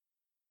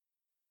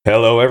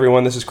Hello,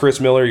 everyone. This is Chris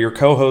Miller, your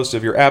co-host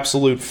of your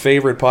absolute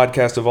favorite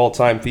podcast of all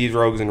time, Thieves,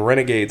 Rogues, and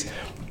Renegades.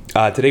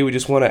 Today, we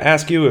just want to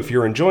ask you, if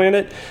you're enjoying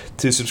it,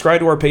 to subscribe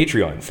to our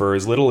Patreon. For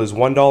as little as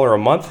 $1 a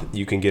month,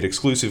 you can get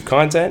exclusive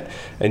content,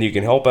 and you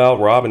can help out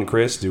Rob and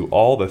Chris do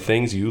all the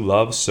things you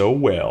love so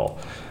well.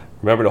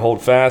 Remember to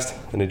hold fast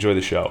and enjoy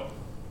the show.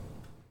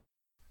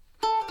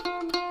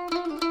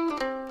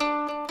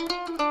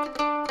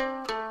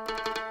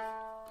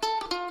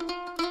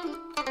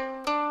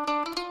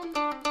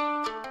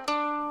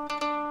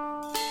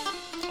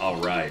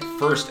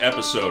 First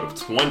episode of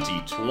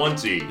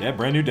 2020. Yeah,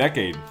 brand new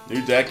decade.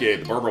 New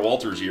decade, the Barbara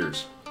Walters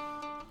years.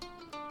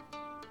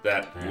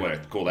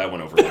 Cool, that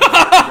went over like a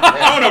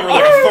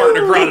fart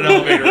in a crowded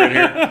elevator in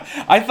here.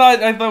 I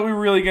thought we were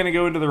really going to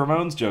go into the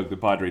Ramones joke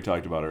that Padre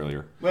talked about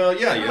earlier. Well,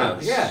 yeah.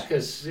 Yeah,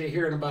 because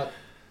here in about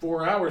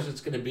 4 hours,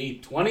 it's going to be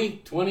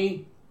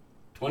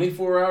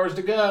 24 hours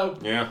to go.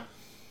 Yeah.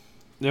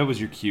 That was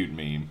your cute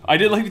meme. I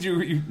did like that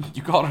you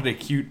called it a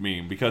cute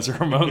meme because a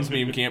Ramones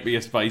meme can't be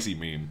a spicy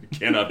meme.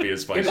 Cannot be a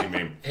spicy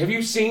meme. Have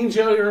you seen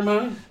Joey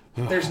Ramone?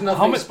 There's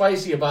nothing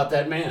spicy about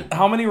that man.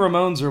 How many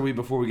Ramones are we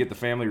before we get the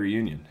family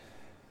reunion?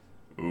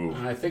 Ooh.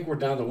 I think we're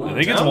down to one. I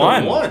think it's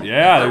one.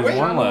 Yeah, there's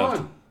one left.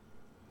 One.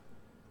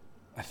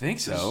 I think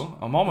so.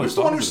 I'm almost Who's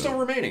the one who's still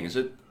remaining? Is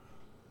it?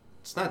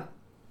 It's not.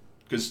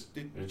 Because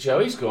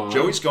Joey's gone.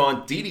 Joey's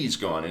gone. Dee Dee's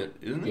gone,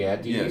 isn't it? Yeah,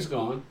 Dee Dee's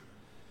gone.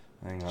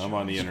 Hang on, I'm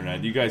on the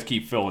internet. You guys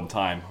keep filling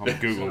time. I'm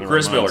Googling the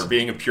Chris Ramones. Miller,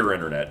 being a pure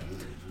internet.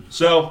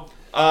 So,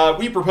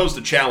 we proposed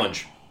a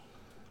challenge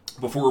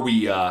before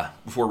we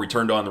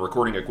turned on the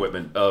recording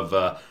equipment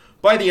of,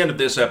 by the end of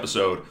this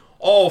episode,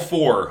 all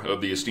four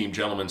of the esteemed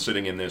gentlemen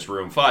sitting in this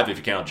room, five if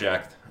you count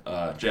Jack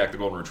the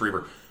Golden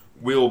Retriever,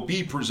 will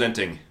be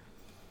presenting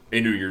a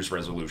New Year's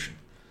resolution.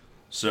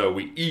 So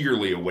we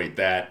eagerly await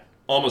that,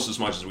 almost as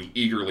much as we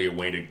eagerly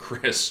awaited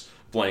Chris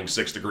playing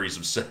 6 degrees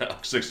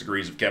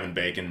of Kevin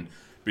Bacon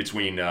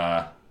between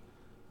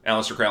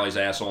Aleister Crowley's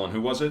asshole and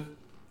who was it?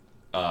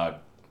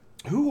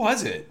 Who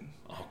was it?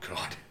 Oh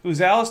God! It was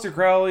Aleister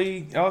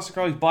Crowley's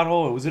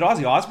butthole. Was it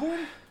Ozzy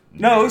Osbourne?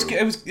 No,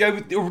 it was.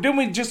 Didn't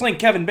we just link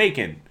Kevin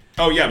Bacon?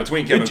 Oh yeah,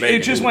 between Kevin Bacon.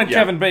 It just went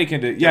Kevin Bacon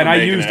to Kevin and I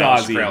Bacon used and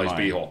Ozzy Crowley's in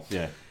beehole.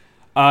 Yeah,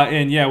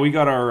 and yeah, we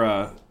got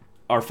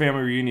our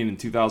family reunion in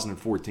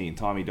 2014.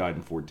 Tommy died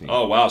in 14.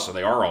 Oh wow, so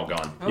they are all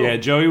gone. Oh. Yeah,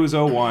 Joey was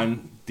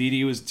 01. Dee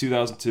Dee was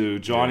 2002.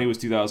 Johnny was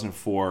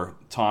 2004.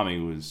 Tommy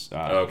was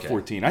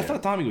 14. I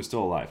thought Tommy was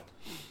still alive.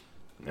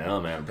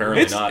 No, man,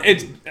 apparently not.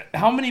 It's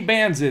how many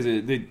bands is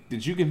it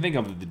that you can think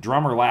of that the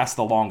drummer lasts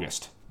the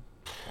longest?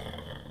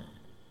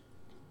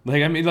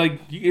 Like, I mean,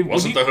 like... It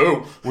wasn't The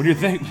Who. When you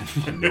think...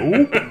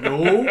 No.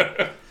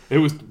 It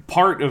was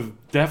part of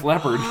Def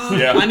Leppard.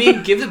 Yeah. I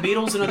mean, give the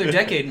Beatles another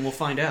decade and we'll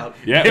find out.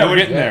 Yeah, we're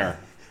getting there.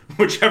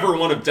 Whichever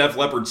one of Def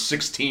Leppard's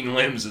 16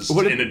 limbs is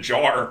in a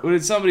jar. What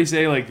did somebody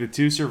say, like, the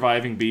two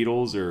surviving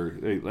Beatles, or,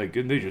 like,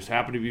 they just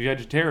happen to be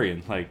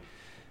vegetarian? Like,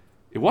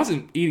 it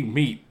wasn't eating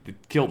meat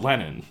that killed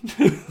Lennon.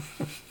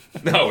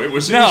 No, it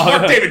was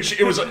Mark David.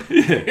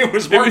 It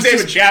was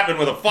David Chapman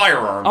with a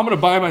firearm. I'm gonna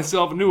buy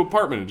myself a new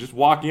apartment and just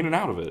walk in and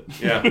out of it.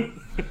 Yeah.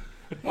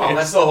 Well,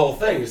 that's the whole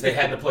thing. Is they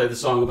had to play the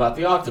song about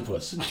the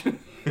octopus.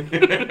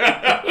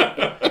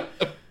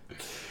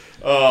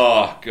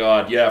 Oh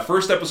God, yeah.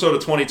 First episode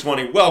of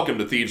 2020. Welcome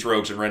to Thieves,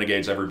 Rogues, and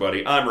Renegades,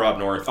 everybody. I'm Rob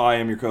North. I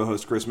am your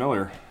co-host, Chris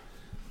Miller.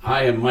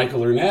 I am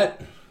Michael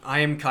Arnett.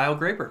 I am Kyle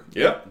Graper.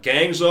 Yep,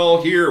 gang's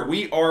all here.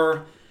 We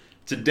are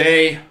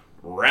today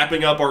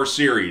wrapping up our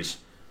series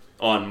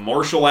on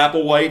Marshall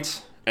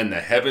Applewhite and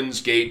the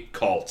Heaven's Gate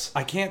cult.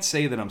 I can't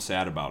say that I'm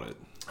sad about it.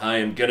 I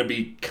am going to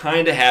be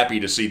kind of happy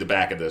to see the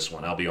back of this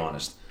one, I'll be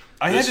honest.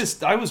 I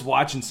was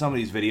watching some of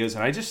these videos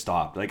and I just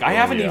stopped. Like, I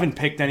haven't even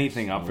picked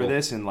anything up for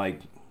this in,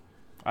 like,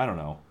 I don't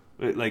know.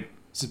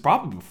 Since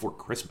probably before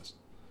Christmas.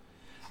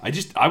 I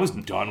was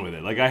done with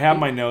it. Like, I have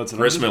my notes. And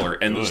Chris Miller,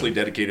 endlessly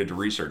dedicated to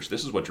research.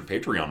 This is what your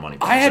Patreon money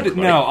costs.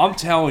 I'm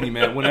telling you,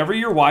 man, whenever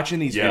you're watching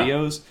these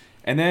videos,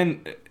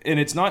 and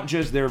it's not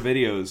just their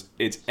videos,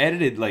 it's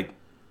edited, like,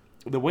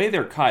 the way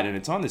they're cut, and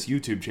it's on this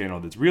YouTube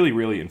channel that's really,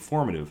 really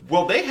informative.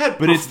 Well, they had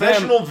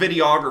professional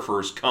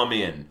videographers come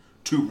in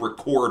to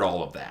record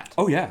all of that.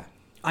 Oh, yeah.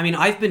 I mean,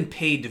 I've been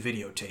paid to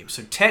videotape,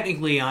 so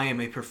technically I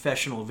am a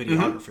professional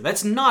videographer. Mm-hmm.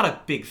 That's not a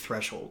big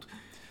threshold.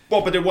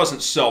 Well, but it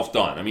wasn't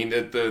self-done. I mean,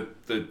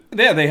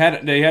 they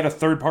had a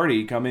third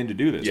party come in to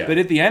do this. Yeah. But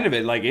at the end of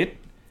it, like,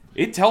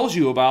 it tells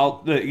you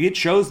about it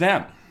shows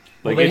them.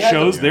 Like, it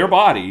shows their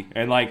body,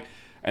 and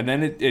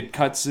then it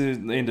cuts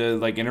into,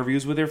 like,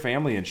 interviews with their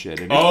family and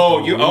shit.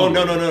 No.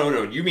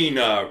 You mean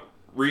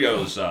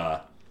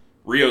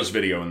Rio's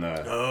video in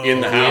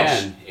the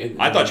house.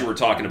 I thought you were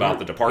talking about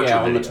the departure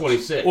videos. On the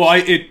 26th. Well,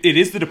 it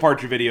is the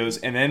departure videos,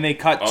 and then they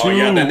cut to... Oh,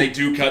 yeah, then they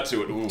do cut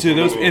to it. Ooh, to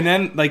those, and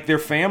then, like, their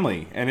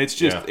family, and it's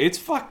just, it's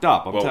fucked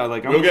up.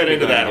 We'll get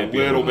into that a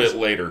little bit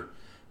later.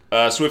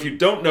 So if you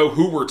don't know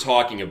who we're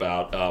talking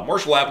about,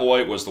 Marshall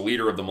Applewhite was the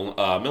leader of the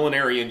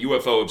millenarian,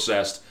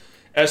 UFO-obsessed,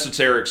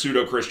 esoteric,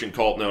 pseudo-Christian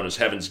cult known as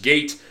Heaven's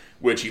Gate.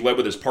 which he led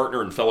with his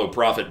partner and fellow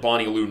prophet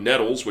Bonnie Lou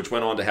Nettles, which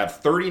went on to have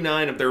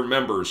 39 of their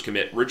members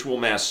commit ritual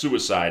mass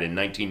suicide in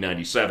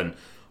 1997.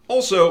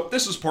 Also,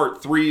 this is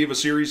part 3 of a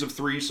series of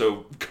 3,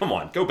 so come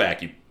on, go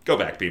back,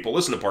 people.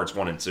 Listen to parts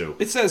 1 and 2.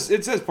 It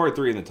says part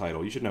 3 in the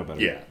title. You should know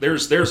better. Yeah,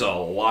 there's a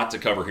lot to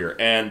cover here.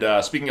 And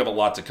speaking of a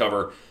lot to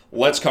cover,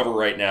 let's cover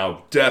right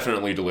now,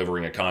 definitely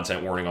delivering a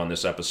content warning on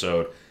this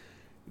episode.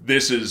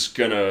 This is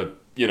gonna,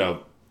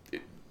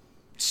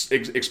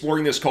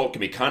 exploring this cult can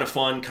be kind of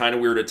fun, kind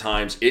of weird at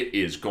times. It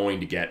is going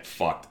to get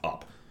fucked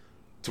up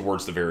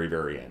towards the very,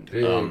 very end.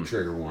 Big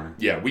trigger warning.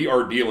 Yeah, we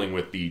are dealing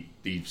with the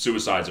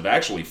suicides of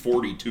actually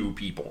 42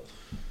 people.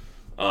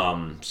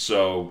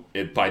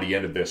 By the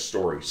end of this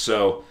story.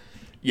 So,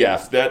 yeah,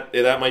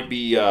 that might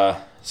be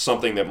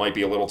something that might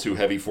be a little too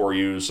heavy for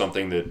you,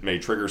 something that may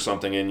trigger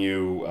something in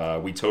you.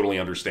 We totally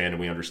understand, and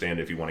we understand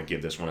if you want to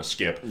give this one a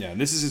skip. Yeah,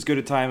 this is as good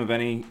a time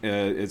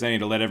as any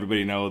to let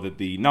everybody know that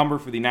the number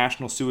for the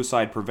National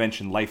Suicide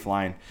Prevention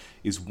Lifeline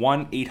is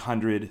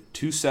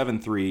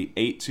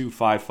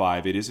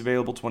 1-800-273-8255. It is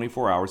available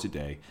 24 hours a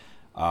day.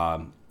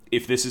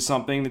 If this is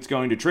something that's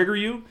going to trigger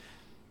you,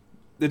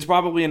 it's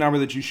probably a number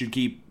that you should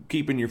keep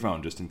in your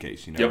phone just in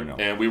case. You never know.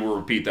 And we will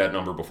repeat that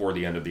number before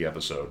the end of the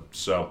episode.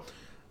 So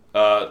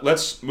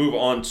let's move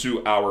on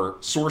to our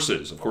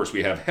sources. Of course,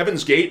 we have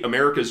Heaven's Gate,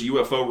 America's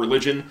UFO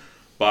Religion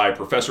by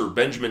Professor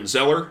Benjamin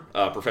Zeller,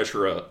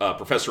 professor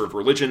of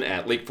religion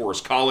at Lake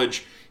Forest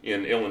College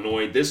in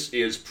Illinois. This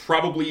is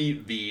probably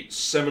the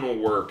seminal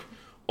work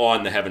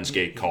on the Heaven's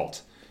Gate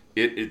cult.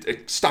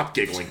 Stop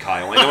giggling,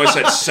 Kyle. I know I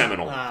said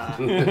seminal.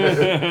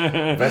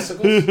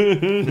 Vesicles?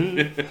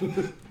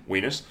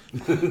 Weenus?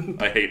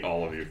 I hate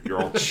all of you. You're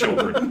all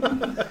children.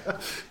 We're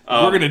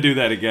going to do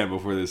that again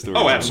before this story.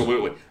 Oh,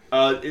 absolutely.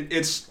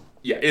 It's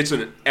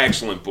an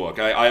excellent book.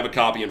 I have a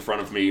copy in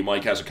front of me.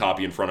 Mike has a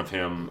copy in front of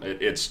him.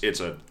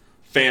 It's a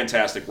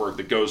fantastic work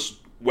that goes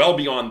well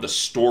beyond the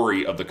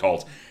story of the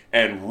cult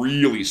and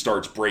really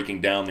starts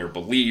breaking down their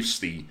beliefs,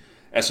 the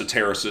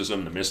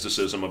esotericism, the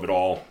mysticism of it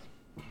all.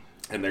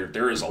 And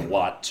there is a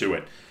lot to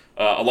it,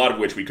 a lot of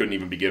which we couldn't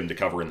even begin to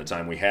cover in the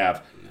time we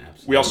have.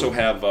 Absolutely. We also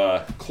have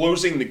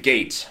Closing the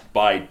Gate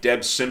by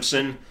Deb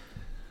Simpson.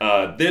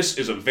 This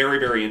is a very,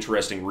 very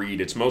interesting read.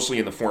 It's mostly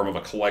in the form of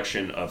a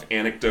collection of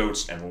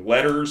anecdotes and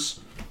letters,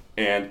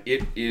 and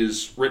it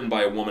is written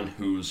by a woman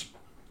whose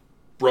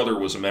brother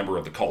was a member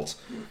of the cult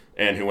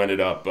and who ended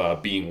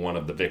up being one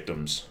of the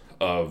victims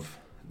of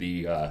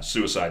the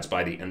suicides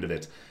by the end of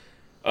it.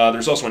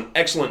 There's also an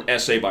excellent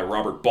essay by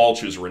Robert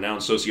Balch, who's a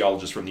renowned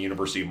sociologist from the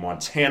University of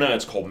Montana.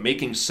 It's called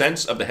Making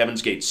Sense of the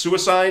Heaven's Gate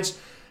Suicides.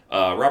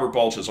 Robert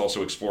Balch has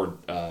also explored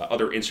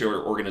other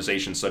insular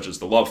organizations such as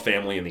the Love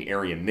Family and the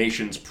Aryan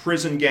Nations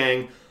Prison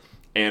Gang.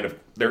 And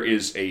there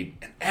is an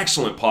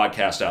excellent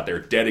podcast out there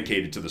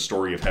dedicated to the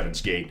story of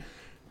Heaven's Gate. It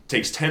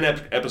takes 10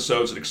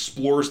 episodes. It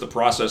explores the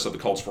process of the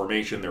cult's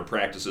formation, their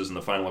practices, and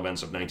the final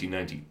events of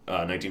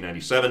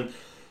 1997.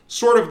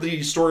 Sort of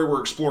the story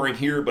we're exploring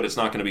here, but it's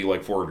not going to be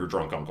like four of your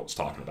drunk uncles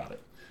talking about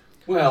it.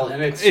 Well,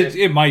 and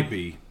it might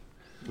be.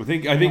 I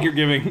think you're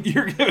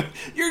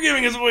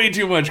giving us way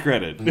too much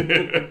credit.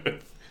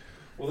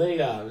 Well, they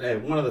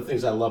one of the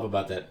things I love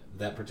about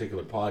that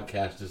particular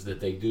podcast is that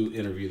they do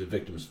interview the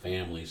victims'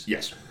 families.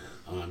 Yes,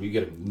 you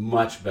get a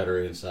much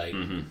better insight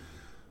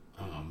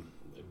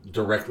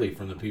directly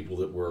from the people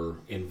that were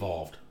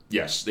involved.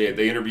 Yes,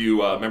 they interview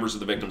members of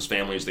the victims'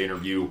 families. They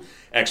interview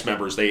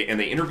ex-members. They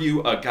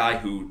interview a guy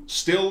who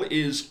still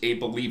is a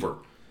believer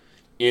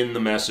in the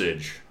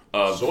message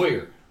of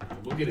Sawyer.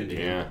 We'll get into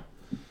him.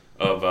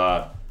 Of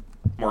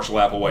Marshall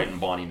Applewhite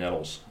and Bonnie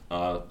Nettles.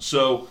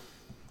 So,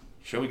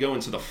 shall we go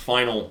into the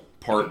final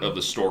part of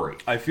the story?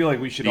 I feel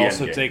like we should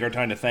also take our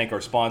time to thank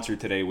our sponsor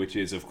today, which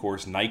is, of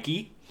course,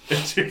 Nike.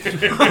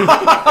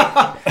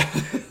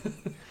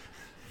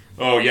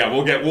 Oh yeah,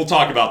 we'll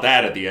talk about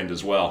that at the end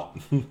as well.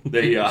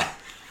 They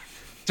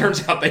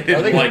turns out they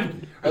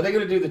didn't Are they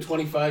going to do the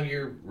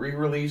 25-year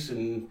re-release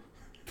in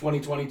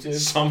 2022?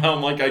 Somehow,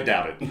 Mike, I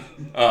doubt it.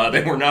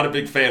 They were not a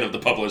big fan of the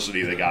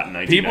publicity they got in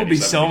 1997. People be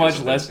so much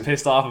less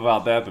pissed off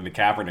about that than the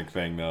Kaepernick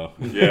thing, though.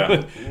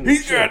 Yeah.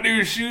 He's got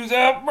new shoes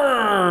out.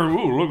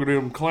 Ooh, look at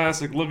them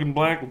classic-looking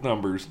black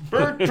numbers.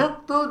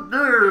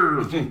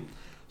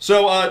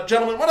 So,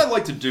 gentlemen, what I'd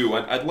like to do,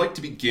 I'd like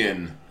to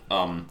begin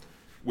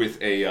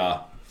with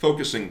a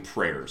focusing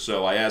prayer.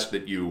 So I ask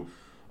that you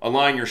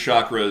align your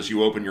chakras,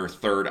 you open your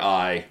third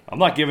eye. I'm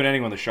not giving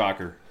anyone the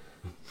shocker.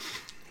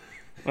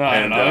 Well,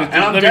 and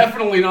I'm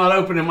definitely not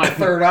opening my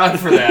third eye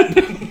for that.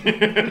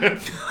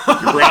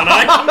 Your brown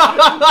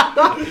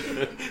eye?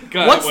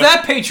 God, what's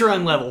that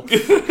Patreon level?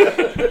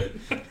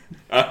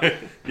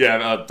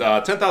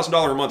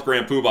 $10,000 a month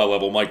Grand Poobah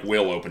level, Mike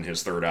will open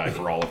his third eye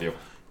for all of you.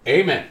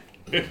 Amen.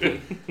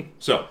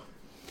 So,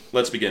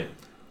 let's begin.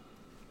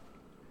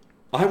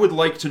 I would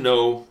like to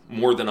know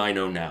more than I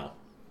know now.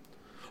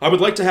 I would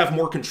like to have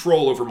more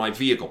control over my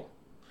vehicle,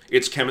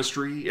 its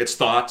chemistry, its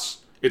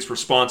thoughts, its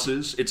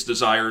responses, its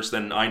desires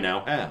than I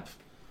now have.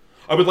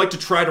 I would like to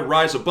try to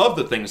rise above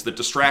the things that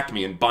distract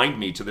me and bind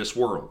me to this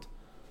world.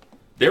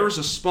 There is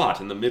a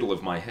spot in the middle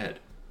of my head.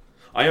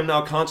 I am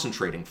now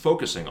concentrating,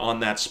 focusing on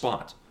that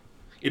spot.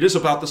 It is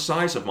about the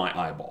size of my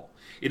eyeball.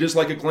 It is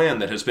like a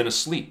gland that has been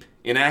asleep,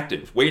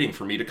 inactive, waiting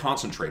for me to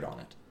concentrate on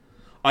it.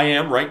 I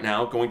am, right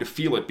now, going to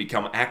feel it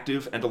become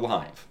active and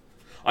alive.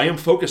 I am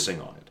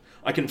focusing on it.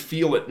 I can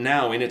feel it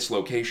now in its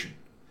location.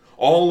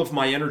 All of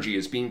my energy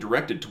is being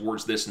directed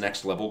towards this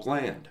next level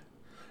gland.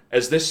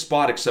 As this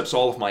spot accepts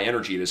all of my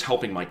energy, it is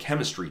helping my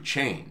chemistry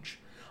change.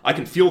 I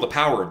can feel the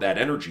power of that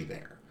energy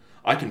there.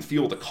 I can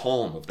feel the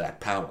calm of that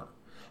power.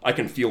 I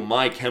can feel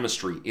my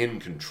chemistry in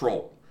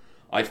control.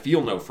 I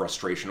feel no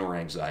frustration or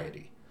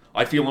anxiety.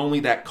 I feel only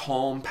that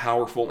calm,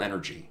 powerful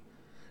energy.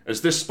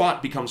 As this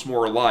spot becomes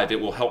more alive, it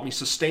will help me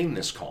sustain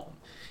this calm.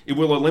 It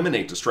will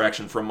eliminate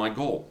distraction from my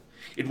goal.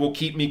 It will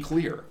keep me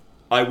clear.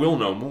 I will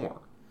know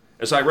more.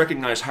 As I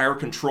recognize higher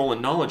control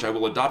and knowledge, I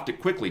will adopt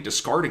it quickly,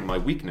 discarding my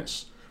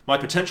weakness. My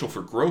potential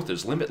for growth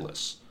is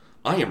limitless.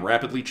 I am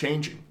rapidly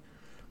changing.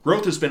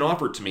 Growth has been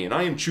offered to me, and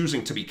I am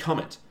choosing to become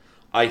it.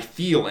 I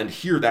feel and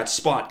hear that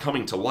spot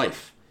coming to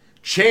life.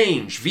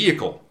 Change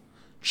vehicle.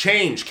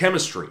 Change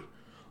chemistry.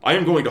 I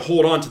am going to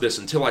hold on to this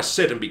until I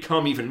sit and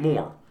become even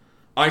more.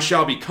 I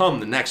shall become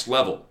the next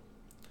level.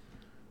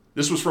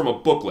 This was from a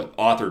booklet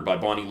authored by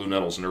Bonnie Lou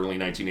Nettles in early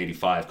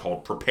 1985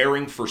 called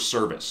Preparing for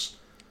Service.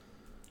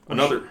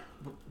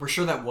 We're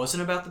sure that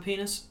wasn't about the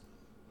penis?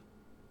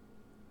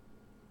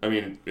 I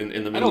mean, in the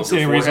middle I don't of see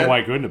your any reason forehead? why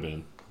it couldn't have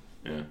been.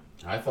 Yeah.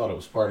 I thought it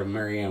was part of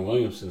Marianne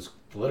Williamson's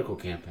political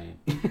campaign.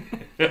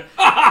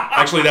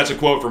 Actually, that's a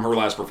quote from her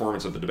last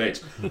performance at the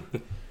debates.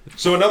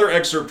 So another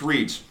excerpt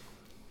reads,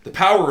 "The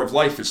power of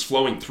life is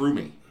flowing through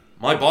me.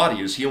 My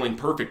body is healing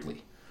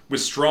perfectly.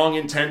 With strong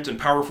intent and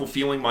powerful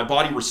feeling, my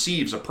body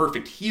receives a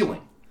perfect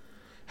healing.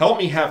 Help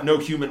me have no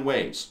human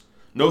ways,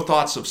 no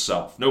thoughts of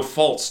self, no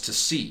faults to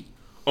see,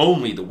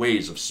 only the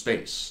ways of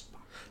space.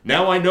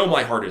 Now I know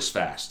my heart is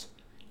fast,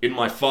 in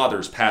my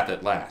Father's path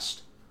at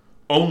last.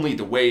 Only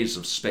the ways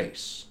of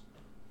space.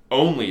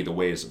 Only the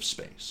ways of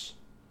space."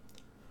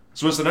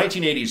 So as the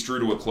 1980s drew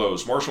to a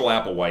close, Marshall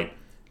Applewhite,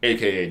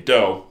 a.k.a.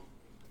 Doe,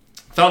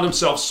 found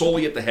himself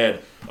solely at the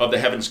head of the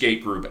Heaven's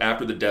Gate group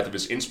after the death of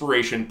his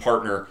inspiration,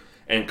 partner,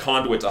 and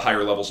conduit to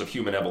higher levels of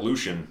human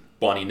evolution,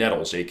 Bonnie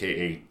Nettles,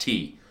 a.k.a.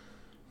 T,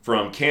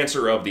 from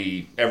cancer of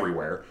the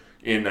everywhere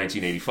in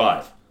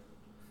 1985.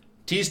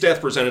 T's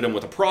death presented him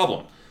with a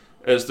problem,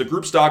 as the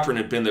group's doctrine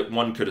had been that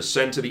one could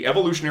ascend to the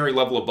evolutionary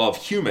level above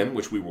human,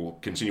 which we will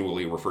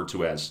continually refer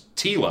to as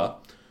Tila,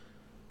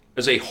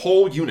 as a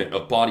whole unit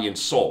of body and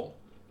soul.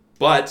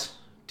 But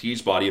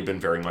T's body had been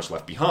very much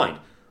left behind.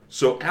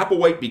 So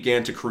Applewhite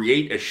began to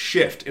create a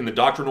shift in the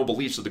doctrinal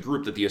beliefs of the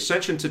group that the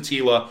ascension to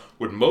Tila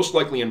would most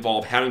likely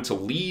involve having to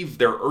leave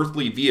their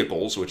earthly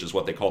vehicles, which is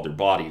what they called their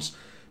bodies,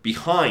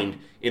 behind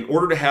in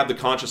order to have the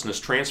consciousness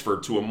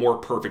transferred to a more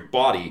perfect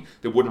body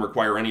that wouldn't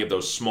require any of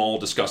those small,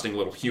 disgusting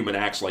little human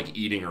acts like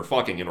eating or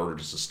fucking in order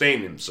to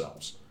sustain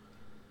themselves.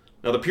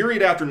 Now, the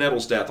period after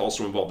Nettles' death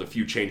also involved a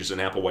few changes in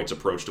Applewhite's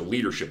approach to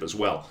leadership as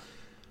well.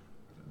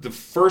 The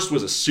first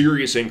was a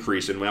serious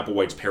increase in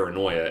Applewhite's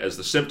paranoia, as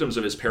the symptoms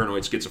of his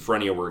paranoid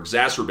schizophrenia were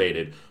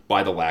exacerbated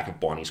by the lack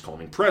of Bonnie's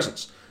calming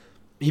presence.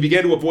 He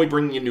began to avoid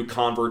bringing in new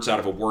converts out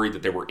of a worry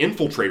that there were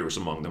infiltrators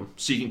among them,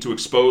 seeking to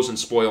expose and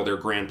spoil their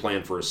grand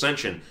plan for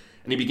ascension,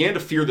 and he began to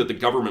fear that the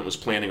government was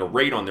planning a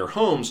raid on their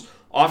homes,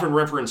 often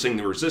referencing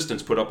the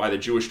resistance put up by the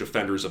Jewish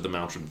defenders of the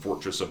mountain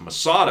fortress of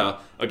Masada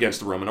against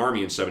the Roman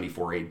army in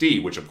 74 AD,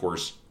 which of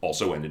course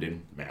also ended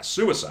in mass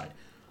suicide.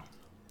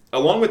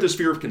 Along with this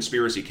fear of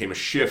conspiracy came a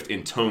shift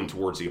in tone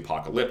towards the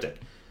apocalyptic.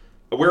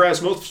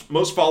 Whereas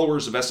most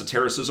followers of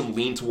esotericism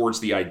lean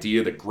towards the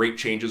idea that great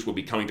changes will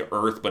be coming to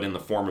Earth, but in the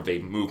form of a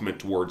movement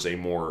towards a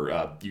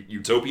more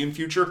utopian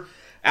future,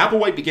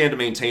 Applewhite began to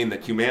maintain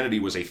that humanity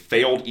was a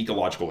failed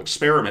ecological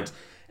experiment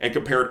and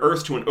compared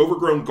Earth to an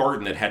overgrown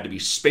garden that had to be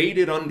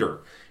spaded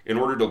under in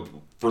order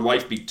for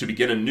life to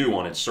begin anew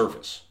on its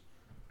surface.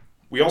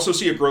 We also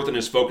see a growth in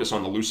his focus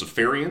on the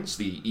Luciferians,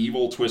 the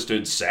evil,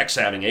 twisted,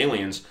 sex-having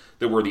aliens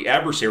that were the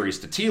adversaries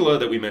to Tila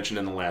that we mentioned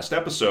in the last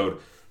episode,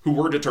 who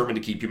were determined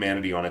to keep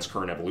humanity on its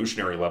current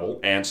evolutionary level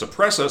and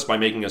suppress us by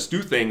making us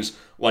do things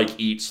like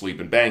eat,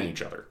 sleep, and bang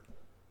each other.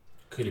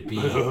 Could it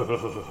be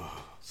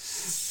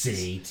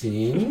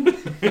Satan?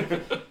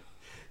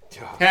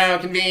 How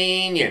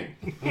convenient.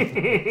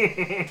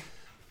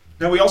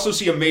 Now, we also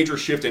see a major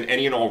shift in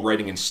any and all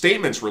writing and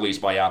statements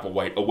released by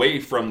Applewhite away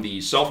from the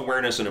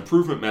self-awareness and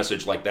improvement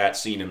message like that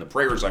seen in the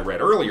prayers I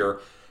read earlier,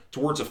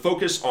 towards a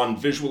focus on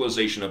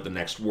visualization of the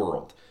next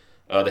world,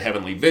 the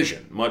heavenly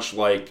vision, much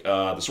like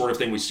the sort of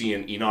thing we see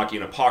in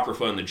Enochian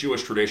Apocrypha in the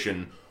Jewish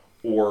tradition,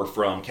 or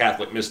from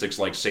Catholic mystics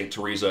like St.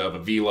 Teresa of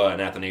Avila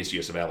and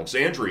Athanasius of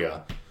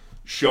Alexandria,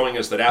 showing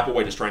us that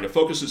Applewhite is trying to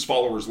focus his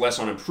followers less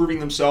on improving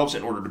themselves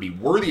in order to be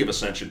worthy of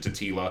ascension to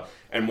Tila,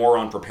 and more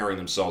on preparing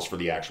themselves for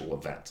the actual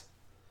event.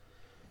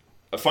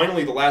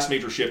 Finally, the last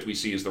major shift we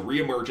see is the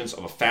reemergence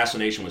of a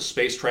fascination with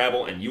space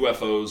travel and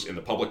UFOs in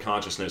the public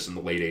consciousness in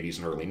the late 80s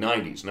and early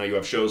 90s. Now you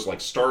have shows like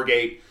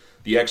Stargate,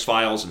 The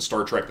X-Files, and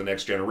Star Trek The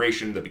Next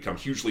Generation that become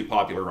hugely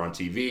popular on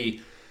TV.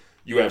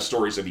 You have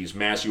stories of these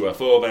mass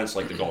UFO events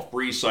like the Gulf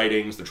Breeze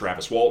sightings, the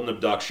Travis Walton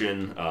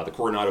abduction, the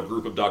Coronado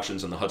Group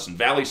abductions, and the Hudson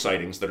Valley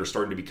sightings that are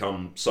starting to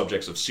become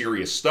subjects of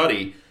serious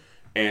study.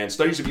 And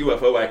studies of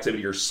UFO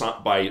activity are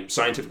by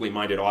scientifically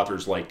minded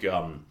authors like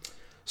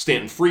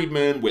Stanton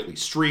Friedman, Whitley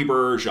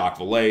Strieber, Jacques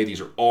Vallée.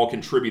 These are all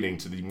contributing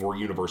to the more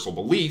universal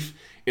belief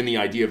in the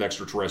idea of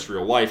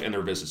extraterrestrial life and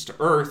their visits to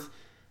Earth.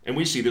 And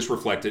we see this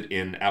reflected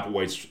in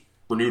Applewhite's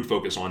renewed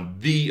focus on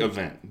the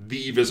event,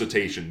 the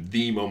visitation,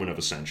 the moment of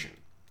ascension.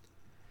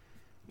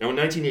 Now, in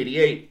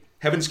 1988,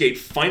 Heaven's Gate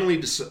finally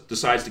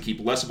decides to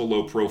keep less of a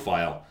low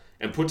profile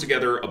and put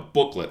together a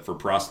booklet for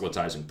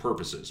proselytizing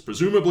purposes,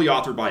 presumably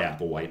authored by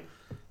Applewhite,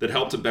 that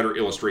helped to better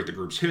illustrate the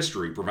group's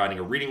history, providing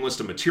a reading list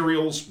of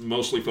materials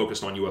mostly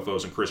focused on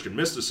UFOs and Christian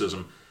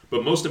mysticism,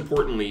 but most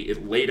importantly,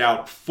 it laid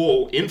out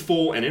in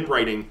full and in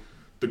writing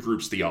the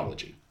group's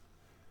theology.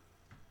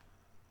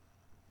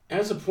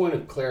 As a point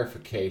of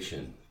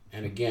clarification,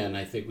 and again,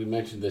 I think we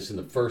mentioned this in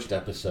the first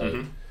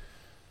episode,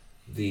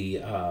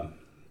 the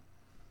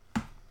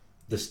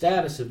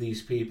status of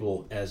these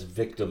people as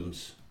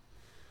victims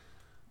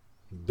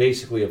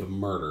basically of a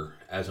murder,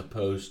 as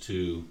opposed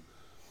to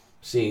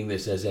seeing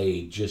this as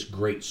a just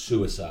great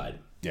suicide.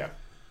 Yeah.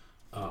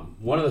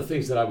 One of the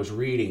things that I was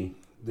reading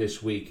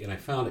this week, and I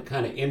found it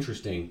kind of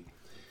interesting,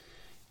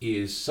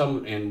 is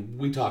and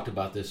we talked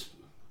about this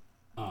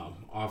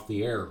off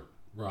the air,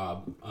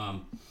 Rob.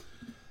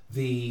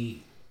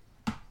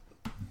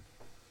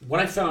 What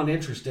I found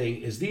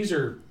interesting is these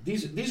are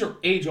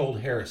age-old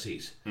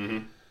heresies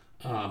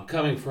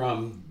coming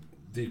from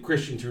the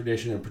Christian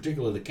tradition, in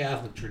particular the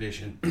Catholic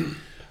tradition.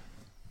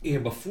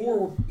 And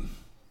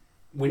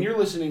when you're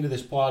listening to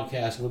this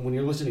podcast, when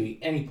you're listening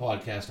to any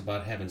podcast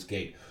about Heaven's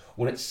Gate,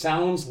 when it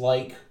sounds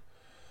like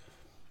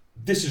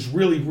this is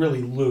really,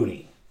 really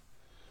loony,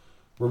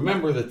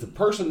 remember that the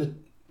person that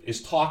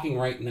is talking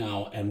right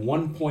now and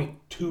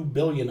 1.2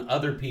 billion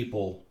other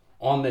people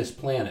on this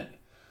planet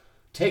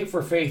take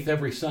for faith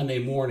every Sunday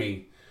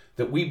morning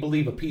that we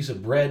believe a piece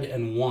of bread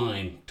and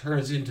wine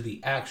turns into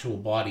the actual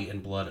body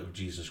and blood of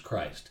Jesus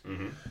Christ.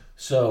 Mm-hmm.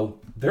 So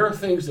there are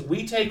things that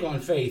we take on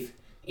faith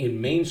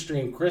in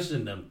mainstream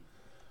Christendom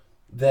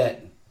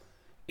that,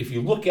 if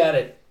you look at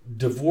it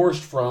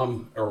divorced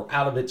from or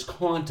out of its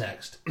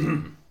context,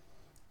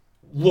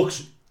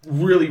 looks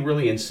really,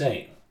 really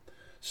insane.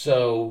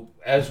 So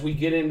as we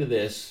get into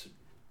this,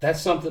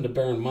 that's something to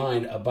bear in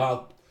mind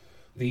about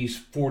these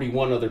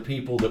 41 other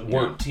people that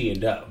weren't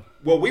T&O.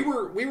 Well,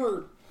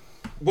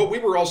 what we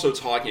were also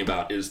talking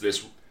about is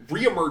this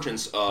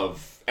reemergence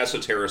of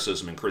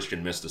esotericism and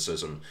Christian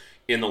mysticism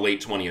in the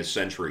late 20th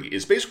century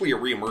is basically a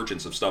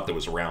reemergence of stuff that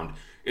was around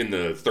in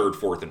the 3rd,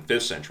 4th, and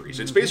 5th centuries.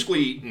 It's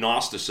basically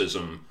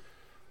Gnosticism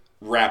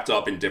wrapped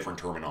up in different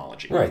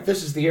terminology. Right.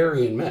 This is the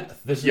Aryan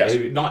myth. This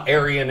is not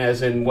Aryan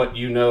as in what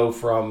you know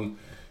from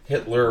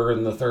Hitler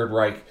and the Third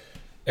Reich.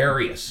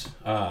 Arius,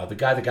 the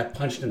guy that got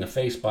punched in the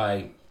face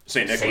by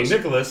St. Nicholas. St.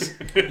 Nicholas.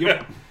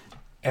 Yep.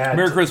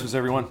 Merry Christmas,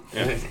 everyone.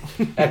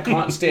 At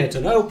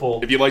Constantinople.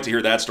 If you'd like to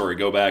hear that story,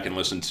 go back and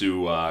listen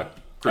to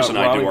Chris and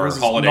I do our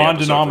holiday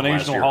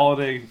non-denominational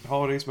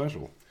holiday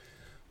special.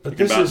 But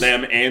this about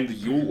them and the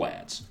Yule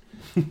lads.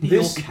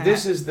 This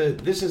is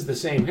the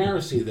same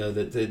heresy though,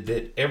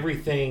 that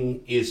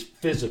everything is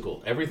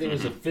physical. Everything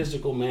is a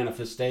physical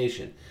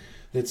manifestation.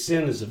 That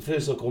sin is a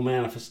physical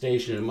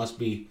manifestation and must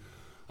be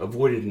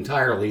avoided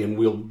entirely, and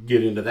we'll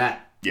get into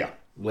that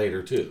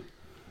later too.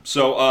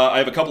 So I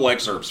have a couple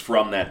excerpts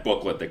from that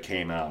booklet that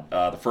came out.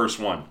 The first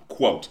one,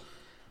 quote,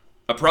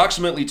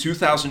 "Approximately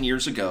 2,000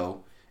 years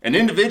ago, an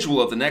individual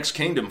of the next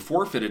kingdom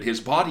forfeited his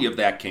body of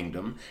that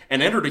kingdom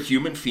and entered a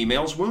human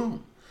female's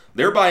womb,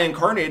 thereby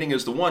incarnating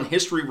as the one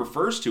history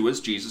refers to as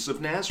Jesus of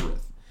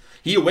Nazareth.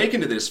 He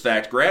awakened to this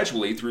fact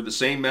gradually through the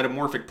same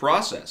metamorphic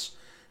process.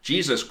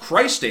 Jesus'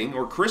 Christing,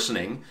 or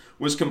christening,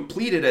 was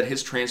completed at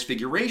his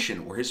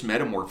transfiguration, or his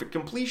metamorphic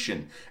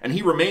completion, and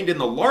he remained in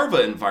the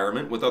larva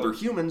environment with other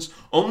humans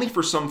only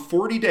for some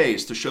 40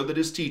 days to show that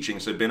his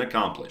teachings had been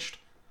accomplished."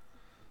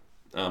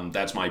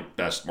 That's my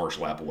best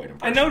Marshall Applewhite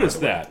impression. I noticed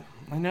that.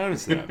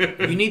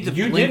 You need the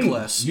blink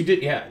less. You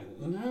did, yeah.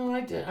 No, I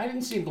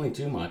didn't see him blink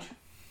too much.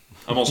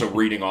 I'm also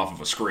reading off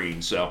of a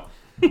screen, so.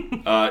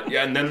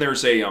 And then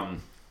there's a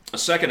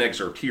second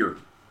excerpt here.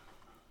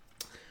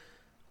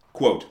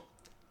 Quote,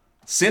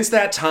 "Since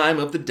that time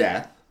of the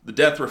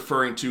death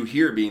referring to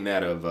here being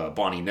that of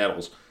Bonnie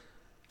Nettles,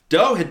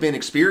 Doe had been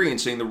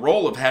experiencing the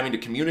role of having to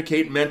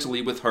communicate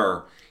mentally with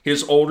her,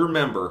 his older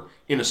member,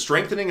 in a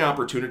strengthening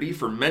opportunity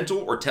for mental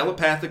or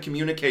telepathic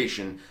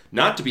communication,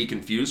 not to be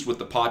confused with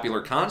the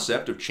popular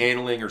concept of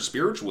channeling or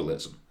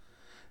spiritualism.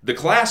 The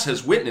class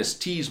has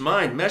witnessed T's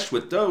mind mesh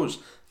with Doe's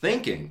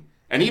thinking,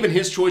 and even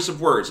his choice of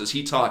words as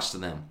he talks to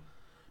them.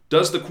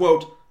 Does the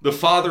quote, 'The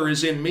Father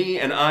is in me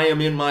and I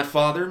am in my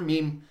Father,'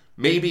 mean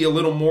maybe a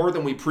little more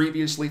than we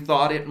previously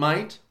thought it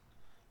might?"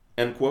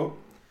 End quote.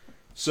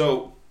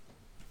 So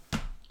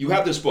you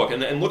have this book,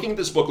 and looking at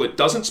this booklet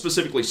doesn't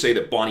specifically say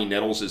that Bonnie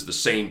Nettles is the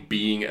same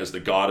being as the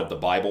God of the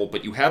Bible,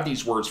 but you have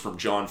these words from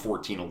John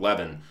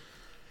 14:11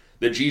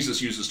 that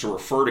Jesus uses to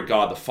refer to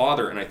God the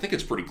Father, and I think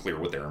it's pretty clear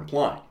what they're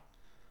implying.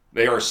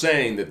 They are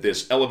saying that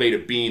this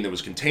elevated being that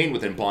was contained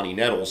within Bonnie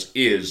Nettles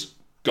is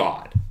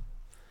God,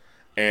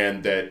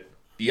 and that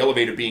the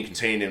elevated being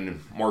contained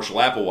in Marshall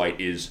Applewhite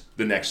is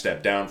the next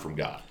step down from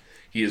God.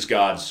 He is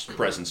God's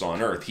presence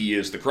on earth. He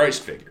is the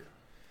Christ figure.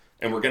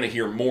 And we're going to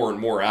hear more and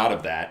more out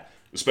of that,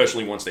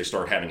 especially once they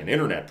start having an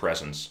internet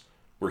presence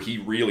where he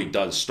really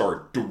does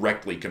start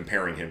directly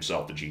comparing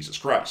himself to Jesus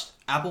Christ.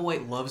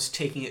 Applewhite loves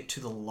taking it to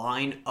the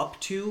line up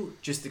to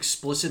just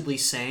explicitly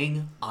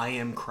saying, I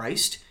am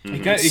Christ.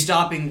 Mm-hmm.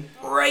 Stopping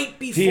right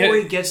before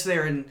he gets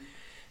there and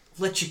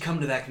let you come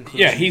to that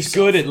conclusion. Yeah, he's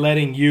good at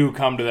letting you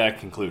come to that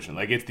conclusion.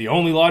 Like, it's the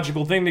only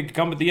logical thing that could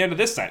come at the end of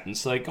this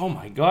sentence. Like, oh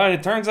my God,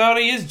 it turns out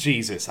he is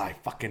Jesus. I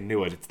fucking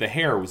knew it. It's the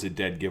hair was a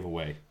dead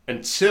giveaway.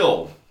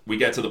 Until we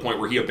get to the point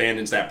where he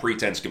abandons that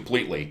pretense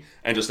completely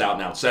and just out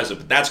and out says it.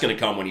 But that's going to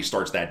come when he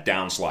starts that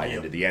downslide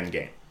into the end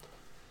game.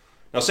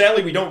 Now,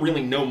 sadly, we don't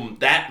really know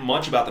that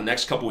much about the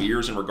next couple of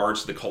years in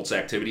regards to the cult's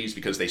activities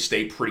because they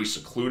stay pretty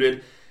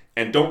secluded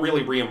and don't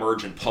really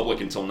reemerge in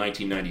public until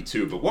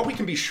 1992. But what we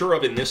can be sure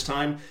of in this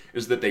time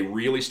is that they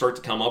really start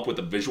to come up with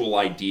a visual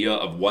idea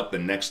of what the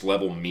next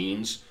level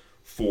means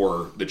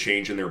for the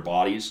change in their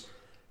bodies.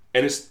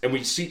 And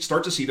we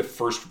start to see the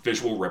first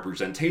visual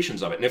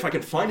representations of it. And if I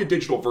can find a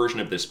digital version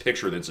of this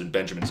picture that's in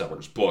Benjamin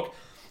Zeller's book,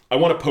 I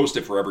want to post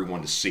it for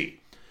everyone to see.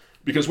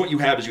 Because what you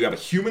have is you have a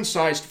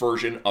human-sized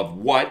version of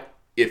what,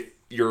 if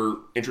you're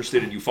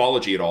interested in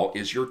ufology at all,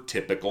 is your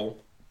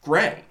typical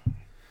gray.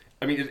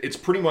 I mean, it's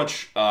pretty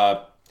much,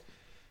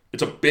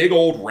 it's a big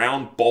old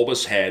round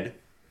bulbous head.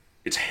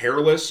 It's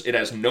hairless. It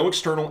has no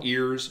external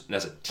ears. It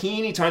has a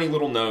teeny tiny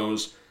little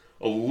nose,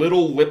 a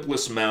little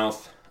lipless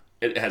mouth.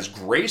 It has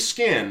gray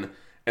skin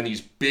and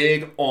these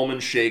big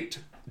almond-shaped,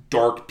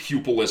 dark,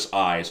 pupilless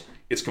eyes.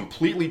 It's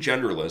completely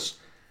genderless.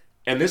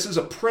 And this is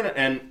a print,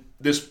 and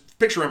this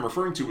picture I'm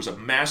referring to was a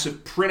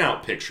massive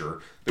printout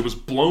picture that was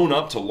blown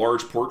up to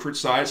large portrait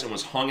size and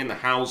was hung in the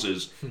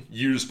houses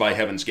used by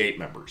Heaven's Gate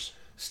members.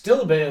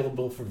 Still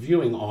available for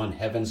viewing on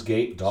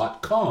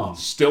heavensgate.com.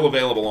 Still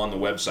available on the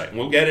website. And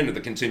we'll get into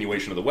the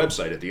continuation of the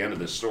website at the end of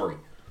this story.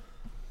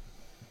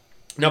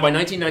 Now, by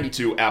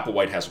 1992,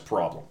 Applewhite has a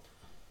problem.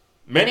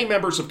 Many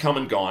members have come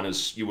and gone,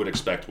 as you would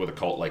expect with a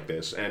cult like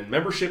this, and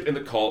membership in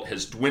the cult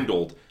has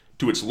dwindled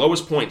to its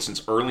lowest point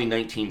since early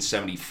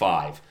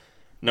 1975,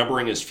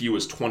 numbering as few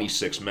as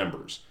 26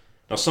 members.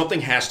 Now,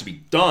 something has to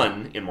be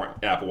done, in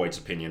Applewhite's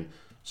opinion,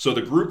 so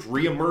the group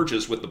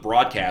reemerges with the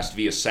broadcast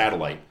via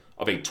satellite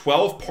of a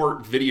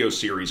 12-part video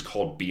series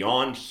called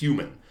Beyond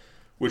Human,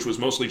 which was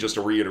mostly just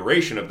a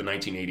reiteration of the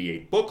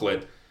 1988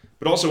 booklet,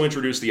 but also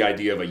introduced the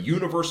idea of a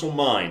universal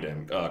mind,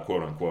 and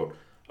quote-unquote,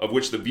 of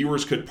which the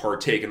viewers could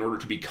partake in order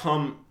to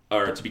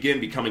begin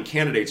becoming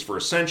candidates for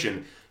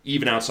ascension,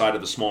 even outside of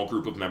the small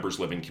group of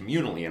members living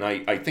communally. And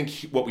I think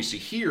what we see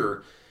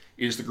here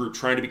is the group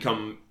trying to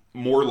become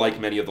more like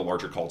many of the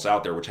larger cults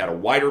out there, which had a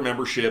wider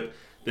membership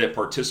that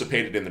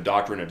participated in the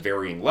doctrine at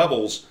varying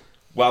levels,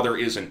 while there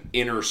is an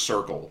inner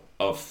circle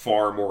of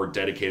far more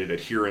dedicated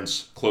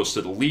adherents close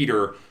to the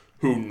leader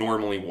who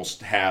normally will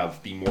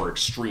have the more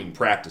extreme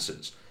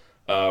practices.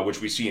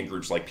 Which we see in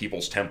groups like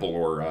People's Temple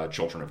or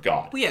Children of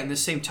God. Well, yeah, in the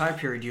same time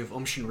period, you have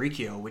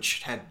Shinrikyo,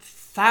 which had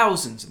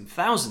thousands and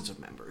thousands of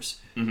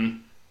members. Mm-hmm.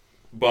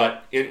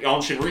 But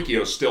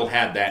Shinrikyo still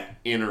had that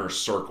inner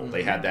circle. Mm-hmm.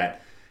 They had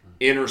that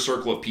inner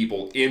circle of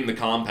people in the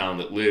compound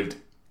that lived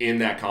in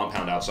that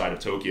compound outside of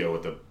Tokyo.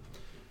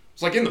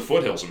 It's like in the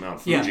foothills of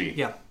Mount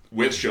Fuji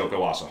with Shoko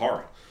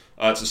Asahara.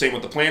 It's the same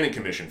with the Planning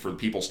Commission for the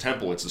People's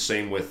Temple. It's the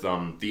same with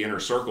the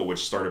inner circle,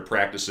 which started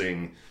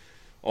practicing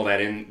all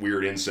that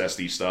weird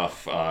incesty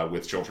stuff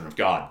with Children of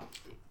God.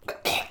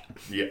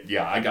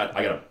 Yeah, I got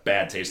a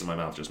bad taste in my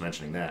mouth just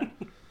mentioning that.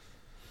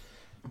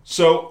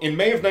 So, in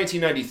May of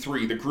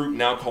 1993, the group,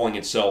 now calling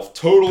itself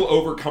Total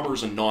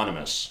Overcomers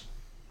Anonymous,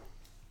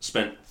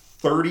 spent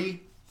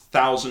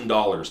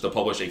 $30,000 to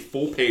publish a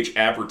full-page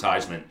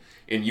advertisement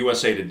in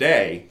USA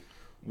Today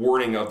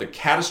warning of the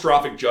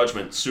catastrophic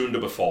judgment soon to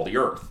befall the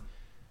Earth.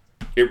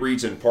 It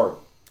reads in part,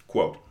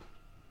 quote,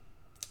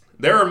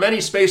 "There are many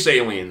space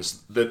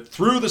aliens that,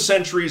 through the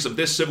centuries of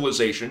this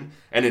civilization,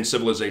 and in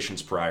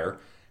civilizations prior,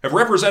 have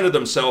represented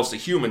themselves to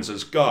humans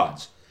as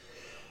gods.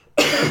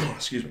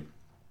 Excuse me.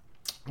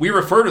 We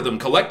refer to them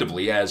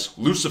collectively as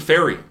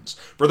Luciferians,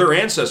 for their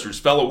ancestors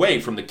fell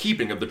away from the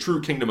keeping of the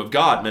true kingdom of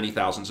God many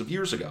thousands of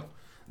years ago.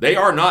 They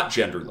are not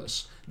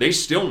genderless. They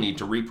still need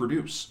to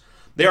reproduce.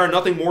 They are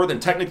nothing more than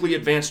technically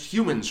advanced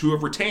humans who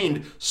have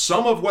retained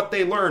some of what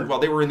they learned while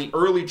they were in the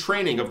early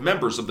training of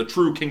members of the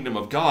true kingdom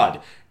of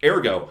God,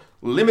 ergo,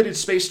 limited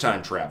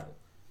space-time travel,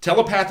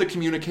 telepathic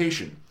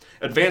communication,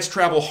 advanced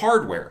travel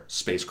hardware,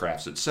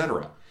 spacecrafts,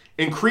 etc.,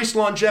 increased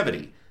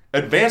longevity,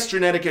 advanced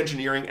genetic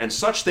engineering, and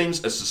such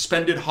things as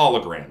suspended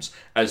holograms,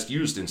 as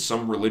used in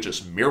some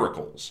religious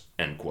miracles,"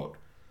 end quote.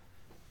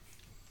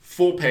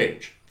 Full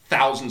page,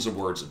 thousands of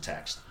words of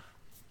text.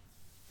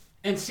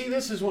 And see,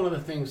 this is one of the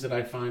things that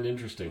I find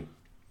interesting.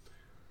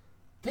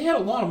 They had a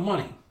lot of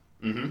money.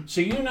 Mm-hmm.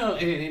 So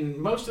and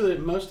most of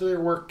their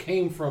work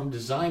came from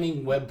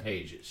designing web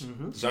pages.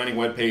 Mm-hmm. Designing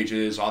web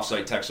pages,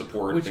 offsite tech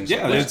support, things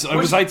like that. It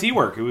was IT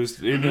work. It was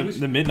in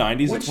the mid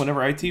 '90s. That's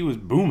whenever IT was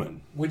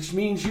booming. Which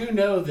means that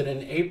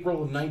in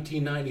April of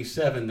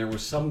 1997 there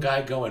was some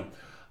guy going,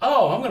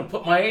 "Oh, I'm going to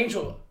put my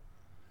Angel.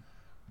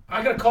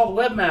 I got to call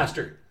the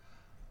webmaster."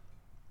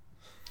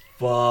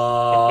 Fuck.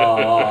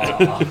 All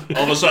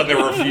of a sudden, there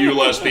were a few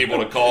less people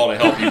to call to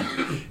help you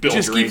build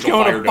just your keeps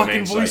Angel Fire going to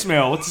domain fucking site.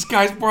 voicemail. What's this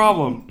guy's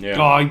problem? Yeah.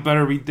 Oh, he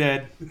better be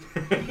dead.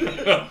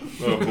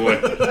 Oh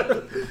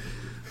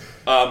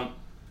boy.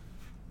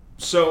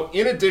 So,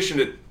 in addition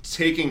to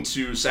taking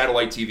to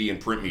satellite TV and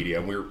print media,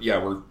 and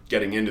we're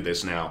getting into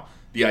this now,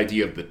 the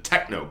idea of the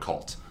techno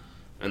cult,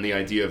 and the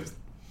idea of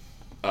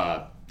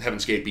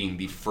Heaven's Gate being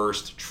the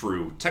first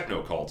true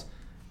techno cult,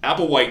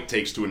 Applewhite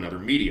takes to another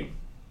medium.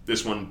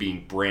 This one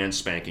being brand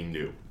spanking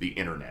new, the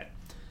internet,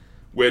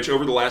 which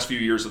over the last few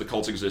years of the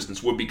cult's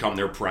existence would become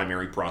their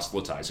primary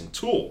proselytizing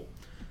tool.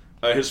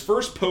 His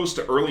first post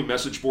to early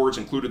message boards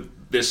included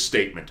this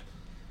statement,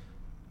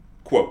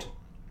 quote,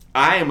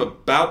 "I am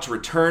about to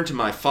return to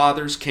my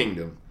Father's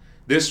kingdom.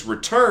 This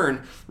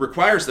return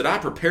requires that I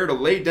prepare to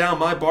lay down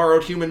my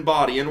borrowed human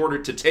body in order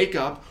to take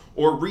up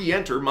or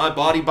re-enter my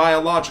body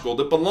biological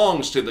that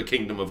belongs to the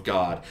kingdom of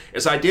God,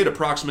 as I did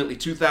approximately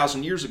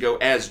 2,000 years ago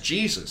as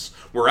Jesus,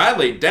 where I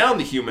laid down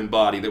the human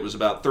body that was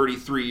about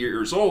 33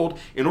 years old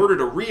in order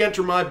to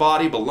re-enter my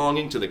body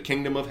belonging to the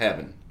kingdom of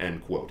heaven,"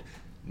 end quote.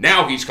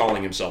 Now he's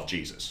calling himself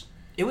Jesus.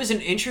 It was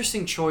an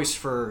interesting choice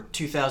for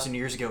 2,000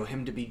 years ago,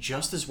 him to be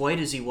just as white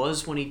as he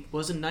was when he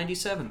was in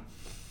 97.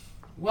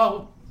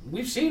 Well,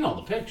 we've seen all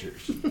the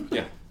pictures.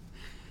 Yeah.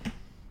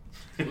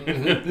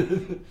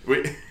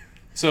 Wait.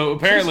 So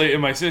apparently,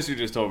 and my sister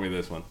just told me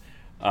this one,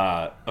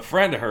 a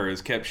friend of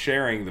hers kept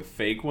sharing the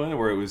fake one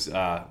where it was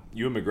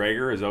Ewan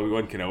McGregor as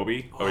Obi-Wan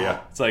Kenobi. Oh, yeah.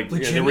 It's like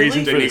the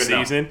reason for the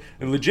season.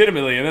 And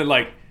legitimately, and then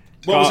like...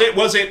 Well,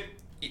 was it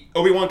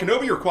Obi-Wan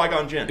Kenobi or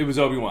Qui-Gon Jinn? It was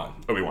Obi-Wan.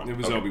 Obi-Wan. It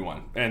was okay.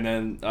 Obi-Wan. And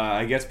then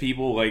I guess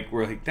people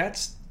were like,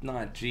 that's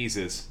not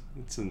Jesus.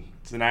 It's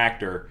an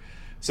actor.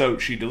 So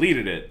she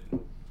deleted it.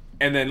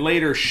 And then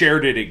later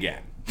shared it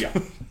again. Yeah.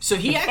 So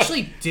he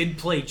actually did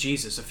play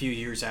Jesus a few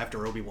years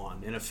after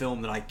Obi-Wan in a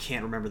film that I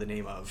can't remember the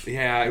name of.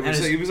 Yeah, it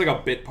was like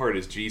a bit part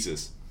as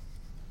Jesus.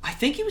 I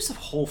think it was the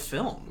whole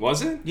film.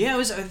 Was it? Yeah, it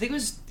was. I think it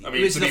was. I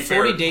mean, it was the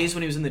 40 days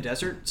when he was in the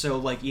desert. So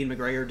like Ian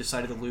McGregor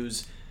decided to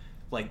lose.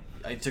 Like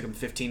it took him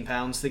 15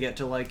 pounds to get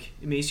to like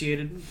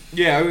emaciated.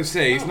 Yeah, I would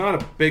say he's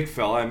not a big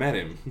fella. I met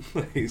him.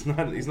 He's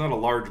not a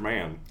large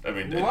man. I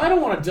mean, well, I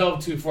don't want to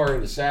delve too far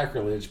into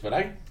sacrilege, but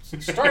I'm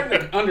starting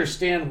to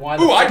understand why.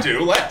 I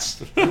do.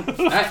 Let's.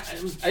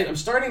 I'm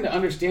starting to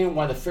understand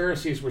why the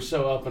Pharisees were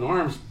so up in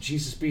arms.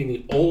 Jesus being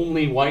the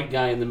only white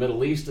guy in the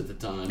Middle East at the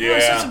time. Yeah,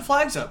 set some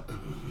flags up.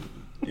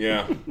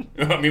 Yeah,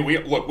 I mean,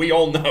 we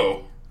all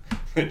know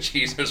that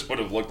Jesus would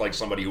have looked like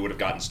somebody who would have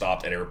gotten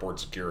stopped at airport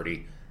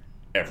security.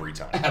 Every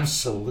time.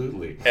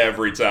 Absolutely.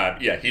 Every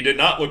time. Yeah, he did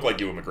not look like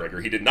Ewan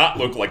McGregor. He did not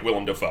look like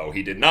Willem Dafoe.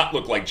 He did not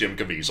look like Jim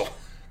Caviezel.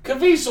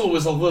 Caviezel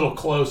was a little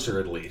closer,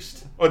 at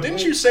least. Oh,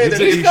 didn't you say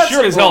that he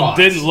sure as hell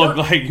didn't look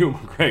like Ewan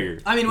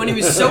McGregor? I mean, when he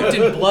was soaked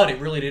in blood, it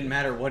really didn't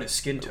matter what his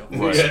skin took.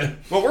 Right. Yeah.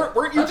 Well,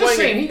 weren't you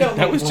playing...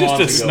 That was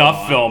just a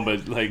snuff film,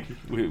 but like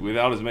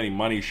without as many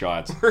money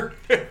shots.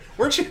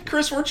 Weren't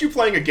you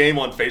playing a game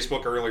on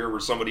Facebook earlier where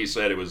somebody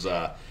said it was...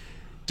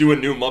 do a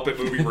new Muppet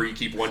movie where you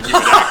keep one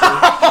human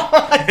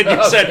actor. And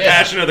you said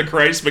Passion of the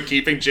Christ, but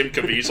keeping Jim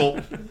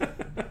Caviezel.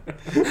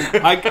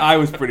 I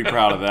was pretty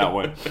proud of that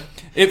one.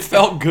 It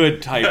felt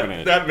good typing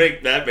it. That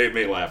made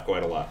me laugh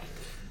quite a lot.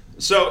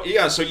 So,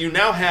 yeah, so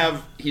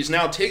he's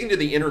now taken to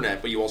the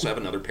internet, but you also have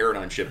another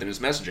paradigm shift in his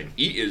messaging.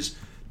 He is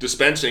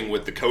dispensing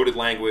with the coded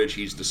language.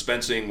 He's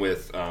dispensing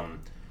with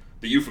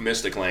the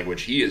euphemistic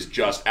language. He is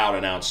just out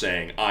and out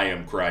saying, I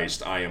am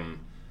Christ. I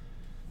am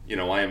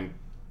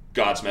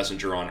God's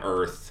messenger on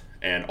earth,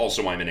 and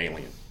also I'm an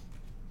alien.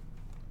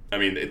 I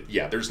mean,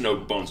 there's no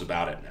bones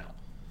about it now.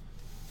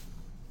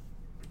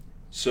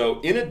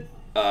 So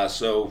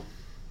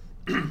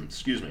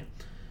excuse me.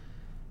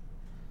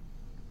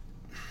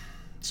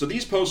 So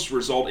these posts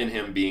result in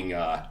him being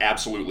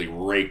absolutely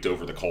raked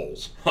over the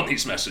coals on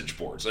these message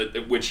boards,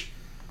 which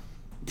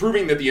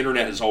proving that the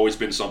internet has always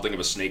been something of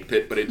a snake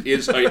pit, but it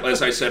is,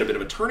 as I said, a bit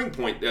of a turning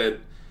point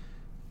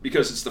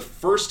because it's the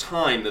first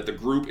time that the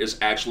group is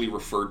actually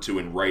referred to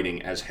in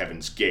writing as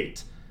Heaven's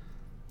Gate.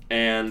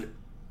 And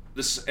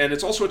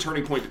it's also a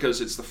turning point because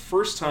it's the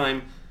first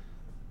time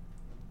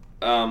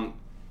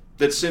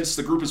that since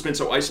the group has been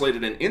so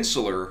isolated and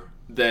insular,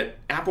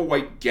 that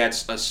Applewhite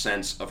gets a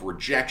sense of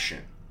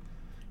rejection.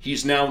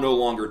 He's now no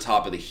longer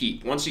top of the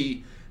heap. Once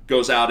he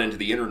goes out into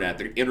the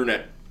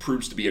internet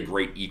proves to be a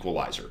great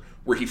equalizer,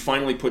 where he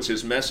finally puts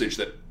this message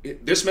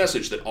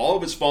that all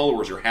of his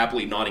followers are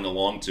happily nodding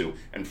along to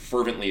and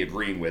fervently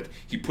agreeing with,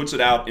 he puts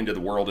it out into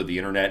the world of the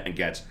internet and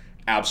gets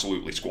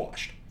absolutely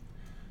squashed.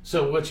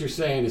 So what you're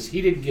saying is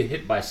he didn't get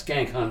hit by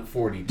Skank Hunt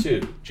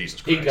 42.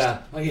 Jesus Christ. He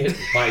got hit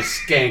by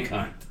Skank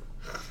Hunt.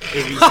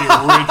 It was the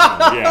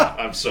original, yeah.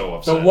 I'm so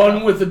upset. The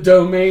one with the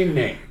domain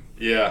name.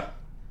 Yeah.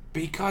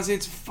 Because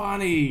it's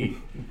funny.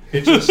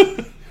 It just...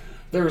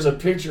 There was a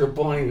picture of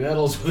Bonnie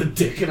Nettles with a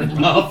dick in her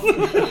mouth.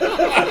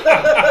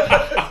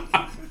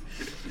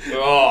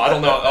 Oh, I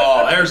don't know.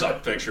 Oh, there's a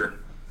picture.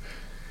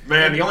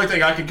 Man, the only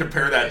thing I can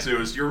compare that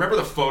to is, you remember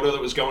the photo that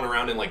was going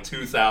around in like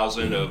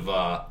 2000 of,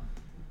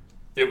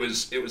 it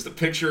was the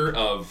picture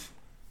of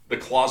the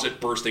closet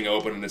bursting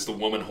open, and it's the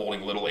woman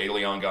holding little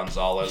Elian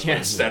Gonzalez, but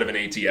instead of an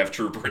ATF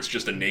trooper, it's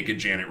just a naked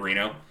Janet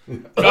Reno.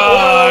 Oh,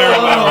 I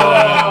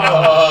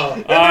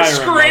remember that. And they're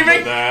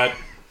screaming. That.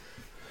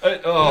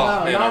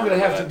 Now I'm gonna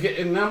have to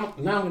get. Now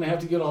I'm gonna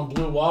have to get on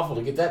Blue Waffle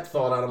to get that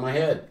thought out of my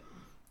head.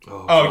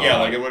 Oh yeah,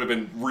 like it would have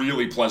been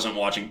really pleasant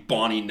watching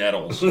Bonnie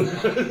Nettles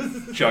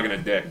chugging a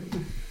dick.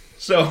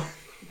 So,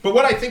 but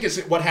what I think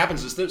is what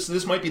happens is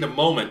this might be the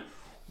moment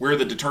where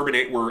where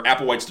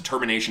Applewhite's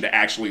determination to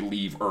actually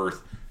leave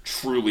Earth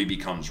truly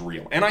becomes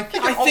real. And I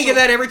think of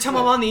that every time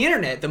I'm on the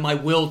internet, that my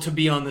will to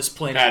be on this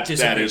planet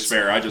that is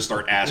fair. I just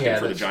start asking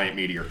for the giant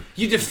meteor.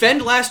 You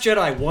defend Last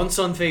Jedi once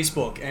on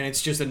Facebook, and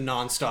it's just a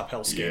non-stop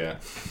hellscape. Yeah.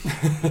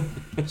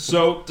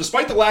 So,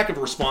 despite the lack of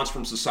response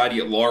from society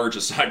at large,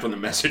 aside from the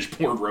message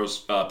board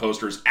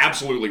posters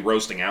absolutely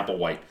roasting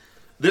Applewhite,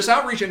 this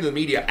outreach into the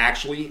media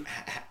actually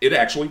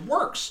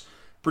works.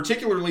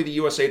 Particularly the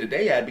USA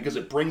Today ad, because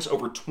it brings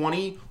over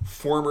 20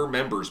 former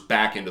members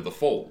back into the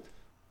fold.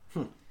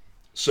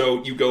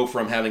 So you go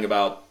from having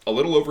about a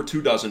little over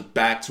 24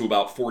 back to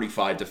about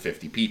 45 to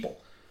 50 people.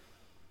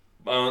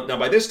 Now,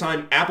 by this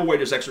time, Applewhite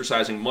is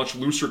exercising much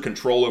looser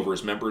control over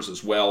his members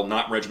as well,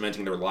 not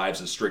regimenting their lives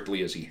as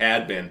strictly as he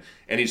had been,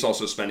 and he's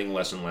also spending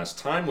less and less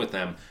time with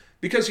them,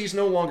 because he's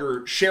no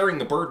longer sharing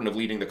the burden of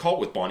leading the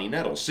cult with Bonnie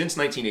Nettles. Since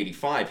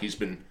 1985, he's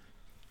been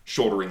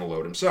shouldering the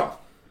load himself.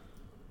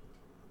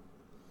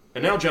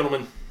 And now,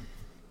 gentlemen,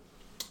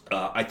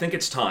 I think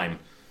it's time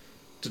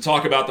to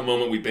talk about the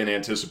moment we've been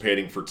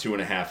anticipating for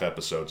 2.5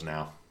 episodes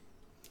now.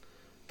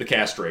 The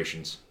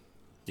castrations.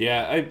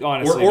 Yeah,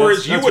 honestly, or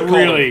as you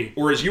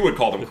would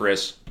call them,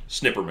 Chris,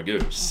 Snipper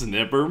Magoos.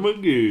 Snipper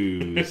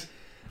Magoos.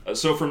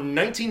 So from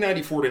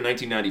 1994 to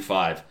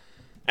 1995,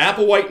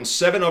 Applewhite and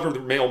 7 other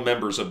male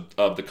members of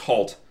the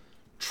cult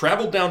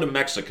traveled down to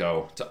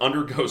Mexico to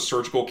undergo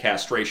surgical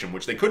castration,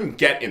 which they couldn't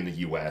get in the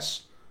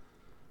U.S.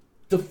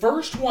 The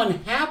first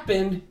one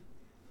happened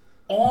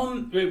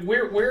on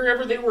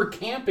wherever they were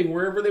camping,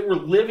 wherever they were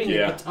living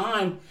at the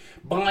time,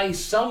 by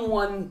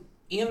someone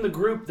in the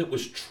group that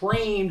was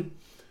trained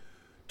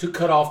to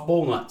cut off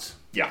bull nuts.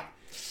 Yeah.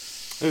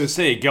 I would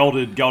say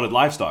gelded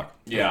livestock.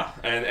 Yeah,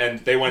 and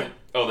they went,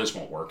 oh, this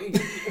won't work.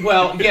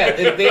 Well, yeah,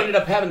 they ended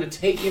up having to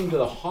take him to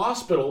the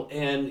hospital,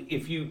 and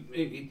if you...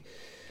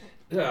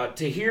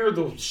 to hear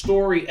the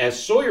story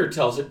as Sawyer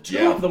tells it,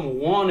 two of them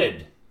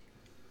wanted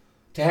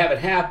to have it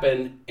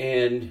happen,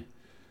 and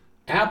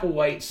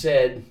Applewhite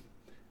said,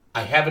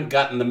 I haven't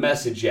gotten the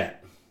message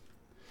yet.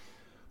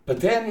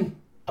 But then,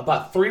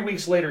 about 3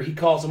 weeks later, he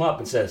calls them up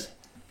and says,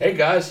 hey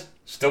guys,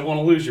 still want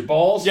to lose your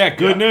balls? Yeah,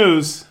 good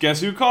news.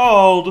 Guess who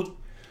called?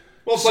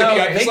 Well,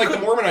 it's like the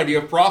Mormon idea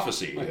of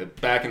prophecy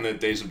back in the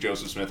days of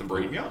Joseph Smith and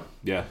Brigham Young.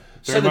 Yeah.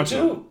 So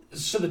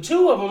the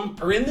two of them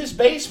are in this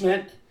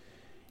basement,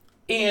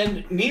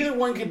 and neither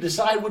one could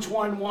decide which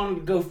one wanted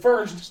to go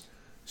first.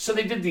 So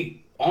they did the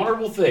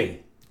honorable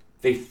thing.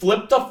 They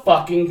flipped a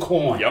fucking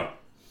coin. Yep.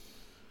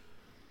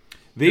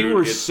 They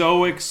were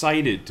so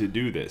excited to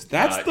do this.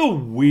 That's the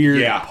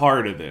weird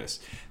part of this.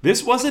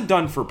 This wasn't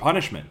done for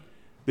punishment.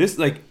 This,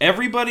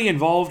 everybody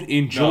involved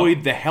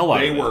enjoyed the hell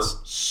out of this. They were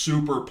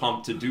super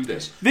pumped to do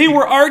this. They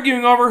were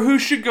arguing over who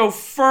should go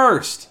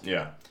first.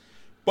 Yeah.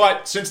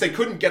 But since they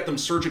couldn't get them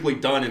surgically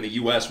done in the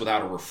U.S.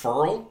 without a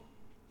referral,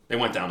 they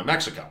went down to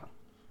Mexico,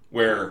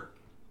 where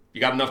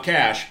you got enough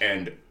cash,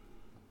 and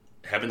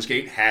Heaven's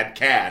Gate had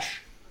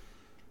cash.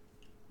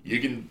 You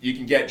can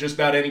get just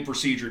about any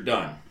procedure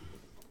done.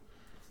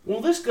 Well,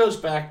 this goes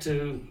back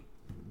to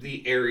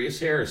the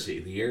Arius heresy,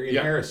 the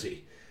Arian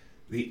heresy.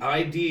 The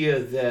idea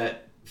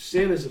that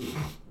sin is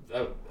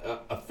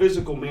a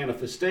physical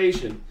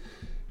manifestation,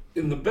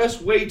 and the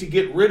best way to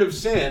get rid of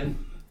sin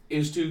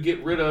is to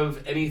get rid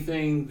of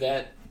anything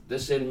that the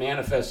sin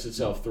manifests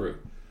itself through.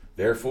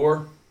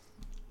 Therefore,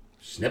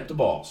 snip the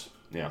balls.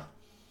 Yeah.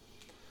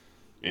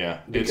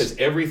 Yeah. Because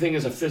everything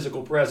is a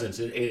physical presence.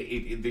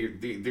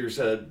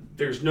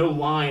 There's no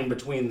line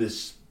between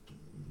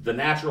the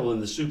natural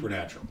and the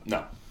supernatural.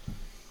 No.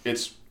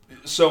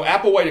 So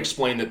Applewhite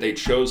explained that they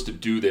chose to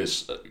do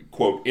this,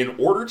 quote, in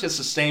order to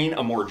sustain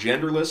a more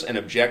genderless and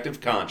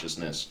objective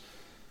consciousness,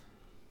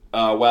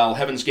 while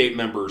Heaven's Gate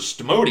member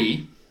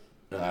Stamodi,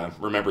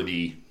 remember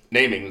the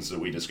namings that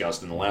we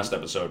discussed in the last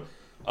episode,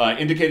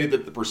 indicated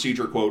that the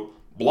procedure, quote,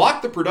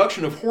 blocked the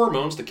production of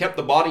hormones that kept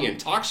the body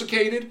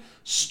intoxicated,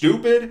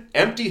 stupid,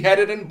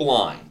 empty-headed, and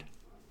blind.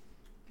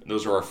 And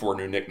those are our 4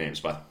 new nicknames,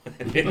 by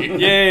the way.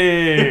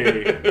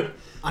 Yay!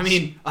 I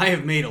mean, I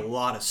have made a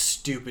lot of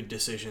stupid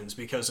decisions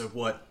because of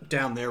what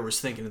down there was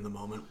thinking in the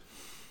moment.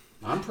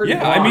 I'm pretty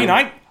blind. I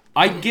mean,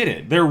 I get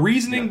it. Their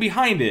reasoning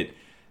behind it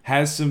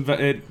has some.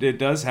 It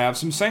does have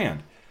some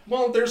sand.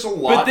 Well, there's a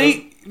lot.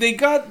 But they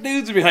got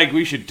dudes to be like,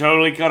 we should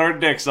totally cut our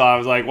dicks off. I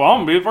was like, well,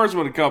 I'm gonna be the first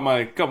one to cut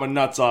my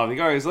nuts off. And the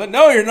guy was like,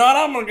 no, you're not.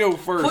 I'm gonna go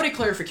first. Point of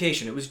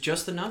clarification: it was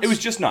just the nuts. It was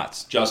just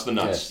nuts. Just the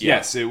nuts.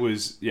 Yes, it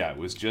was. Yeah, it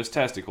was just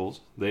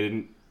testicles. They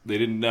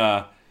didn't.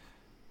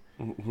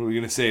 What are we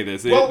gonna say?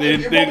 This? They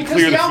didn't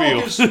clear the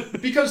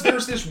field. Because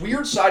there's this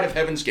weird side of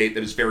Heaven's Gate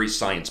that is very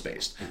science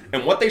based,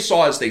 and what they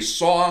saw is they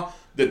saw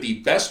that the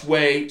best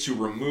way to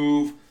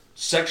remove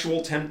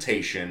sexual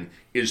temptation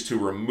is to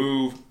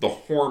remove the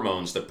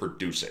hormones that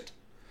produce it.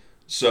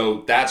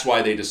 So that's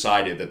why they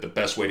decided that the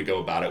best way to go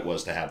about it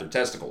was to have their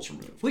testicles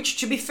removed. Which,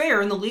 to be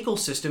fair, in the legal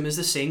system is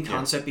the same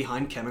concept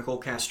behind chemical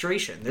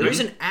castration. There is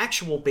an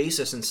actual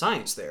basis in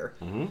science there.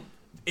 Mm-hmm.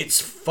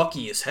 It's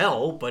fucky as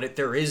hell, but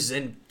there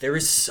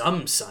is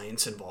some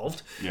science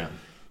involved. Yeah.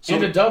 So,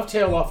 and to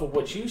dovetail off of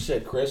what you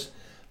said, Chris,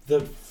 the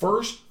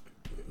first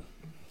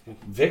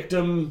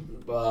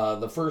victim,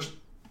 the first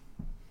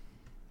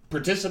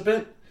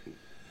participant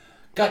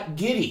got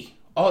giddy.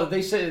 Oh,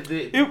 they said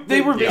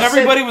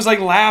everybody was like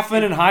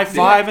laughing and high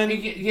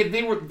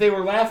fiving. They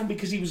were laughing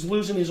because he was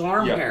losing his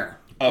arm hair.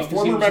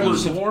 Former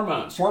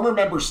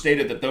members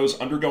stated that those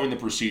undergoing the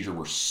procedure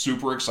were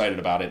super excited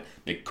about it.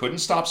 They couldn't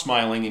stop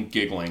smiling and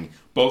giggling,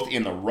 both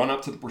in the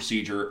run-up to the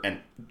procedure and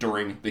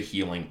during the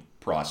healing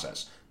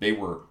process. They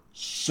were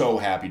so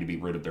happy to be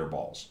rid of their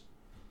balls.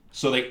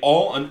 So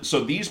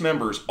these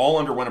members all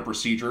underwent a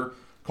procedure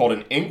called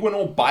an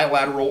inguinal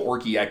bilateral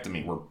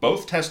orchiectomy, where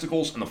both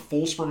testicles and the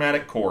full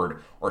spermatic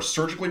cord are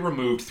surgically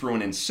removed through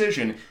an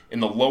incision in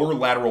the lower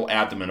lateral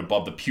abdomen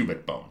above the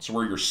pubic bone. So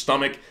where your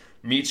stomach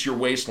meets your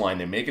waistline,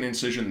 they make an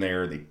incision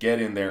there, they get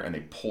in there, and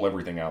they pull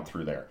everything out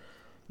through there.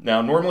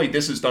 Now, normally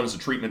this is done as a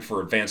treatment for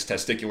advanced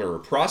testicular or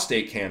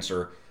prostate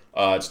cancer.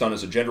 It's done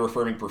as a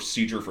gender-affirming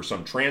procedure for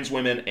some trans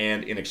women,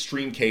 and in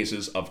extreme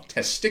cases of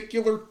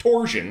testicular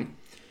torsion.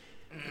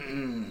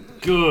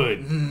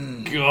 Good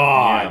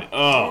God.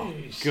 Oh,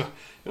 God.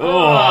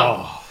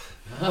 Oh.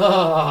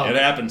 It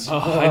happens.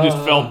 I just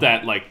felt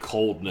that like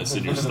coldness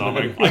in your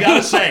stomach. I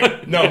gotta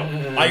say, no,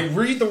 I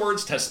read the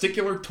words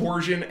testicular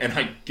torsion and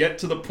I get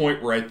to the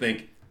point where I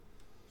think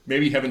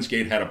maybe Heaven's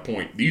Gate had a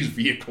point. These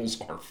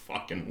vehicles are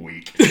fucking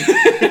weak.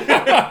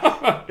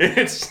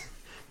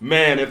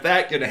 Man, if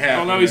that could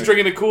happen. Oh no, he's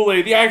drinking the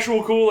Kool-Aid, the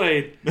actual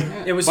Kool-Aid.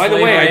 It was. By the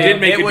way, I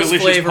did make a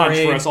delicious punch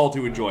Flavoring. for us all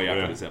to enjoy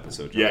after this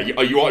episode. Yeah,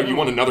 you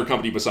want another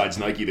company besides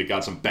Nike that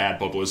got some bad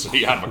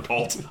publicity out of a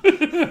cult.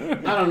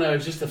 I don't know,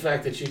 just the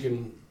fact that you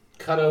can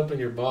cut open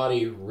your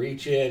body,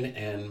 reach in,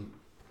 and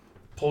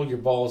pull your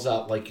balls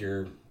out like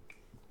you're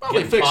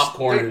getting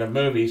popcorn in the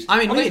movies. I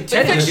mean, we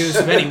intended use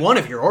of any one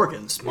of your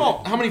organs.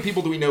 Well, how many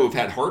people do we know have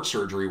had heart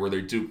surgery where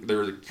they're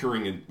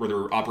curing, where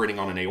they're operating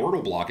on an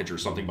aortal blockage or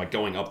something by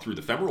going up through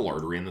the femoral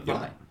artery in the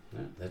thigh? Yeah,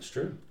 that's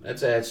true.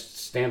 That's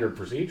standard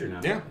procedure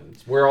now. Yeah.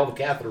 It's where all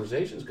the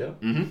catheterizations go.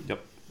 Mm-hmm.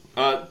 Yep.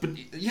 But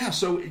yeah,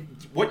 so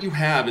what you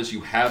have is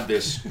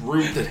this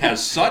group that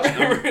has such.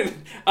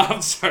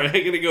 I'm sorry,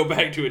 I'm gonna go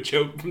back to a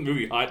joke from the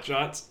movie Hot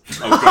Shots.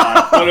 Oh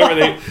God!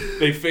 Whenever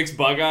they fix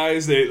bug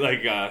eyes, they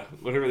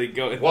whenever they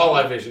go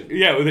walleye vision.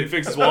 Yeah, when they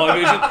fix his walleye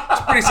vision,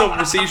 it's a pretty simple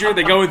procedure.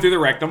 They go in through the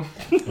rectum.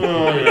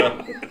 Oh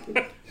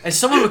yeah. As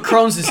someone with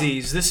Crohn's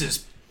disease, this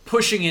is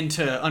pushing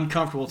into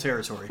uncomfortable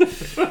territory.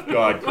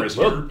 God, Chris,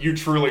 you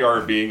truly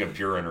are a being of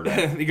pure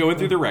internet. You go in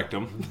through the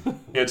rectum.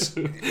 It's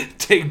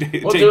take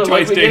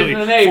twice daily. In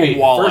the Navy.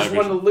 First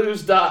one to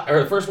lose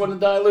the first one to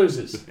die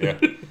loses. Yeah.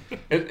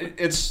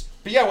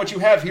 But yeah, what you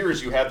have here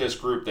is you have this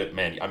group that,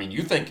 man, I mean,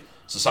 you think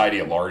society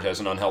at large has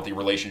an unhealthy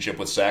relationship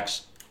with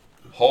sex?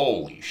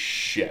 Holy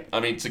shit. I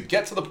mean, to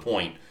get to the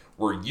point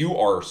where you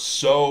are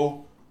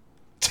so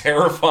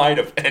terrified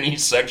of any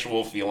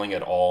sexual feeling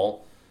at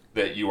all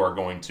that you are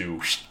going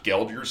to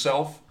geld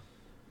yourself,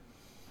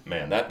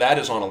 man, that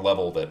is on a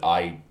level that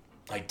I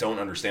don't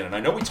understand. And I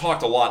know we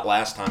talked a lot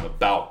last time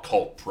about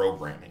cult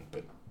programming,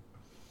 but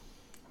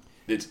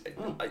it's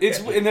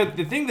and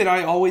the thing that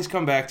I always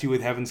come back to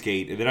with Heaven's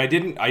Gate that I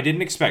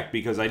didn't expect,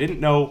 because I didn't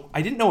know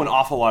an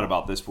awful lot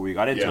about this before we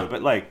got into it,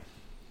 but like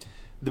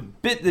the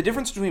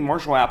difference between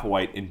Marshall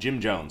Applewhite and Jim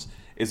Jones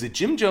is that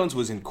Jim Jones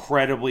was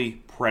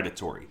incredibly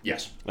predatory.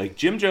 Yes. Like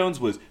Jim Jones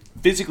was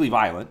physically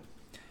violent.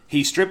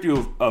 He stripped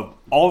you of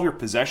all of your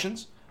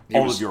possessions,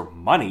 of your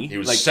money. He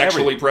was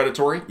sexually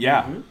predatory.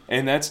 Yeah,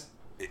 and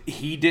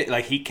he did.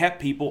 Like, he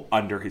kept people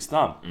under his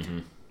thumb. Mm-hmm.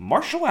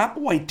 Marshall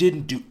Applewhite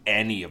didn't do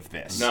any of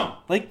this. No,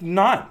 like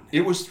none.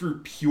 It was through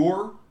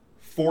pure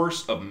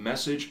force of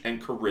message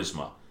and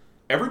charisma.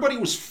 Everybody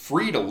was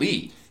free to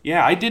leave.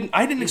 Yeah, I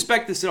didn't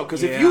expect this at all,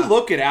 because if you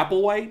look at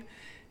Applewhite,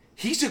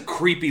 he's a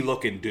creepy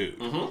looking dude.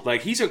 Mm-hmm.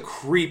 Like, he's a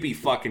creepy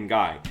fucking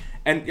guy.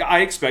 And I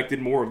expected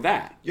more of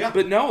that. Yeah.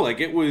 But no, like,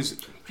 it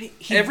was...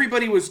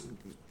 everybody was...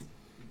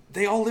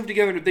 They all lived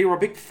together. They were a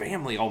big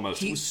family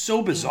almost. It was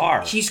so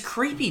bizarre. He's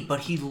creepy,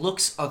 but he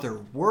looks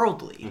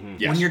otherworldly. Mm-hmm.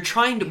 Yes. When you're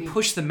trying to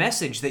push the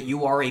message that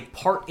you are a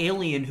part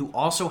alien who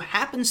also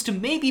happens to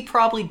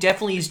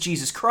definitely is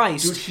Jesus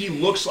Christ. Dude, he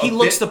looks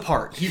the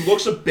part. He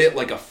looks a bit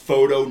like a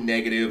photo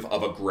negative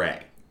of a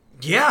Grey.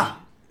 Yeah.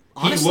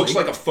 He looks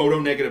like a photo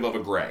negative of a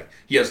Gray.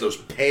 He has those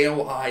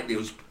pale eyes,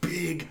 those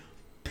big,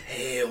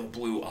 pale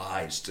blue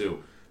eyes,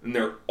 too. And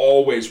they're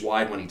always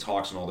wide when he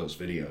talks in all those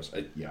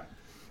videos. Yeah.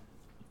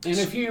 And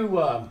if you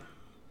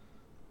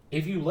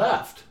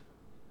left,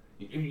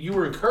 you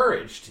were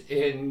encouraged,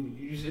 and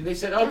they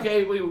said,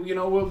 "Okay, we're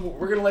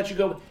going to let you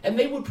go," and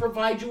they would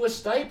provide you a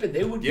stipend.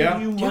 They would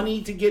give you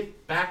money to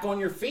get back on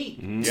your feet.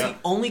 It's the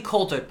only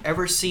cult I've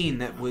ever seen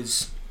that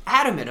was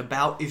adamant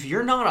about, if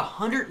you're not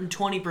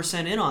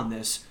 120% in on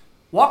this,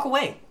 walk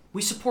away.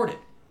 We support it.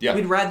 Yeah.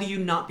 We'd rather you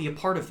not be a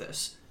part of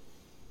this.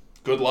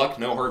 Good luck,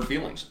 no hard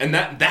feelings. And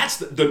that's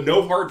the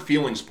no hard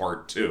feelings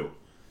part, too,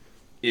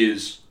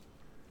 is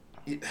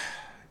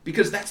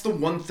because that's the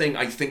one thing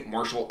I think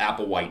Marshall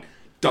Applewhite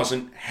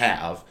doesn't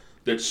have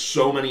that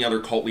so many other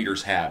cult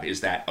leaders have,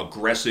 is that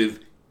aggressive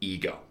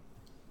ego.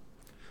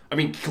 I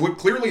mean,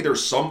 clearly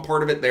there's some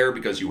part of it there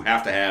because you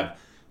have to have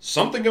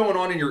something going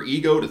on in your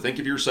ego to think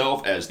of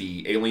yourself as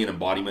the alien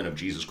embodiment of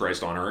Jesus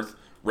Christ on earth,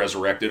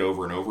 resurrected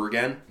over and over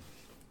again.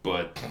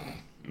 But,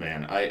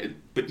 man,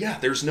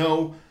 there's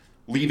no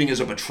leaving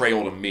as a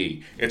betrayal to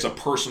me. It's a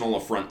personal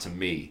affront to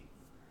me.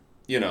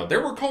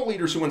 There were cult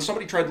leaders who, when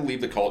somebody tried to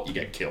leave the cult, you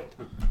get killed.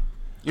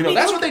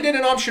 That's what they did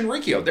in Aum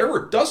Shinrikyo. There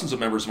were dozens of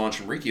members of Aum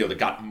Shinrikyo that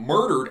got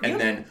murdered and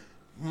then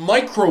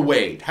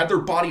microwaved, had their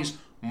bodies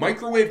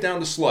microwaved down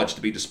to sludge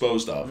to be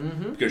disposed of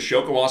because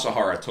Shoko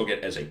Asahara took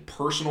it as a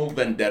personal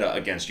vendetta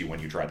against you when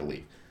you tried to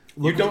leave.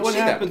 Look at what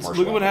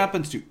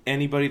happens to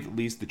anybody that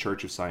leaves the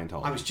Church of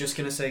Scientology. I was just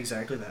going to say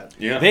exactly that.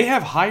 Yeah. They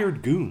have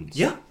hired goons.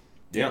 Yeah.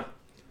 Yeah.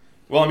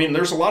 Well, I mean,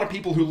 there's a lot of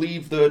people who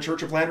leave the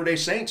Church of Latter-day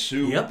Saints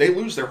who they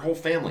lose their whole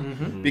family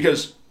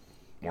because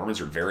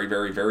Mormons are very,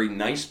 very, very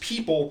nice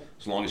people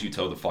as long as you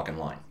toe the fucking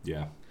line.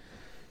 Yeah.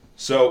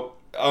 So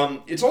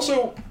it's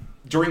also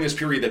during this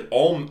period that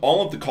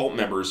all of the cult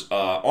members,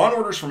 on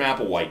orders from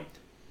Applewhite,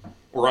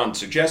 or on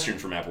suggestion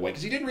from Applewhite,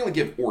 because he didn't really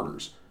give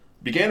orders,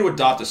 began to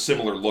adopt a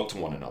similar look to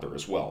one another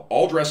as well.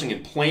 All dressing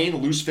in plain,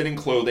 loose-fitting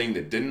clothing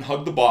that didn't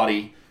hug the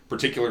body,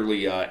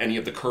 particularly any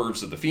of the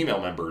curves of the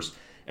female members,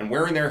 and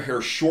wearing their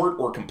hair short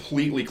or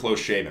completely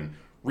close-shaven,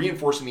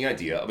 reinforcing the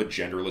idea of a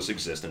genderless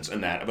existence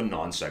and that of a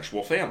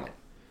non-sexual family.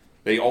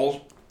 They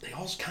all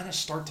kind of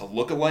start to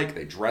look alike.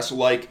 They dress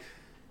alike.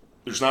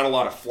 There's not a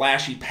lot of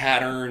flashy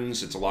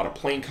patterns. It's a lot of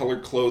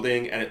plain-colored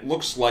clothing, and it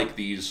looks like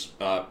these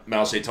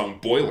Mao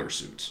Zedong boiler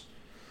suits,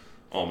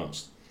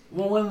 almost.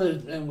 Well,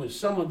 when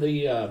some of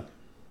the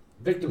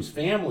victims'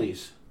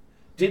 families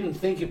didn't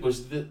think it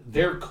was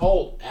their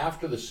cult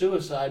after the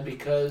suicide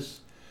because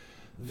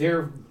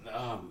their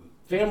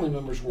family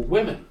members were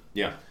women.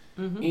 Yeah.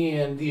 Mm-hmm.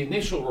 And the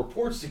initial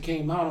reports that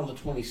came out on the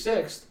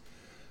 26th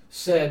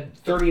said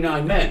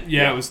 39 men.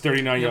 Yeah, it was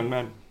 39 young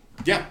men.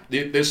 Yeah,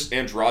 this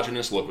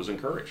androgynous look was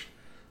encouraged.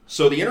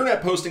 So the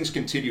internet postings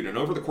continued, and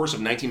over the course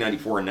of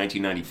 1994 and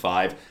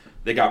 1995,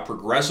 they got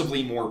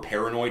progressively more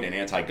paranoid and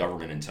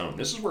anti-government in tone.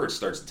 This is where it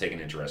starts to take an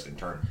interesting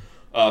turn.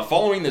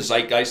 Following the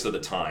zeitgeist of the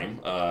time,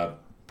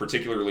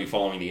 particularly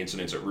following the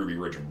incidents at Ruby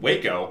Ridge and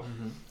Waco,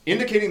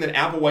 indicating that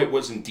Applewhite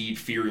was indeed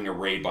fearing a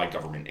raid by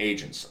government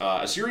agents.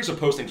 A series of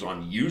postings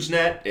on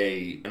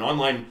Usenet, an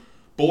online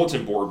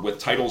bulletin board with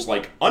titles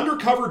like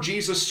Undercover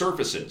Jesus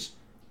Surfaces,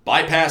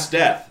 Bypass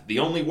Death, The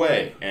Only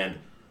Way, and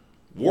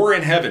War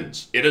in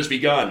Heavens, It Has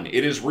Begun,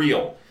 It Is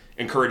Real,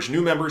 encouraged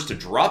new members to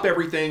drop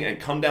everything and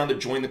come down to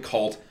join the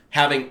cult,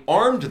 having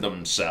armed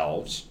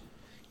themselves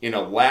in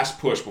a last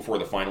push before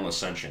the final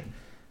ascension.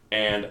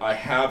 And I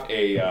have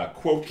a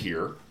quote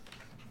here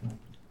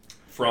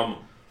from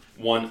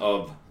one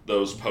of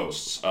those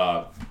posts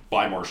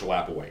by Marshall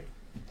Applewhite.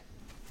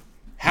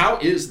 How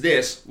is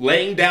this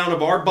laying down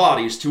of our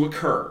bodies to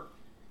occur?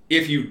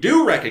 If you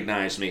do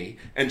recognize me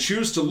and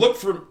choose to look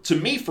to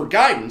me for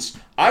guidance,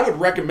 I would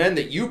recommend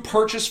that you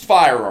purchase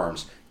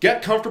firearms,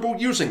 get comfortable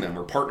using them,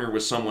 or partner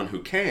with someone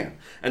who can,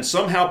 and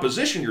somehow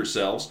position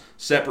yourselves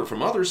separate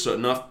from others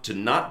enough to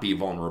not be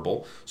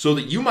vulnerable, so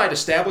that you might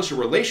establish a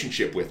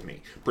relationship with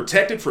me,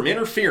 protected from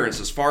interference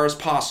as far as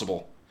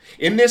possible.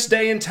 In this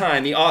day and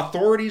time, the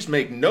authorities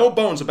make no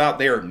bones about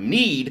their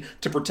need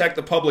to protect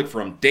the public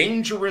from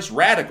dangerous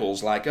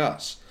radicals like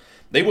us.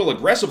 They will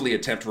aggressively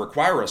attempt to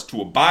require us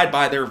to abide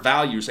by their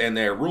values and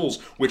their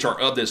rules, which are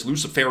of this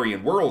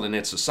Luciferian world and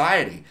its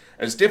society,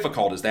 as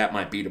difficult as that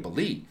might be to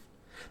believe.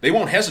 They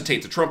won't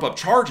hesitate to trump up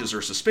charges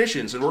or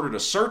suspicions in order to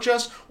search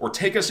us or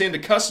take us into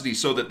custody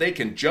so that they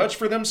can judge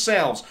for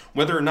themselves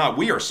whether or not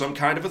we are some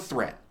kind of a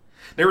threat.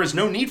 There is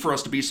no need for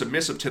us to be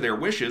submissive to their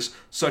wishes,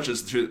 such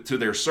as to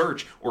their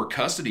search or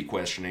custody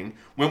questioning,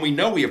 when we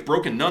know we have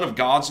broken none of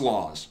God's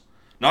laws.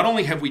 Not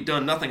only have we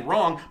done nothing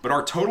wrong, but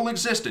our total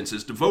existence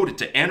is devoted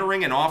to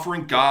entering and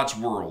offering God's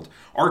world.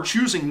 Our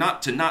choosing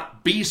not to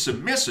be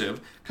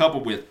submissive,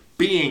 coupled with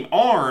being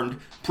armed,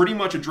 pretty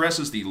much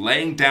addresses the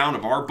laying down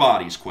of our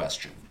bodies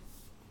question.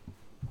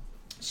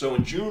 So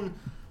in June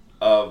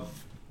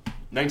of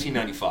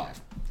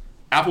 1995,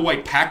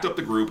 Applewhite packed up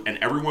the group and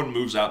everyone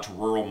moves out to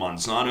rural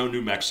Manzano,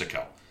 New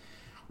Mexico,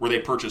 where they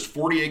purchased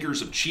 40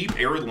 acres of cheap,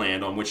 arid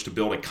land on which to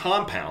build a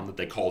compound that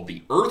they called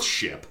the Earth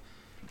Ship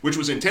which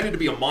was intended to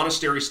be a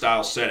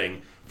monastery-style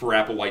setting for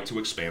Applewhite to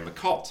expand the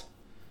cult.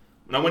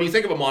 Now, when you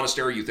think of a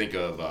monastery, you think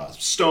of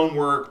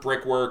stonework,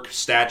 brickwork,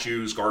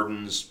 statues,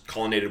 gardens,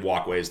 colonnaded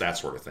walkways, that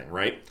sort of thing,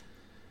 right?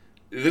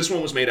 This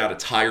one was made out of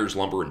tires,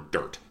 lumber, and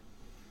dirt.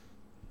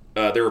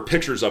 There are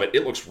pictures of it.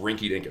 It looks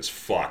rinky-dink as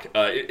fuck.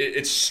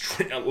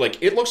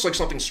 It looks like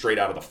something straight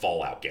out of the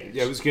Fallout games.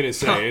 Yeah, I was gonna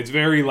say it's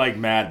very like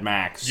Mad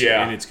Max.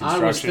 Yeah. In its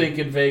construction. I was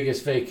thinking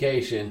Vegas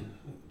Vacation.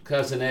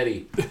 Cousin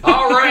Eddie.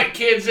 All right,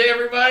 kids,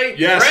 everybody.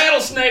 Yes.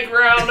 Rattlesnake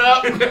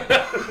roundup.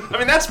 I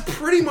mean, that's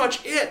pretty much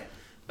it.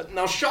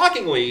 Now,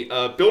 shockingly,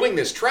 building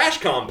this trash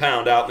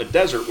compound out in the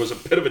desert was a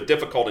bit of a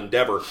difficult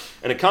endeavor,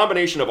 and a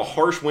combination of a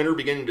harsh winter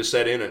beginning to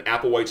set in and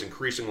Applewhite's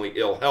increasingly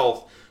ill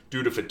health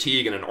due to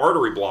fatigue and an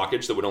artery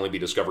blockage that would only be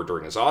discovered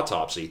during his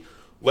autopsy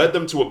led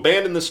them to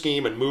abandon the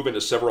scheme and move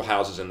into several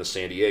houses in the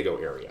San Diego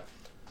area.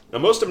 Now,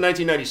 most of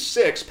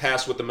 1996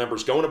 passed with the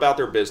members going about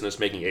their business,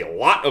 making a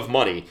lot of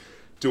money,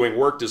 doing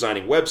work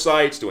designing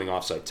websites, doing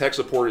offsite tech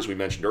support, as we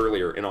mentioned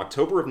earlier. In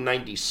October of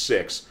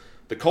 96,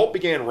 the cult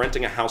began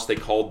renting a house they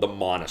called the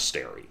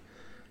Monastery,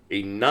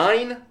 a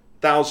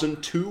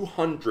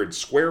 9,200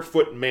 square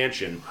foot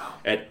mansion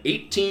at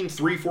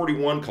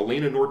 18341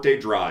 Colina Norte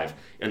Drive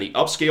in the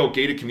upscale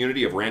gated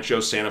community of Rancho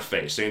Santa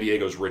Fe, San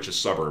Diego's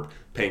richest suburb,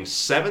 paying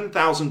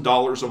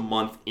 $7,000 a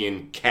month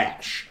in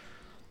cash.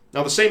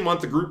 Now, the same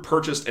month, the group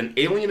purchased an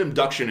alien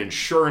abduction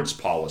insurance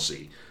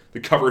policy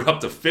that covered up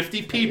to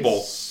 50 people.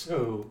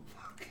 So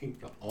fucking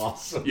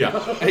awesome. Yeah.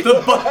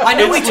 I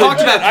know we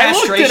talked about I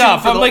castration. looked it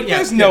up. I'm like, yeah,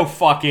 there's no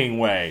fucking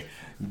way.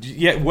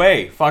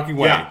 Fucking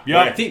way. Yeah,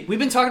 Yep. right. We've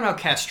been talking about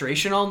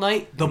castration all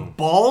night. The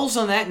balls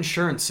on that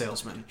insurance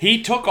salesman.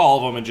 He took all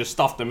of them and just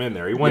stuffed them in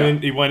there. He went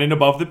in. He went in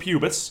above the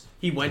pubis.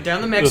 He went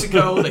down to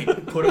Mexico. They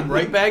put him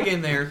right back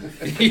in there.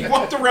 He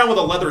walked around with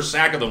a letter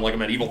sack of them like a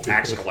medieval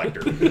tax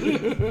collector.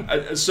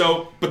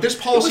 But this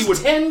policy It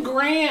was would...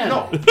 $10,000.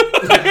 No,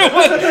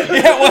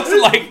 Yeah, it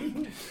wasn't like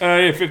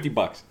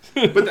 $50.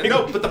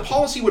 but the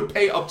policy would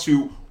pay up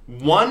to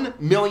 $1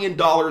 million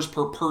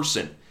per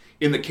person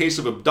in the case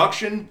of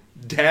abduction,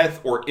 death,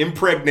 or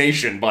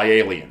impregnation by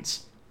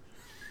aliens.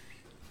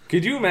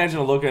 Could you imagine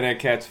looking at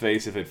Kat's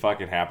face if it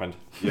fucking happened?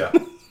 Yeah.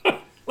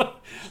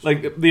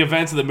 Like the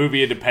events of the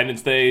movie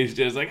Independence Day is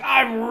just like,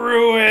 I'm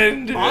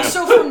ruined.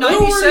 Also from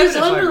Who were 97, his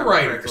if I remember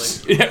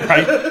underwriters? correctly. Yeah,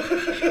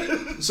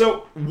 right.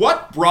 So,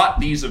 what brought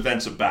these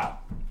events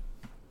about?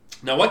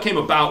 Now, what came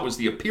about was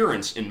the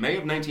appearance in May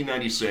of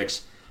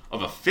 1996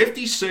 of a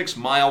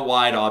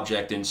 56-mile-wide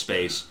object in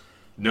space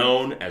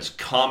known as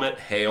Comet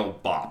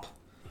Hale-Bopp.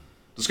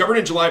 Discovered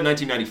in July of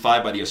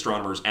 1995 by the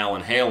astronomers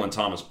Alan Hale and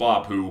Thomas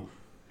Bopp, who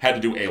had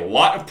to do a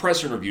lot of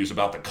press interviews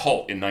about the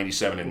cult in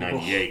 97 and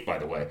 98, by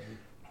the way.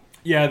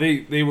 Yeah,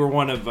 they were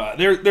one of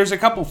there's a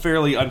couple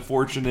fairly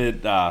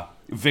unfortunate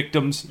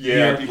victims. Yeah,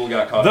 here. people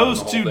got caught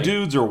Those up in the whole two thing.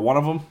 dudes are one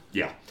of them.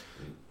 Yeah.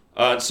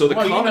 So the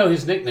Well, comet... you know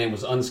his nickname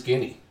was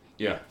Unskinny.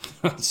 Yeah.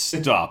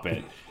 Stop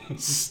it.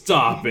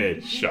 Stop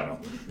it. Shut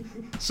up.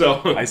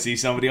 So... I see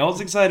somebody else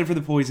excited for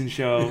the Poison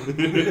Show.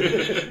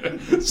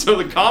 So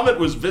the comet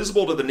was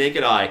visible to the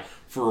naked eye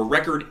for a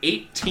record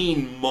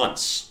 18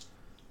 months.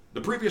 The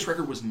previous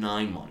record was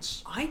 9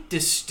 months. I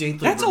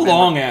distinctly That's a remember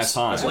long this. ass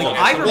time. That's a Like, long I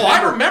ass time. remember, Well,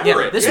 I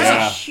remember it. This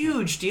Yeah. was a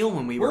huge deal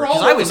when we were. We're all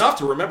 'cause I old was enough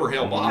to remember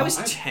Hale-Bopp. I was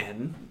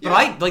 10, but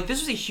Yeah. this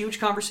was a huge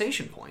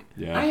conversation point.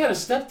 Yeah. I had a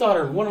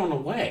stepdaughter who went on the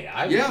way.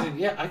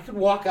 I could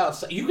walk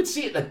outside. You could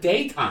see it in the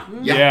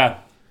daytime. Yeah.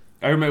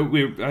 I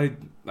remember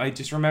I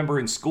just remember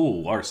in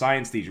school our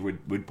science teacher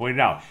would point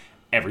it out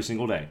every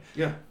single day.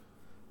 Yeah.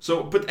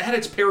 So, but at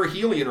its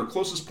perihelion, or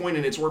closest point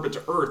in its orbit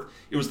to Earth,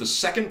 it was the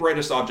second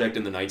brightest object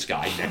in the night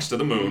sky next to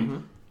the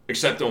moon,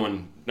 except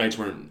on nights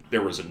when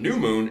there was a new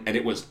moon, and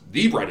it was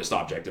the brightest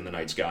object in the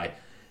night sky.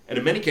 And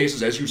in many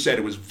cases, as you said,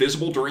 it was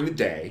visible during the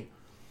day,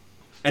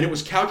 and it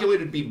was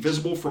calculated to be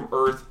visible from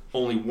Earth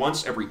only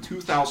once every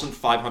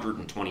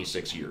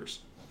 2,526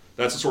 years.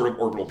 That's the sort of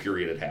orbital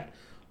period it had.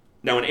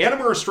 Now, an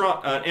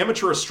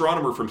amateur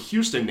astronomer from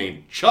Houston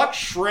named Chuck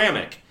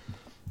Schrammick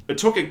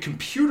took a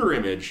computer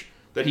image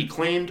that he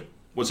claimed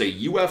was a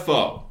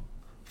UFO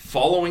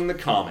following the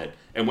comet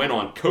and went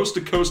on Coast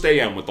to Coast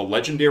AM with the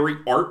legendary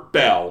Art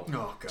Bell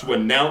to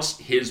announce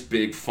his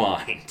big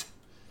find.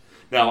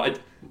 Now,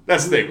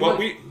 that's the thing. Well,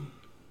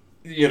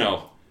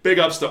 big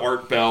ups to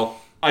Art Bell.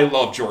 I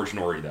love George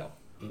Norrie, though.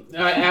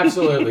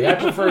 Absolutely. I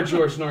prefer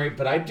George Norrie,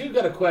 but I do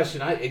got a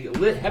question.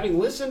 Having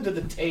listened to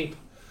the tape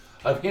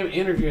of him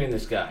interviewing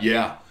this guy,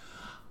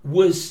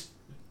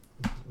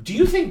 do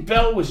you think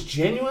Bell was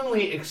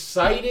genuinely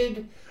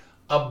excited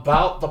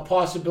about the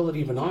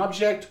possibility of an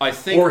object? I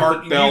think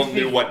Art Bell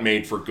knew what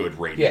made for good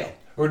radio. Yeah.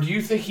 Or do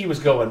you think he was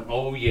going,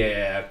 oh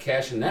yeah,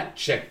 cashing that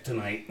check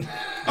tonight?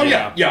 Oh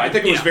yeah. I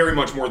think it was very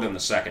much more than the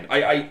second.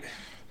 I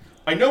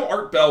know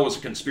Art Bell was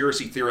a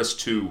conspiracy theorist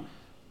to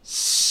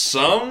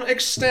some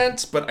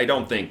extent, but I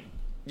don't think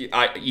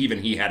even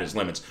he had his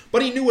limits.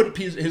 But he knew what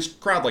his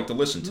crowd liked to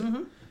listen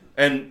to.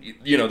 And,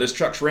 this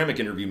Chuck Schrammick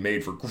interview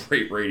made for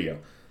great radio.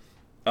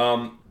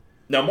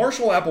 Now,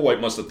 Marshall Applewhite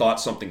must have thought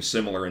something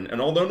similar,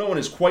 and although no one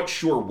is quite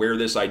sure where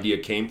this idea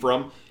came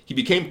from, he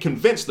became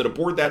convinced that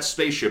aboard that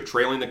spaceship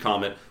trailing the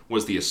comet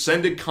was the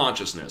ascended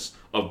consciousness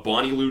of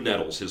Bonnie Lou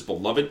Nettles, his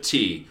beloved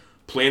T,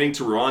 planning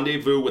to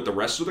rendezvous with the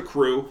rest of the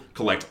crew,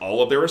 collect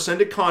all of their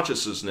ascended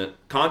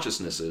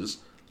consciousnesses,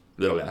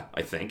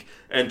 I think,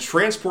 and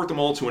transport them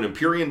all to an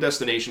Empyrean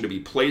destination to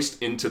be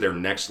placed into their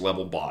next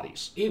level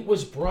bodies. It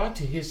was brought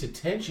to his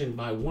attention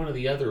by one of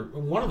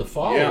the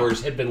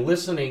followers had been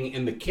listening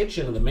in the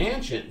kitchen of the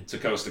mansion To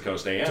Coast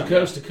AM.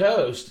 to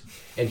Coast,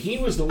 and he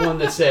was the one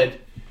that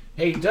said,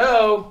 "Hey,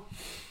 Doe,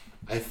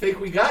 I think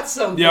we got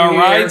something. Yeah, here.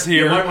 ride's You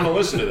here." might want to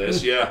listen to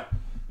this, yeah.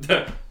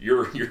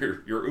 Your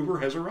Uber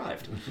has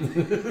arrived.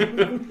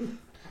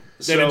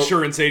 That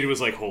insurance agent was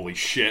like, "Holy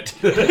shit,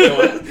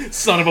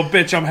 son of a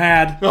bitch, I'm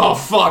had." Oh,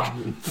 fuck,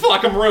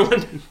 I'm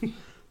ruined.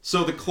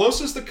 So the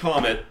closest the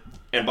comet,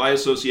 and by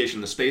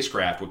association the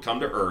spacecraft, would come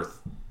to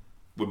Earth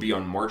would be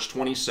on March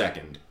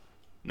 22nd,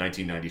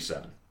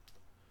 1997.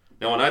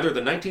 Now, on either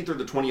the 19th or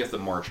the 20th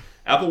of March,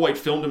 Applewhite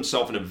filmed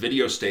himself in a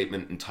video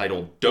statement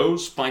entitled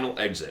Doe's Final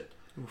Exit,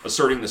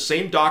 asserting the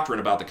same doctrine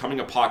about the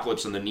coming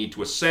apocalypse and the need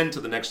to ascend to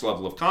the next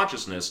level of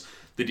consciousness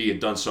that he had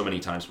done so many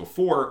times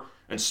before,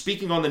 and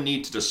speaking on the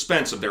need to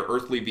dispense of their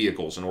earthly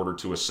vehicles in order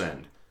to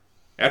ascend.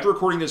 After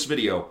recording this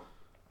video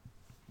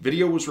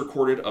was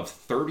recorded of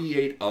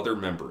 38 other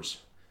members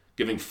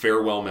giving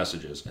farewell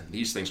messages, and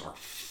these things are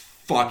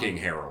fucking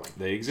harrowing.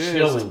 They exist.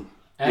 Chilling.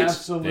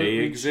 Absolutely.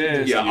 They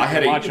exist. Yeah, I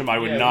had to watch them. I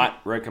would not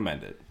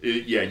recommend it.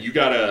 Yeah, you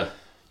gotta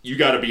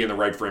be in the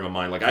right frame of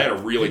mind. Like, I had a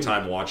really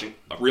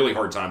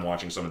hard time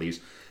watching some of these,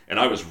 and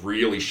I was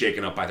really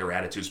shaken up by their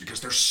attitudes because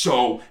they're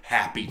so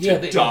happy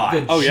to die.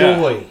 The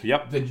joy. Yeah.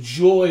 Yep. The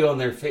joy on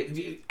their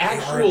face.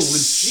 Actual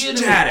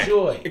legitimate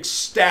joy.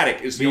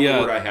 Ecstatic is the only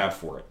word I have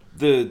for it.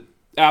 The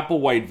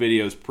Applewhite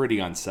video is pretty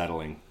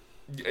unsettling.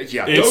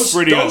 Yeah, It's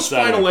pretty Doe's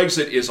unsettling. Final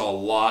Exit is a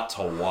lot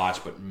to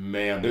watch, but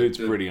man, It's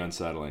pretty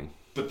unsettling.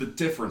 But the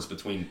difference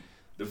between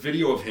the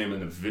video of him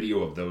and the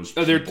video of those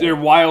people, They're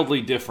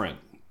wildly different,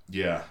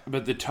 yeah,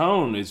 but the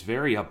tone is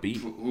very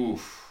upbeat.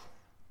 oof.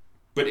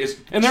 But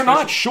And they're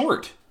not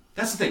short.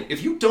 That's the thing.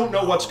 If you don't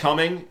know what's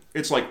coming,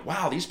 it's like,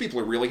 wow, these people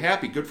are really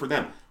happy. Good for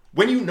them.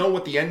 When you know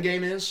what the end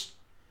game is,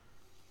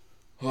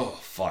 oh,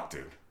 fuck,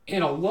 dude.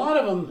 And a lot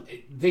of them,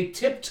 they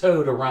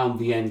tiptoed around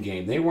the end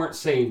game. They weren't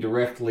saying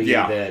directly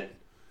that,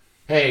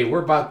 hey,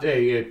 we're about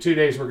 2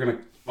 days, we're going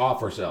to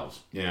off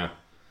ourselves. Yeah.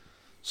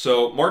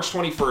 So, March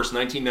 21st,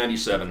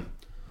 1997,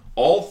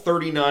 all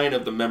 39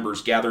 of the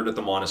members gathered at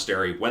the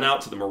monastery went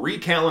out to the Marie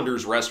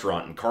Callender's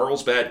restaurant in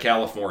Carlsbad,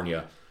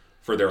 California,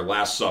 for their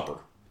last supper.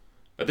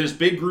 At this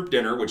big group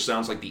dinner, which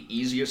sounds like the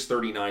easiest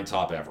 39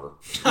 top ever,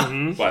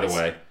 by the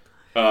way,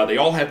 they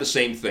all had the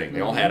same thing.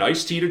 They all had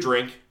iced tea to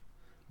drink,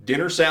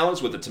 dinner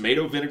salads with a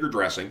tomato vinegar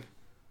dressing,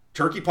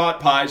 turkey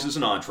pot pies as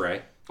an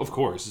entree. Of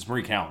course, it's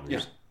Marie Callender's.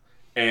 Yeah.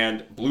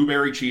 And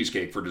blueberry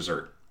cheesecake for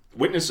dessert.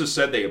 Witnesses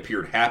said they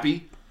appeared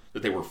happy,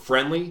 that they were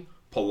friendly,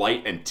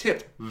 polite, and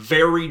tipped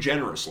very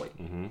generously.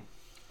 Mm-hmm.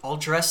 All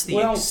dressed the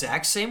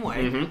exact same way.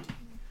 Mm-hmm.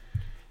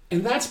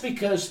 And that's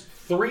because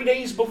 3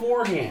 days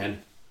beforehand,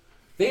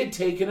 they had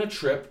taken a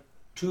trip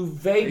to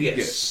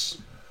Vegas,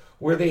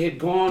 where they had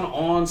gone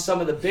on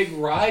some of the big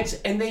rides,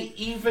 and they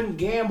even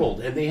gambled.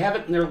 And they have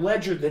it in their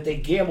ledger that they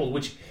gambled,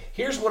 which,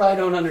 here's what I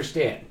don't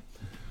understand.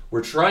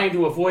 We're trying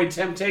to avoid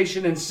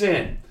temptation and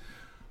sin.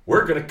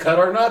 We're going to cut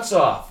our nuts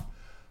off.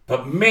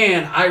 But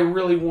man, I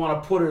really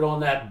want to put it on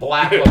that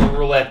black on the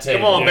roulette table.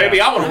 Come on, baby,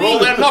 I want to roll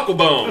that knuckle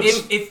bones.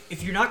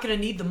 If you're not going to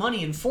need the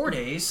money in 4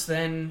 days,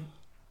 then...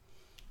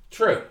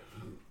 True.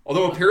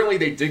 Although apparently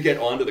they did get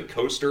onto the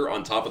coaster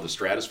on top of the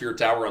Stratosphere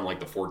Tower on like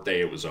the 4th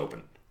day it was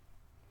open.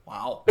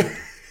 Wow.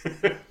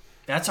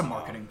 That's a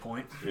marketing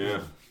point.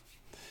 Yeah.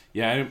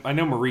 Yeah, I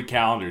know Marie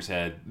Callender's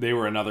they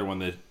were another one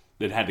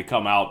that had to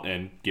come out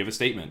and give a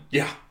statement.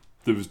 Yeah.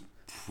 That was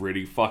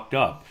pretty fucked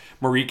up.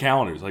 Marie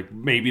Callender's like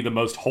maybe the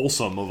most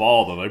wholesome of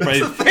all of them. That's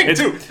the thing,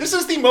 dude. This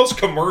is the most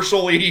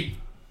commercially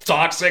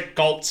toxic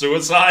cult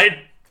suicide.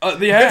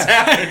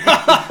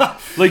 Yeah.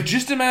 Like,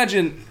 just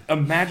imagine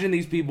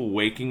these people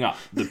waking up.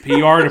 The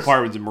PR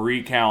departments of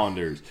Marie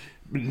Callender's,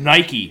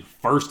 Nike,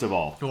 first of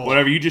all.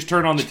 Whatever, you just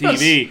turn on the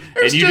TV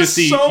and you just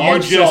see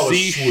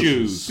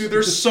shoes. Dude,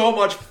 there's so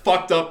much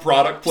fucked up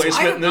product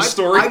placement in this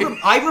story.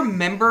 I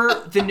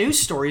remember the news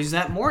stories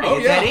that morning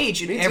at that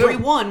age, and every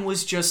one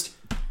was just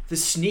the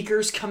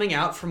sneakers coming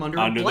out from under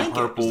a blanket. The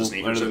purple, the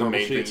sneakers are the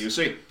main thing you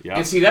see. Yeah.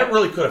 And see, that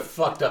really could have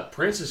fucked up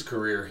Prince's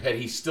career had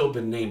he still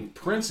been named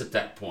Prince at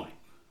that point.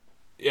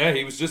 Yeah,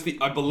 he was just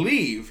I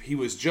believe he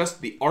was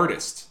just the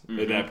artist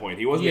at that point.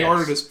 He wasn't the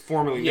artist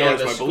formerly known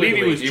as, I believe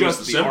he was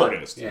just the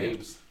artist. Yeah,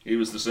 he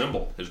was the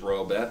symbol, his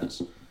royal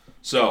badness.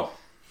 So,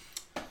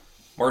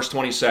 March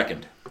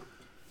 22nd,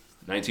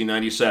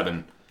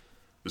 1997,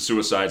 the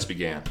suicides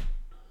began.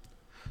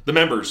 The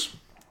members,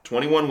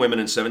 21 women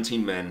and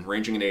 17 men,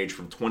 ranging in age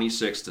from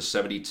 26 to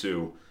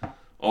 72,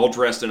 all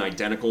dressed in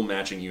identical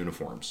matching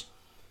uniforms.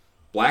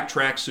 Black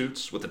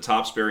tracksuits with the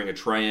tops bearing a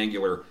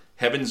triangular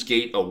Heaven's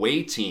Gate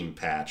away team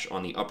patch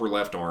on the upper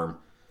left arm,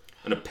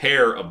 and a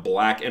pair of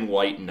black and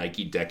white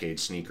Nike Decade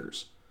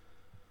sneakers.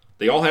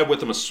 They all had with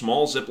them a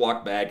small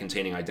Ziploc bag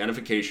containing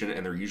identification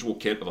and their usual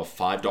kit of a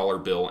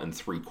 $5 bill and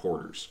 3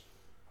 quarters.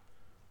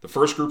 The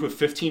first group of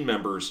 15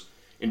 members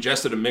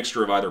ingested a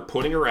mixture of either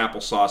pudding or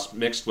applesauce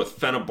mixed with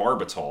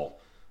phenobarbital,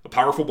 a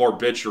powerful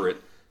barbiturate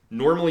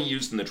normally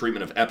used in the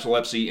treatment of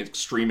epilepsy,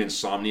 extreme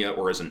insomnia,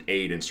 or as an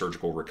aid in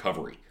surgical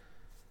recovery.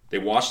 They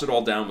washed it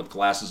all down with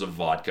glasses of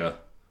vodka,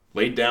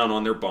 laid down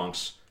on their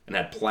bunks, and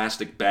had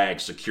plastic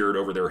bags secured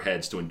over their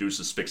heads to induce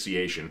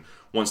asphyxiation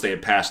once they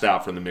had passed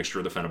out from the mixture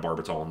of the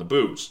phenobarbital and the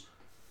booze.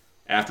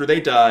 After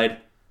they died,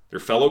 their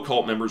fellow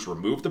cult members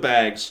removed the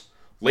bags,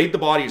 laid the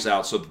bodies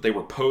out so that they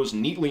were posed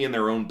neatly in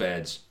their own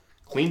beds,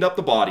 cleaned up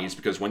the bodies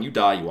because when you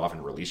die you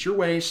often release your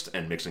waste,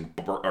 and mixing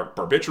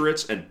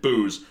barbiturates and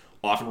booze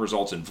often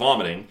results in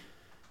vomiting,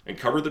 and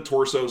covered the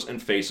torsos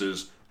and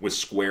faces with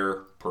square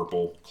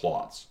purple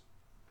cloths.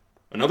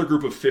 Another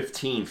group of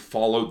 15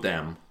 followed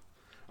them,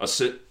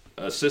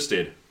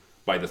 assisted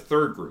by the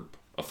third group,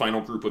 a final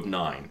group of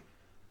 9,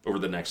 over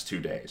the next 2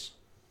 days.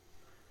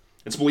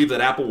 It's believed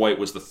that Applewhite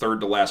was the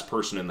third to last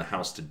person in the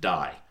house to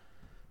die.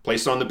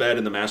 Placed on the bed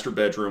in the master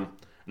bedroom,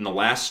 and the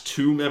last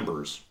 2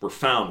 members were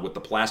found with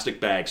the plastic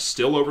bags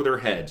still over their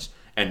heads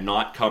and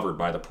not covered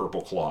by the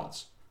purple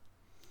cloths.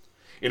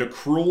 In a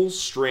cruel,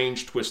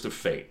 strange twist of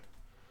fate,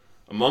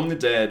 among the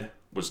dead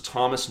was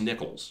Thomas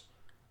Nichols,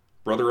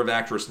 brother of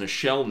actress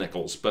Nichelle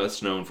Nichols,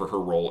 best known for her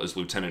role as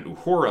Lieutenant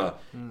Uhura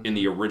in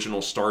the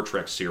original Star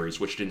Trek series,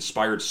 which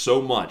inspired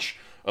so much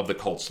of the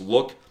cult's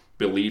look,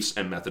 beliefs,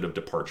 and method of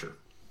departure.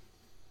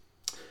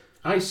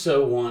 As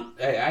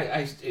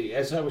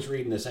I was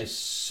reading this, I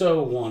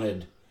so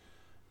wanted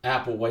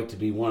Applewhite to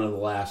be one of the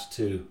last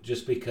 2,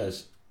 just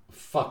because,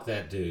 fuck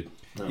that dude.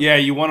 No. Yeah,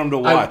 you want him to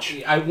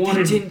watch. I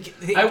wanted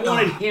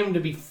him to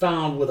be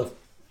found with a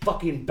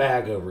fucking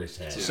bag over his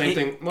head. Same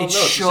thing. Well, it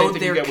showed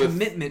their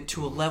commitment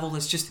to a level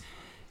that's just.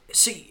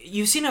 See,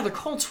 you've seen other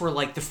cults where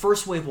like the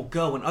first wave will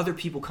go and other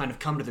people kind of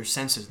come to their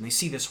senses and they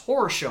see this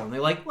horror show and they're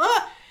like,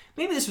 "Well,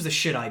 maybe this was a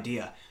shit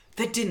idea."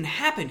 That didn't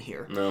happen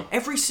here. No.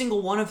 Every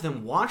single one of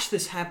them watched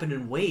this happen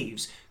in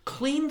waves,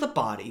 cleaned the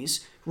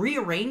bodies,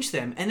 rearranged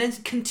them, and then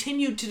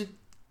continued to.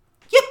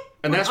 Yep.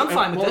 And I'm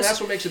fine with this. That's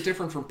what makes it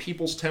different from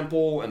People's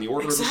Temple and the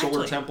Order of the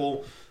Solar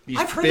Temple.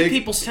 I've heard of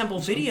People's Temple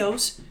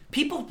videos.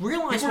 People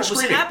realized what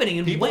was happening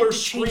and went to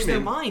change their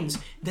minds.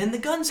 Then the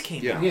guns came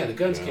out. Yeah, the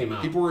guns came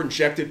out. People were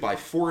injected by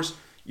force.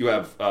 You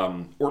have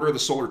Order of the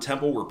Solar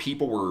Temple where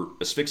people were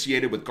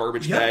asphyxiated with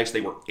garbage bags.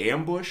 They were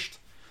ambushed.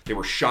 They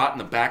were shot in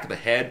the back of the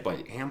head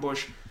by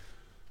ambush.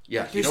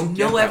 Yeah, there's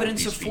no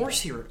evidence of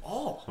force here at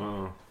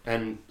all.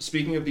 And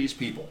speaking of these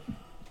people,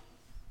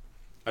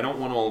 I don't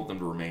want all of them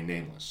to remain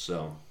nameless,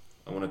 so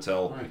I want to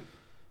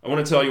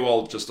tell you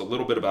all just a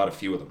little bit about a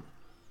few of them.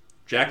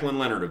 Jacqueline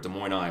Leonard of Des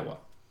Moines, Iowa,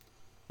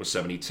 was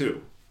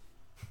 72,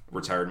 a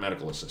retired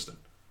medical assistant.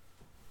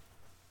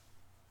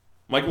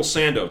 Michael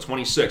Sando,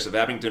 26, of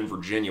Abingdon,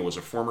 Virginia, was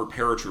a former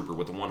paratrooper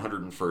with the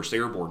 101st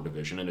Airborne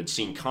Division and had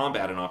seen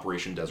combat in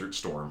Operation Desert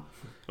Storm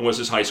and was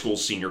his high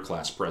school's senior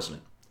class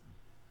president.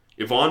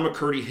 Yvonne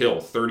McCurdy Hill,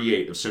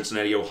 38, of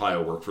Cincinnati,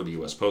 Ohio, worked for the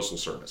U.S. Postal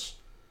Service.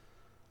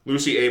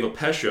 Lucy Ava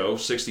Pescio,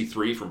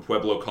 63, from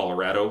Pueblo,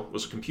 Colorado,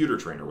 was a computer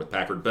trainer with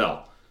Packard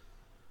Bell.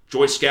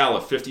 Joy Scala,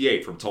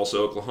 58, from Tulsa,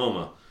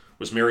 Oklahoma,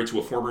 was married to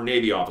a former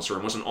Navy officer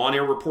and was an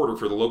on-air reporter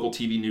for the local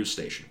TV news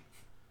station.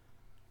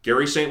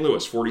 Gary St.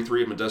 Louis,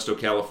 43, of Modesto,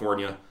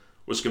 California,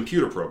 was a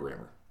computer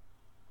programmer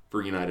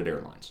for United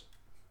Airlines.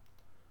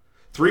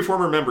 3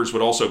 former members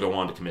would also go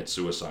on to commit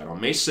suicide.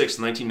 On May 6,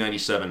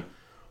 1997,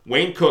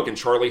 Wayne Cook and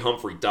Charlie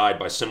Humphrey died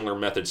by similar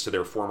methods to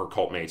their former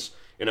cultmates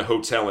in a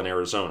hotel in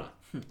Arizona.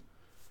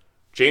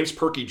 James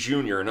Perky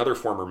Jr., another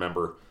former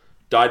member,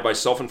 died by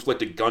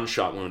self-inflicted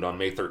gunshot wound on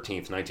May 13,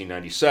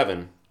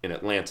 1997, in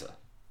Atlanta.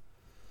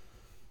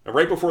 Now,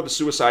 right before the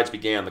suicides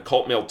began, the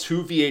cult mailed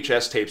 2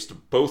 VHS tapes to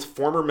both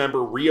former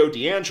member Rio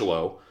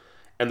D'Angelo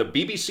and the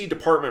BBC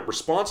department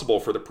responsible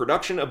for the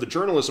production of the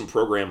journalism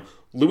program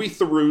Louis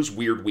Theroux's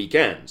Weird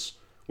Weekends,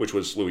 which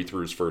was Louis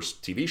Theroux's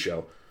first TV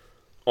show,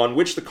 on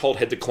which the cult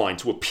had declined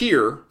to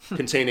appear,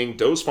 containing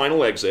Doe's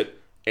final exit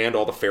and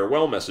all the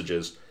farewell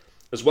messages,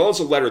 as well as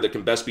a letter that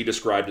can best be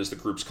described as the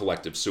group's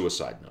collective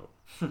suicide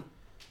note.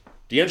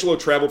 D'Angelo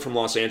traveled from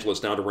Los Angeles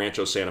down to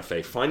Rancho Santa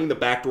Fe, finding the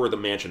back door of the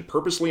mansion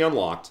purposely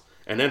unlocked,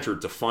 and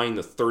entered to find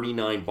the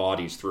 39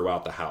 bodies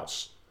throughout the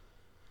house.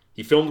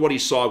 He filmed what he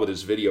saw with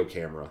his video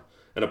camera,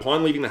 and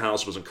upon leaving the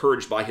house was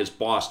encouraged by his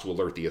boss to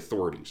alert the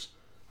authorities.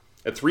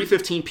 At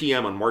 3:15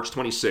 p.m. on March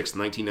 26,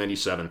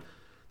 1997,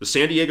 the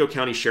San Diego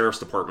County Sheriff's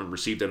Department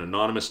received an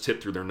anonymous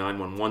tip through their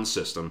 911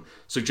 system,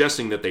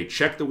 suggesting that they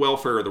check the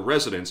welfare of the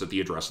residents at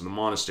the address of the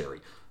monastery.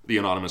 The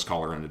anonymous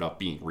caller ended up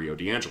being Rio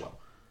D'Angelo.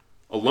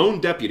 A lone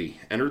deputy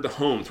entered the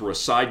home through a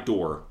side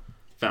door,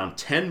 found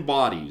 10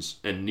 bodies,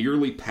 and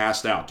nearly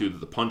passed out due to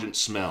the pungent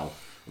smell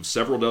of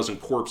several dozen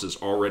corpses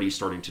already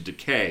starting to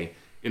decay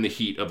in the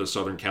heat of the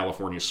Southern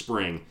California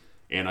spring,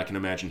 and I can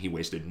imagine he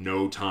wasted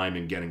no time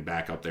in getting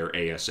back up there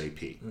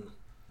ASAP.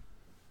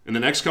 In the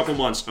next couple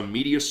months, a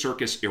media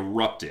circus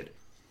erupted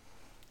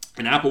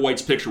And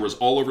Applewhite's picture was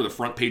all over the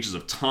front pages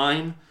of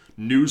Time,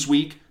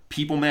 Newsweek,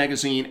 People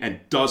magazine,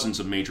 and dozens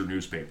of major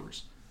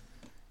newspapers.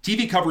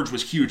 TV coverage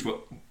was huge,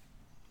 but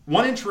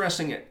one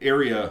interesting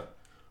area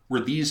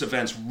where these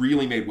events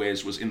really made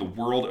waves was in the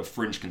world of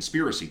fringe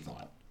conspiracy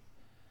thought.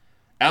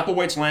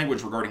 Applewhite's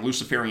language regarding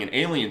Luciferian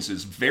aliens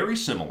is very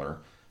similar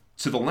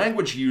to the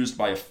language used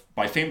by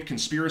famed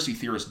conspiracy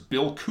theorist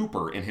Bill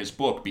Cooper in his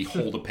book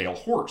Behold a Pale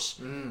Horse,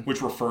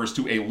 which refers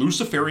to a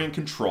Luciferian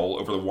control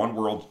over the one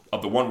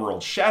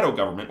world shadow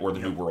government, or the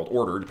New World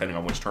Order, depending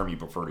on which term you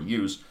prefer to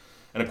use.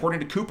 And according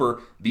to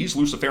Cooper, these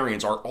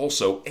Luciferians are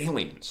also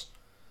aliens,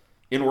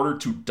 in order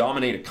to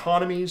dominate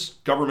economies,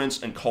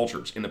 governments, and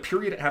cultures. In the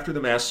period after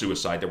the mass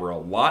suicide, there were a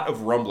lot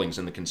of rumblings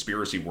in the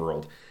conspiracy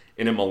world,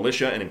 and in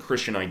militia and in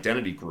Christian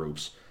identity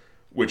groups,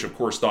 which of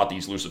course thought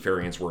these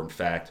Luciferians were in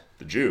fact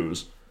the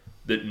Jews,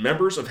 that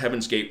members of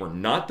Heaven's Gate were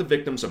not the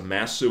victims of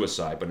mass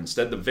suicide, but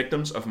instead the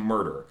victims of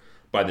murder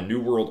by the New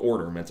World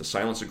Order meant to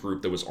silence a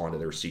group that was onto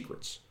their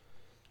secrets.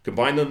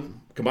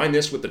 Combine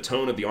this with the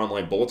tone of the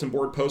online bulletin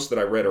board post that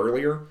I read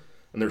earlier,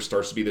 and there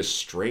starts to be this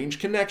strange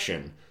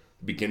connection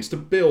that begins to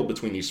build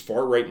between these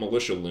far-right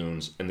militia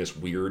loons and this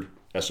weird,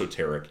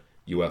 esoteric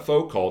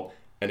UFO cult,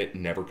 and it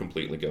never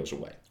completely goes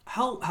away.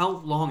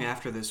 How long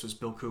after this was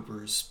Bill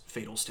Cooper's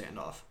fatal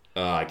standoff?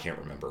 I can't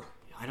remember.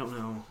 I don't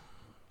know.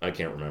 I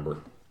can't remember.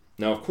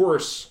 Now, of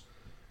course,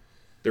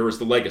 there is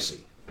the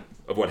legacy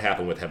of what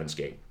happened with Heaven's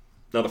Gate.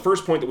 Now, the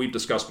first point that we've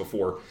discussed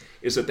before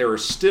is that there are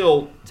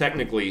still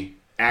technically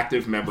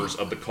active members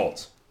of the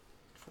cult.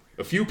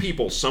 A few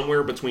people,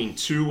 somewhere between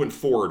 2 and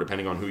 4,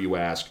 depending on who you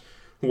ask,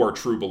 who are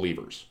true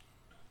believers.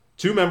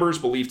 2 members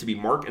believed to be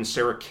Mark and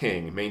Sarah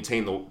King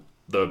maintain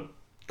the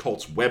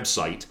cult's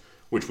website,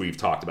 which we've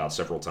talked about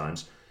several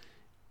times,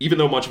 even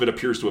though much of it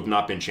appears to have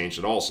not been changed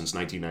at all since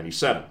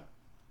 1997.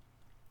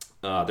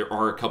 There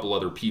are a couple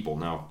other people.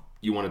 Now,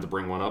 you wanted to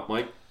bring one up,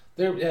 Mike?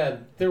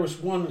 There was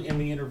one in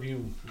the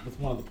interview with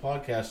one of the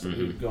podcasts that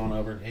we've gone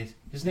over.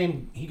 His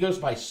name, he goes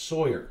by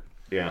Sawyer.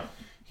 Yeah.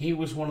 He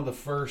was one of the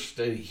first.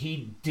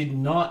 He did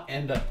not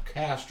end up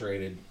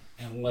castrated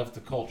and left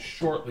the cult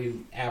shortly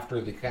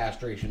after the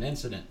castration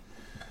incident.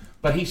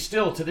 But he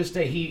still, to this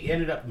day, he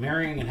ended up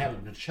marrying and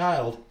having a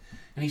child,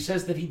 and he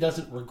says that he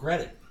doesn't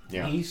regret it.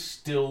 Yeah. He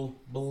still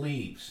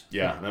believes.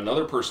 Yeah, and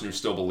another person who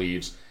still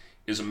believes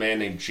is a man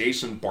named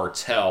Jason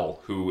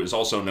Bartell, who is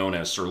also known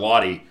as Sir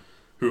Lottie,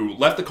 who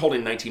left the cult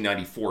in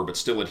 1994 but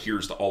still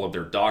adheres to all of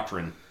their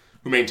doctrine,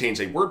 who maintains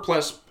a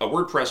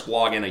WordPress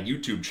blog and a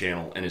YouTube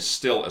channel, and is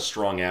still a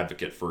strong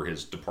advocate for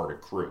his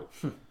departed crew.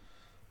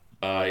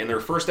 In their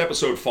first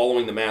episode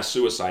following the mass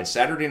suicide,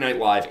 Saturday Night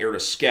Live aired a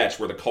sketch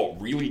where the cult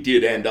really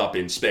did end up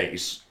in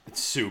space.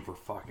 It's super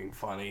fucking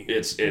funny. It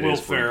is pretty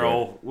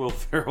Ferrell. Will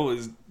Ferrell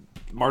is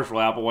Marshall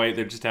Applewhite.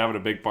 They're just having a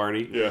big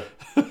party. Yeah.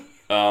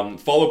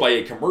 Followed by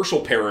a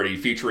commercial parody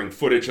featuring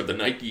footage of the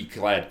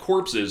Nike-clad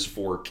corpses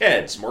for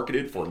Keds,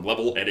 marketed for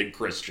level-headed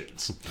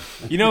Christians.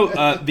 You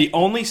know, the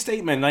only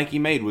statement Nike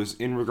made was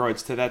in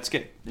regards to that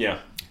skit. Yeah.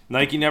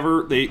 Nike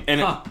never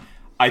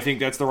I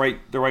think that's the right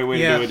way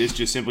to do it, is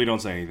just simply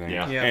don't say anything.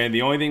 Yeah. And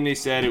the only thing they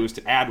said, it was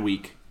to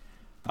Adweek.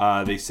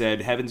 They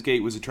said Heaven's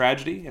Gate was a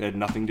tragedy. It had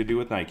nothing to do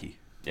with Nike.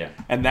 Yeah.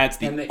 And that's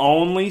the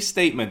only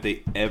statement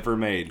they ever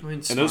made.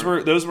 And those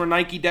were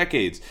Nike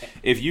decades.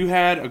 If you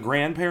had a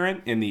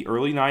grandparent in the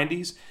early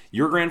 90s,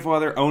 your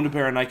grandfather owned a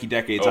pair of Nike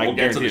decades. We'll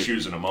get to the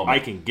shoes in a moment. I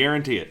can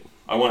guarantee it.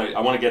 I want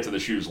to get to the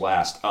shoes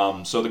last.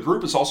 So the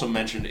group is also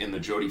mentioned in the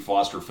Jodie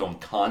Foster film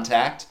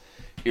Contact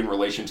in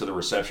relation to the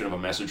reception of a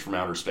message from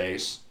outer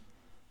space.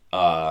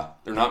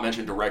 They're not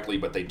mentioned directly,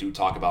 but they do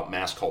talk about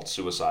mass cult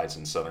suicides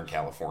in Southern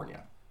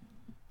California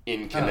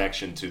in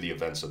connection to the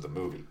events of the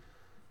movie.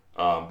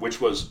 Which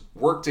was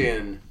worked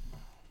in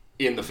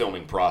the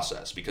filming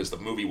process because the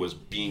movie was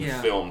being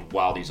filmed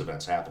while these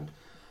events happened.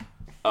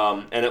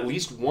 And at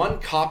least one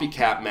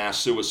copycat mass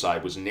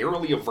suicide was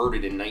narrowly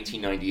averted in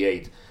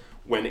 1998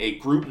 when a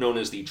group known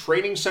as the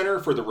Training Center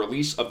for the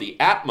Release of the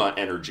Atma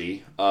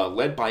Energy,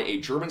 led by a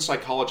German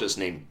psychologist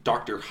named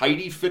Dr.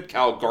 Heidi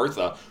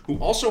Fitkow-Gartha, who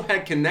also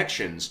had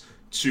connections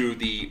to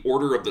the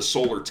Order of the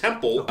Solar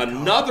Temple,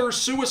 another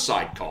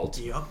suicide cult.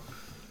 Yep.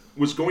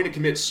 Was going to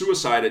commit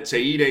suicide at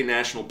Teide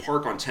National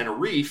Park on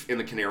Tenerife in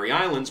the Canary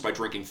Islands by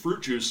drinking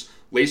fruit juice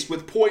laced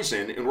with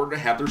poison in order to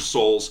have their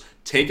souls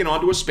taken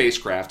onto a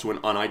spacecraft to an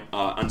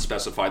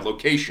unspecified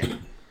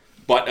location.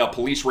 But a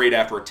police raid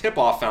after a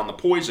tip-off found the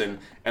poison,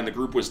 and the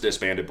group was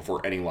disbanded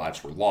before any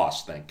lives were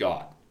lost, thank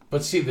God.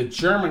 But see, the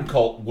German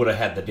cult would have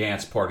had the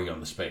dance party on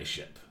the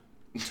spaceship.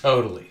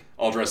 Totally.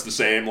 All dressed the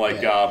same,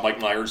 like Mike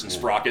Myers and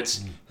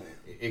Sprockets.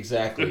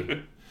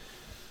 Exactly.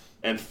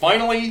 And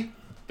finally,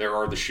 there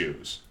are the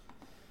shoes.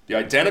 The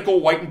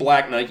identical white and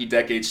black Nike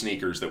Decade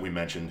sneakers that we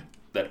mentioned,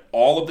 that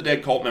all of the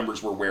dead cult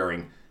members were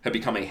wearing, have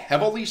become a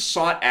heavily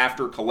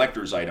sought-after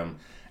collector's item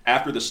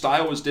after the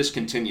style was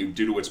discontinued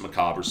due to its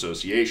macabre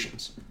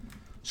associations.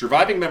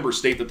 Surviving members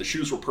state that the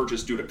shoes were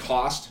purchased due to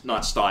cost,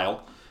 not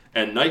style,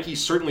 and Nike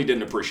certainly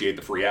didn't appreciate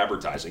the free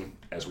advertising,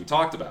 as we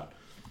talked about.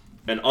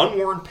 An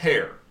unworn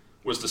pair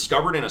was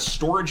discovered in a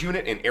storage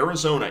unit in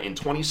Arizona in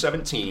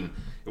 2017.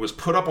 It was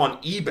put up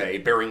on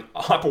eBay bearing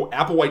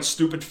Applewhite's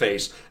stupid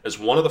face as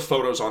one of the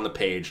photos on the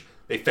page.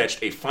 They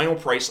fetched a final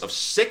price of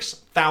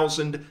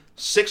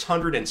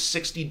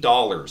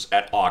 $6,660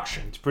 at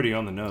auction. It's pretty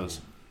on the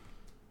nose.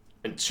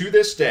 And to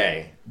this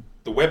day,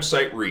 the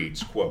website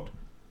reads, quote,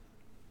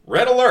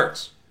 "Red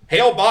alert!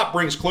 Hale-Bopp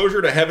brings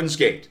closure to Heaven's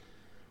Gate.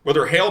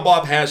 Whether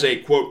Hale-Bopp has a,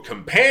 quote,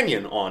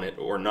 companion on it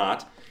or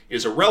not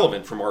is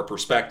irrelevant from our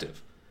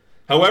perspective.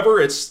 However,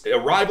 its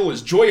arrival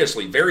is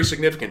joyously very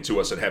significant to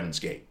us at Heaven's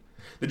Gate.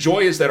 The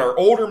joy is that our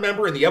older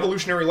member in the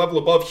evolutionary level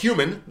above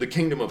human, the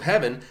kingdom of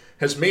heaven,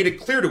 has made it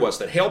clear to us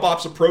that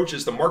Hale-Bopp's approach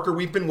is the marker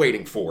we've been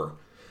waiting for.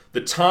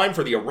 The time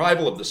for the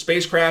arrival of the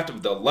spacecraft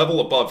of the level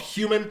above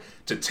human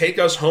to take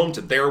us home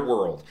to their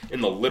world,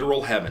 in the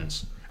literal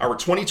heavens. Our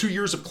 22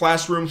 years of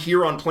classroom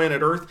here on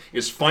planet Earth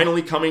is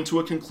finally coming to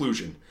a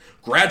conclusion.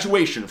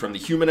 Graduation from the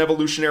human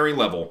evolutionary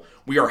level.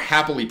 We are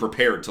happily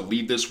prepared to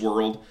leave this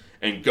world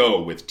and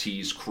go with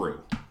T's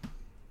crew."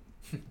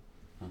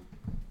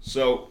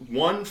 So,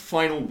 one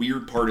final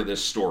weird part of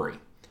this story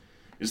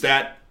is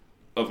that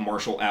of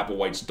Marshall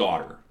Applewhite's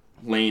daughter,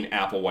 Lane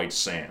Applewhite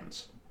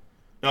Sands.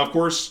 Now, of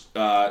course,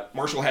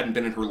 Marshall hadn't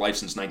been in her life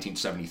since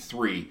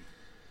 1973,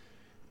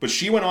 but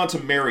she went on to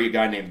marry a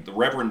guy named the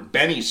Reverend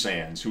Benny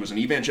Sands, who was an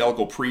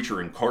evangelical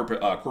preacher in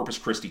Corpus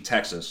Christi,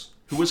 Texas,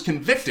 who was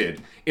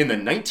convicted in the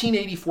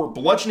 1984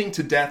 bludgeoning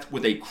to death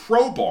with a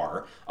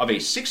crowbar of a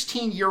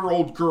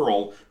 16-year-old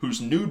girl whose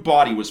nude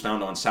body was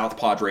found on South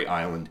Padre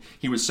Island.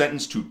 He was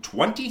sentenced to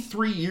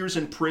 23 years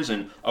in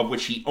prison, of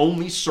which he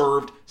only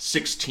served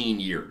 16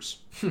 years.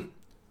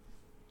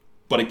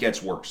 But it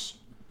gets worse.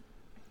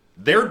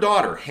 Their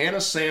daughter, Hannah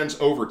Sands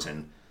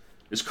Overton,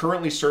 is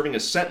currently serving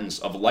a sentence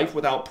of life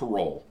without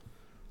parole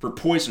for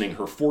poisoning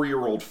her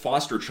 4-year-old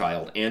foster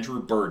child,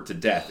 Andrew Bird, to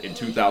death in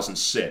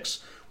 2006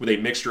 with a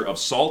mixture of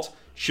salt,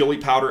 chili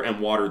powder, and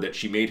water that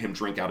she made him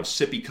drink out of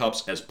sippy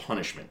cups as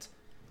punishment.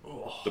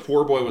 The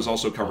poor boy was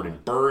also covered in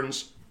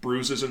burns,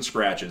 bruises, and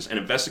scratches, and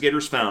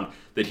investigators found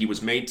that he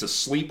was made to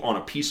sleep on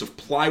a piece of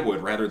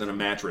plywood rather than a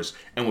mattress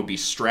and would be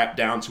strapped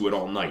down to it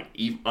all night,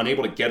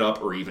 unable to get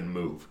up or even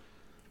move.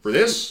 For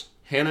this,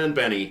 Hannah and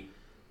Benny,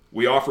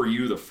 we offer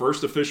you the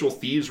first official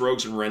Thieves,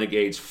 Rogues, and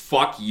Renegades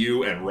fuck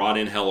you and rot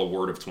in hell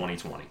award of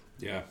 2020.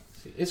 Yeah.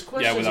 It's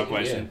questions. Yeah, without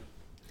question. Yeah.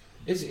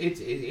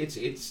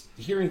 It's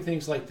hearing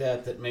things like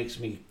that makes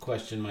me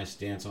question my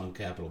stance on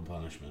capital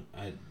punishment.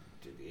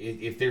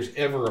 If there's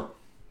ever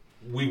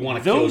we want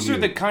to kill you. Those are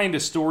the kind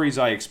of stories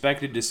I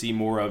expected to see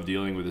more of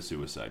dealing with a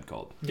suicide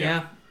cult.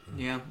 Yeah,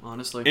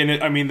 honestly.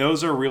 And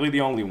those are really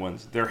the only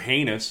ones. They're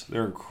heinous.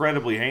 They're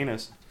incredibly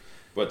heinous.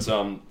 But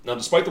now,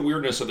 despite the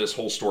weirdness of this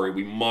whole story,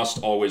 we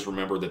must always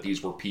remember that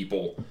these were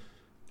people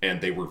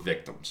and they were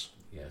victims.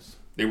 Yes.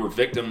 They were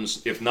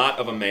victims, if not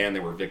of a man, they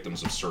were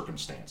victims of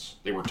circumstance.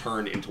 They were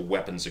turned into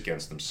weapons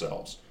against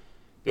themselves.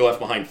 They left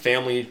behind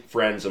family,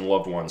 friends, and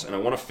loved ones. And I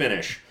want to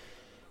finish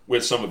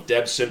with some of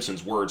Deb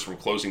Simpson's words from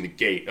Closing the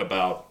Gate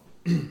about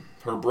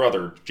her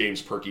brother,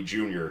 James Perky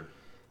Jr.,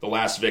 the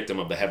last victim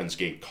of the Heaven's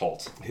Gate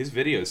cult. His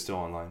video is still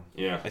online.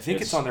 Yeah. I think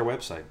it's on their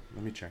website.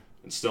 Let me check.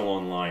 It's still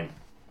online.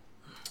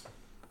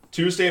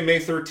 Tuesday, May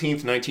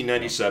 13th,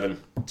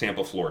 1997,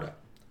 Tampa, Florida.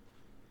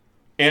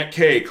 Aunt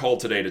Kay called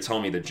today to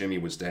tell me that Jimmy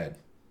was dead.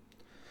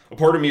 A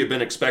part of me had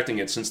been expecting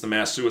it since the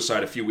mass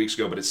suicide a few weeks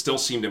ago, but it still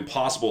seemed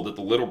impossible that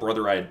the little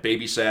brother I had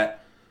babysat,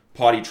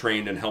 potty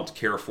trained, and helped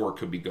care for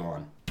could be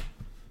gone.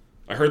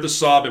 I heard the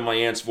sob in my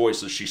aunt's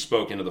voice as she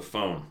spoke into the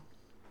phone.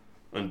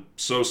 "I'm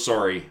so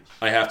sorry.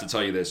 I have to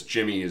tell you this.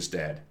 Jimmy is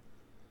dead."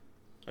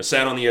 I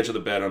sat on the edge of the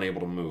bed, unable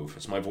to move,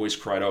 as my voice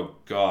cried, "Oh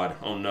God,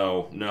 oh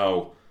no,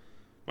 no."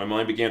 My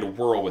mind began to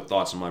whirl with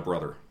thoughts of my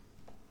brother.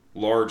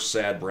 Large,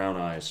 sad brown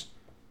eyes.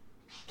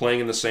 Playing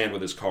in the sand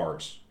with his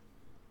cars.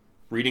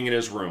 Reading in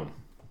his room.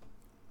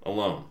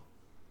 Alone.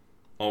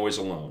 Always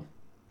alone.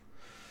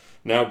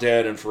 Now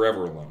dead and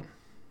forever alone.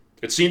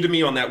 It seemed to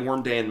me on that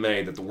warm day in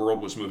May that the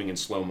world was moving in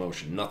slow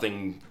motion.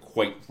 Nothing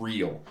quite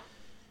real.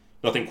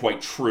 Nothing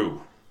quite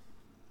true.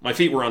 My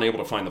feet were unable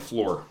to find the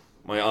floor.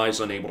 My eyes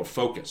unable to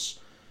focus.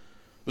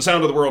 The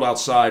sound of the world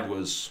outside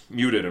was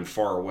muted and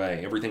far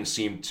away. Everything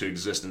seemed to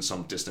exist in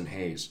some distant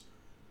haze.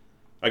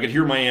 I could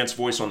hear my aunt's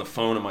voice on the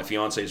phone and my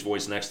fiance's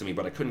voice next to me,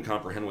 but I couldn't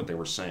comprehend what they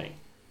were saying.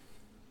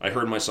 I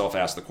heard myself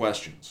ask the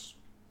questions.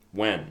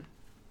 When?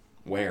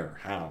 Where?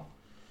 How?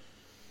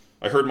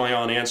 I heard my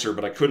aunt answer,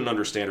 but I couldn't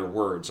understand her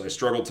words. I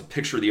struggled to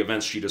picture the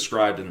events she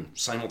described and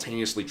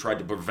simultaneously tried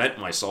to prevent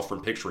myself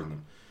from picturing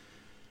them.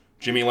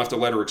 Jimmy left a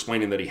letter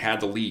explaining that he had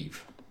to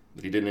leave,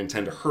 that he didn't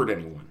intend to hurt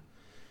anyone.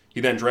 He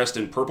then dressed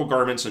in purple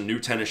garments and new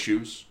tennis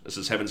shoes, as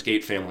his Heaven's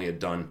Gate family had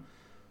done,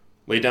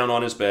 lay down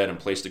on his bed and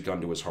placed a gun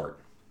to his heart.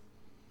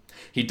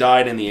 He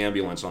died in the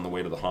ambulance on the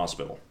way to the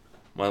hospital.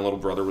 My little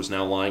brother was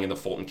now lying in the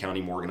Fulton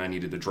County morgue, and I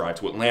needed to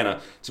drive to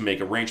Atlanta to make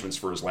arrangements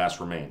for his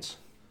last remains.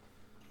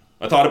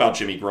 I thought about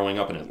Jimmy growing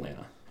up in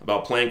Atlanta,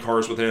 about playing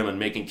cars with him and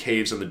making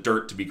caves in the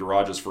dirt to be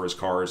garages for his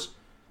cars.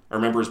 I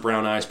remember his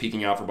brown eyes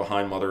peeking out from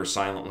behind Mother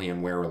silently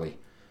and warily.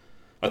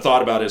 I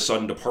thought about his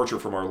sudden departure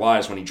from our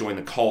lives when he joined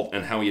the cult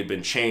and how he had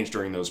been changed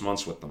during those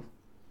months with them.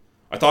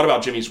 I thought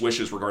about Jimmy's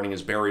wishes regarding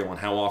his burial and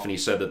how often he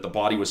said that the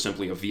body was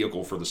simply a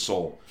vehicle for the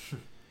soul.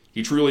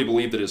 He truly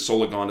believed that his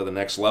soul had gone to the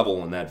next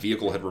level and that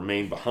vehicle had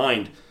remained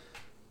behind.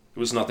 It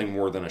was nothing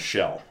more than a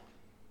shell.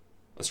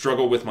 I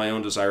struggled with my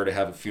own desire to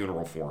have a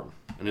funeral for him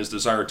and his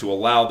desire to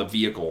allow the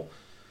vehicle,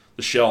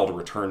 the shell, to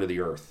return to the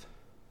earth.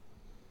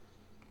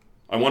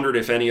 I wondered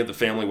if any of the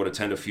family would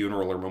attend a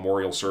funeral or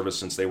memorial service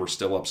since they were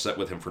still upset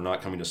with him for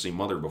not coming to see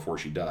Mother before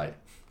she died.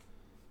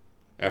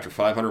 After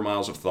 500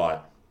 miles of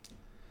thought,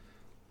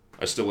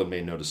 I still had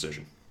made no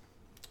decision.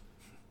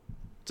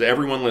 To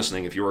everyone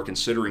listening, if you are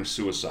considering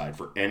suicide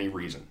for any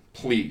reason,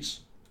 please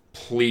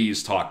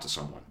talk to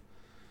someone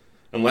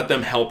and let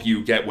them help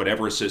you get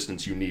whatever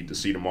assistance you need to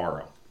see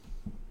tomorrow.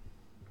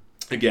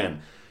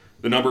 Again,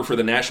 the number for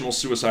the National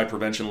Suicide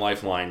Prevention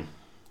Lifeline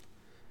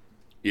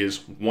is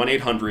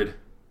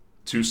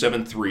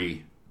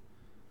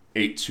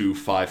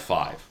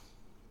 1-800-273-8255.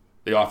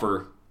 They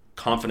offer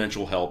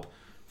confidential help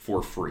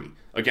for free.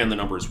 Again, the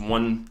number is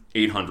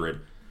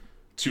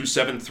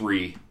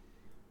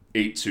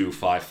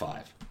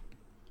 1-800-273-8255.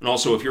 And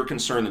also, if you're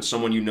concerned that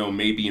someone you know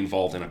may be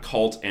involved in a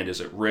cult and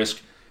is at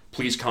risk,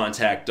 please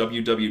contact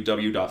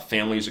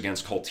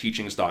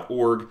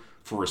www.familiesagainstcultteachings.org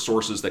for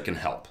resources that can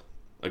help.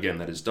 Again,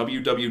 that is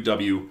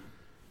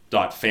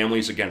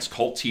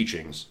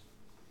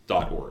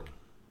www.familiesagainstcultteachings.org.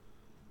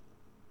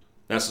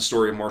 That's the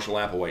story of Marshall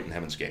Applewhite and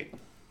Heaven's Gate.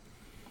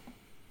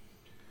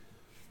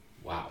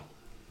 Wow.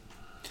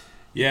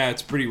 Yeah,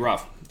 it's pretty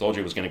rough. Told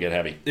you it was going to get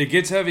heavy. It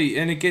gets heavy,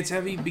 and it gets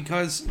heavy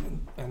because,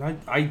 and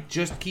I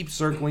just keep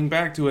circling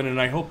back to it, and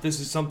I hope this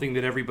is something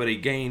that everybody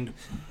gained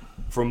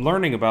from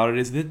learning about it,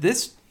 is that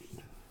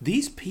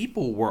these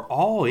people were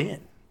all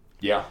in.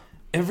 Yeah.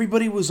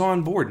 Everybody was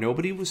on board.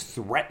 Nobody was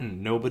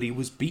threatened. Nobody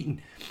was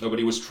beaten.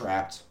 Nobody was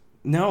trapped.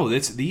 No,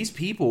 these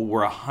people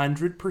were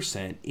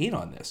 100% in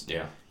on this.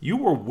 Yeah. You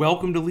were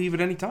welcome to leave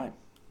at any time.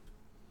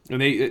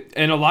 And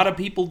a lot of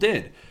people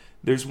did.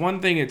 There's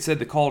one thing it said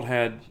the cult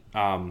had,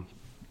 I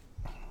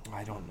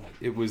don't know,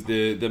 it was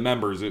the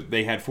members.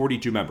 They had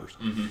 42 members.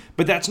 Mm-hmm.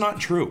 But that's not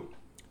true.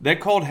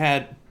 That cult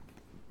had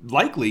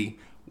likely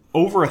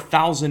over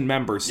 1,000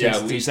 members since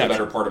at least the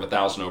better part of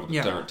 1,000 over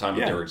the time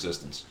of their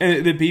existence.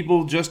 And the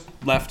people just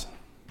left.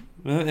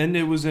 And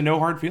it was a no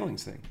hard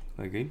feelings thing.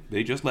 Like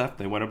they just left.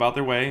 They went about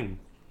their way, and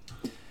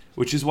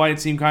which is why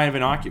it seemed kind of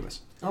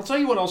innocuous. I'll tell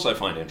you what else I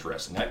find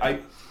interesting.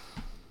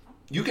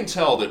 You can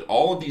tell that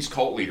all of these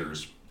cult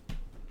leaders,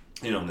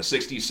 in the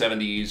 60s,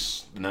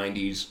 70s, the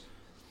 90s,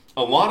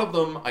 a lot of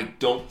them I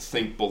don't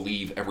think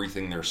believe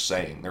everything they're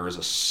saying. There is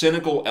a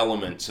cynical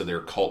element to their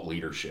cult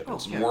leadership.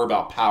 It's more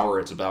about power.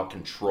 It's about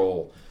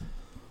control.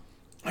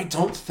 I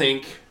don't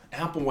think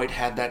Applewhite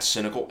had that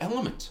cynical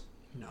element.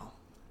 No.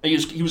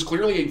 He was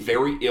clearly a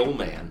very ill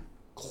man,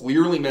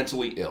 clearly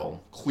mentally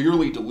ill,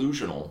 clearly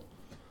delusional.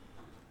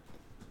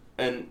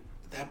 And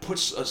that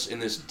puts us in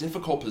this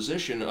difficult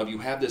position of you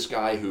have this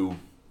guy who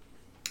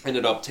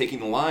ended up taking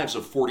the lives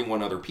of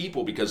 41 other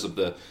people because of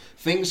the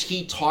things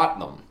he taught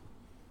them,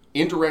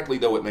 indirectly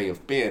though it may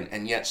have been,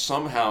 and yet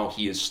somehow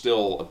he is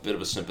still a bit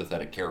of a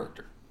sympathetic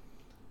character.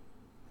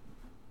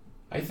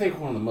 I think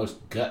one of the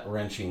most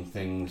gut-wrenching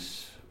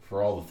things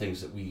for all the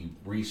things that we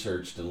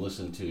researched and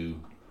listened to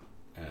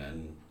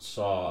and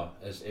saw,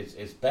 as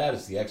bad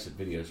as the exit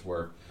videos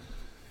were,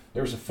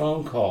 there was a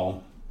phone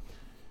call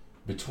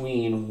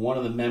between one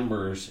of the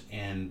members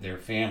and their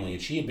family,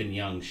 and she had been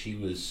young. She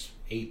was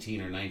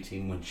 18 or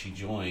 19 when she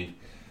joined.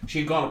 She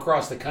had gone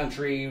across the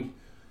country,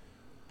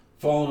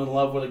 fallen in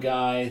love with a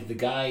guy. The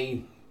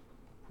guy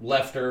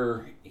left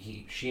her.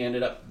 She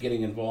ended up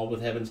getting involved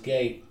with Heaven's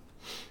Gate.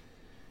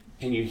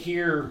 And you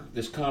hear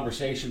this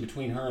conversation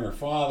between her and her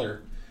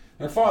father.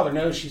 And her father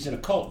knows she's in a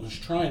cult and is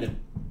trying to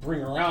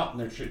bring her out.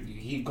 And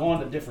he'd gone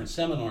to different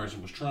seminars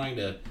and was trying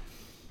to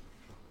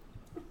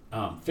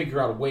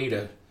figure out a way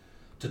to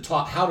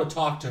talk, how to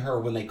talk to her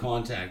when they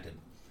contacted.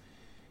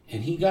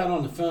 And he got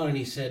on the phone and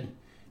he said,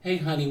 "Hey,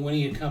 honey, when are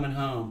you coming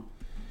home?"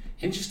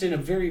 And just in a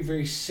very,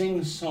 very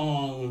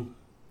sing-song,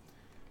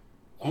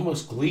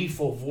 almost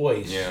gleeful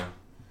voice. Yeah.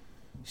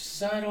 She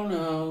says, "I don't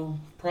know.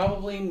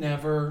 Probably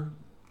never."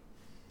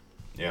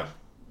 Yeah.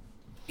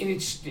 And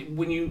it's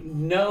when you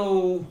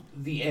know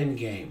the end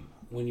game,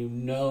 when you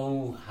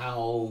know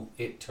how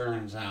it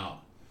turns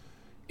out,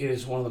 it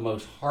is one of the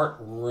most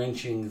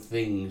heart-wrenching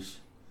things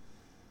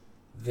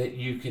that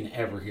you can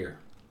ever hear.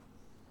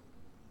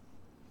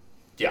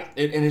 Yeah,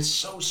 and it's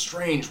so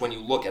strange when you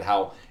look at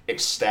how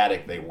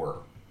ecstatic they were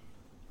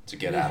to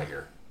get out of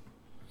here.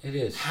 It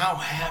is. How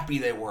happy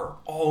they were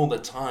all the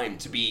time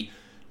to be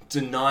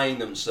denying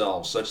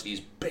themselves such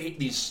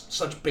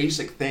such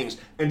basic things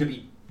and to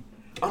be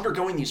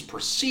undergoing these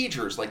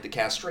procedures like the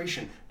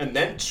castration and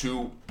then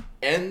to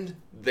end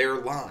their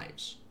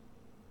lives.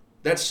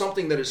 That's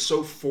something that is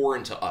so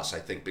foreign to us, I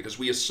think, because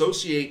we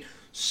associate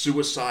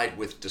suicide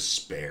with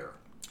despair.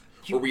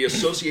 Or we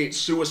associate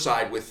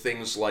suicide with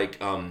things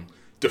like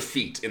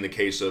defeat in the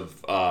case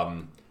of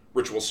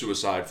ritual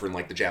suicide for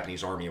like the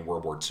Japanese army in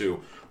World War II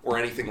or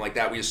anything like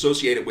that. We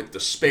associate it with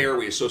despair.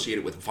 We associate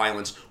it with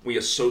violence. We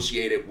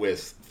associate it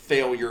with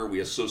failure. We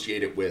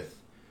associate it with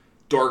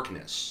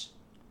darkness.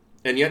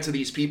 And yet to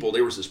these people,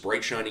 there was this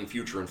bright, shining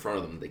future in front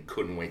of them they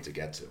couldn't wait to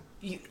get to.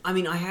 I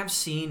mean, I have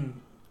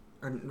seen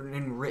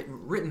and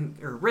written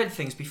or read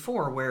things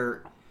before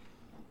where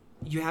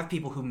you have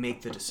people who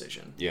make the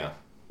decision. Yeah.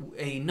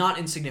 A not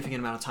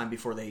insignificant amount of time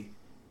before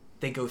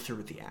they go through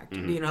with the act.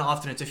 Mm-hmm. You know,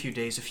 often it's a few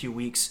days, a few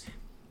weeks.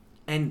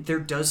 And there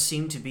does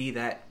seem to be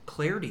that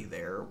clarity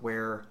there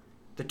where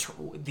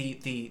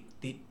the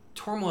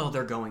turmoil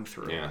they're going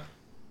through,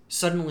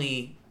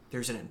 suddenly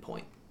there's an end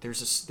point.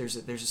 There's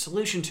a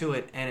solution to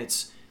it, and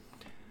it's,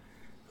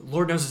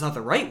 Lord knows it's not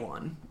the right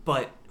one,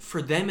 but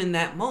for them in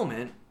that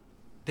moment,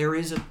 there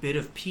is a bit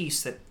of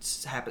peace that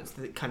happens,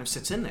 that kind of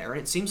sits in there.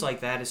 And it seems like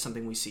that is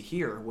something we see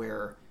here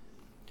where,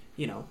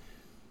 you know,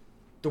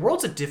 the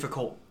world's a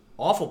difficult,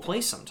 awful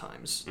place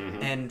sometimes.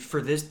 Mm-hmm. And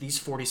for these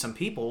 40-some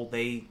people,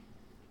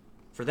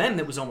 for them,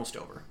 it was almost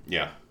over.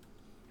 Yeah.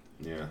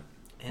 Yeah.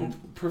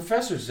 And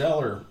Professor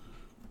Zeller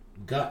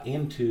got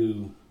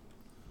into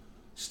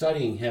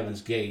studying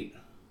Heaven's Gate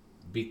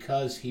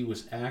because he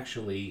was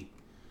actually,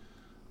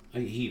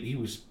 he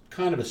was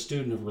kind of a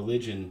student of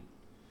religion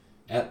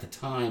at the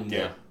time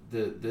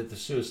that the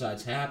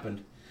suicides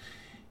happened.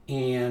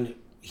 And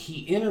he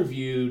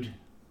interviewed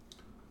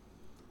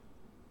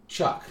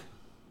Chuck,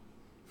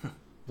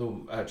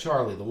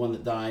 Charlie, the one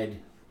that died.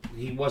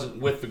 He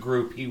wasn't with the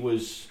group. He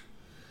was,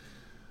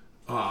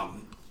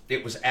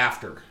 it was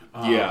after.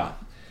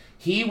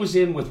 He was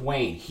in with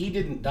Wayne. He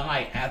didn't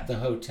die at the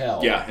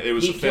hotel. Yeah, it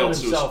was a failed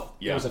suicide.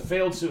 Yeah. It was a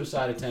failed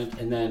suicide attempt,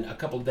 and then a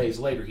couple of days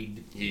later,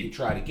 he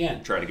tried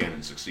again. Tried again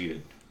and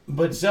succeeded.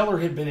 But Zeller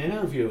had been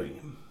interviewing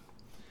him.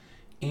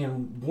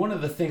 And one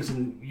of the things,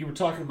 and you were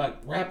talking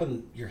about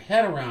wrapping your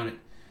head around it,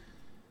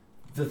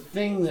 the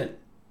thing that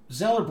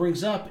Zeller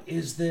brings up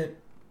is that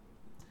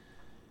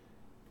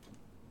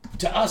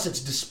to us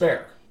it's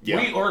despair. Yeah.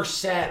 We are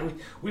sad.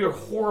 We are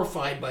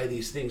horrified by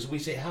these things. We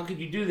say, how could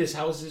you do this?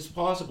 How is this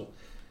possible?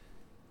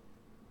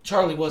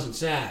 Charlie wasn't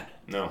sad.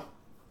 No.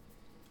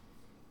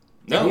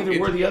 Neither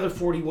were the other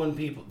 41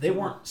 people. They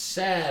weren't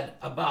sad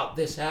about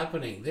this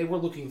happening. They were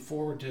looking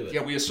forward to it.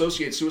 Yeah, we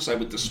associate suicide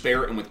with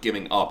despair and with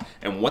giving up.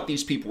 And what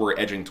these people were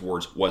edging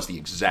towards was the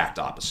exact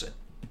opposite.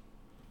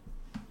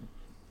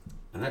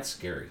 And that's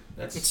scary.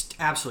 It's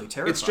absolutely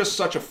terrifying. It's just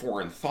such a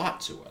foreign thought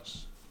to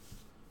us.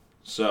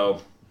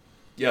 So,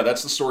 yeah,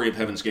 that's the story of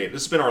Heaven's Gate.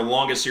 This has been our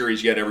longest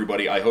series yet,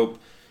 everybody. I hope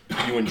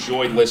you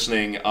enjoyed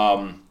listening.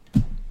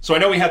 So I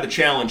know we had the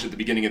challenge at the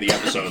beginning of the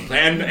episode,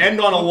 and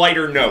end on a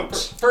lighter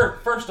note.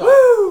 First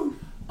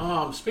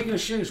off, speaking of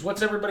shoes,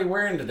 what's everybody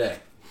wearing today?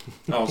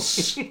 Oh,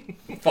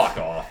 fuck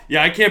off.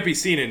 Yeah, I can't be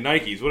seen in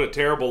Nikes. What a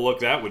terrible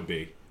look that would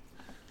be.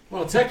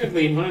 Well,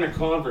 technically mine are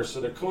Converse,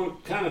 so they're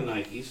kind of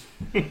Nikes.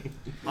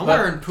 I'm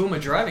wearing Puma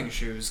driving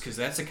shoes because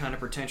that's the kind of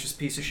pretentious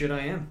piece of shit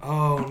I am.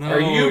 Oh no! Are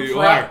you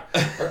proud?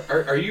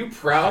 Are you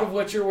proud of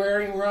what you're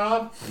wearing,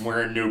 Rob? I'm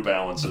wearing New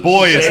Balances.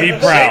 Boy, is he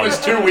proud! It was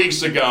 2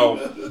 weeks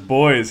ago.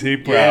 Boy, is he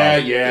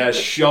proud! Yeah,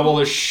 shovel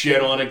the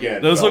shit on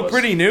again. Those fellas. look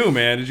pretty new,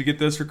 man. Did you get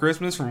those for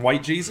Christmas from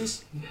White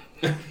Jesus?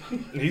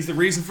 He's the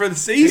reason for the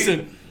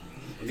season.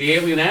 The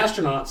alien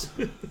astronauts.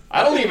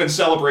 I don't even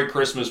celebrate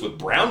Christmas with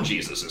brown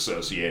Jesus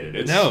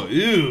associated. No,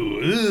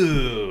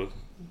 ew.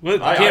 What?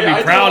 Can't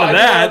be proud of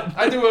that.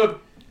 I do a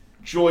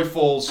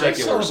joyful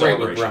secular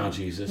celebration with brown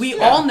Jesus. We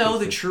all know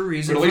the true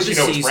reason but at least for you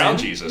the know season it's brown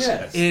Jesus.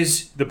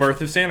 is the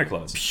birth of Santa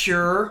Claus.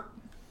 Pure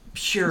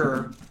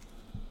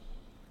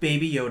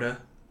Baby Yoda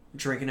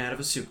drinking out of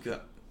a soup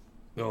cup.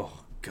 Oh,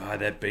 God,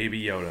 that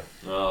Baby Yoda.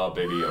 Oh,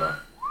 Baby Yoda.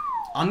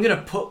 I'm going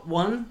to put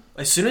one,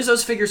 as soon as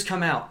those figures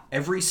come out,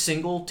 every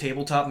single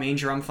tabletop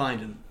manger I'm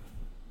finding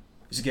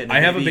is getting a I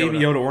have a Baby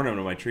Yoda ornament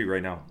on my tree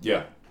right now.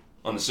 Yeah.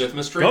 On the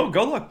Sithmas tree?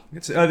 Go look.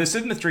 It's the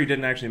Sithmas tree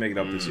didn't actually make it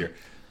up this year.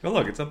 Go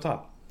look. It's up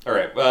top. All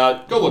right.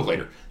 Go look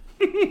later.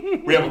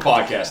 We have a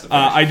podcast to finish.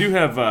 I do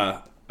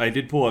have... I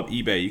did pull up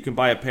eBay. You can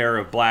buy a pair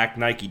of black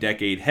Nike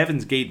Decade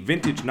Heaven's Gate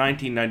vintage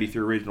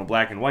 1993 original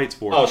black and whites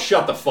for... Oh,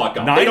 shut the fuck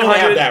up. They don't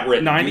have that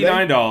written,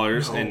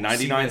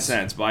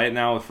 $99.99. Buy it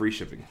now with free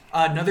shipping.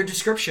 Another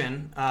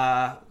description.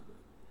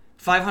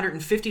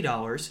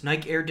 $550.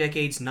 Nike Air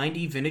Decades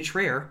 90 Vintage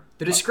Rare.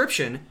 The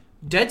description...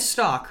 Dead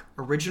stock,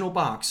 original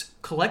box,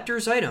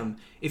 collector's item.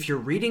 If you're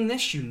reading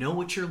this, you know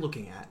what you're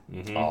looking at.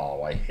 Mm-hmm.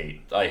 Oh, I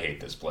hate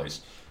this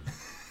place.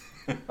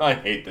 I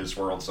hate this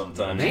world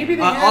sometimes. Maybe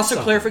they also,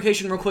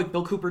 clarification real quick.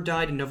 Bill Cooper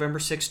died in November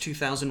 6,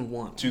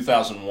 2001.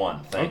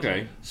 2001. Thank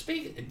you.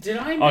 Did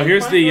I?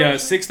 Here's the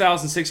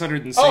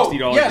 $6,660. Oh,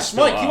 yes,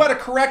 Mike, you had a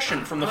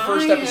correction from the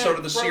first episode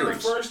of the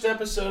series. From the first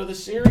episode of the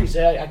series,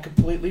 I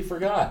completely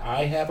forgot.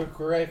 I have a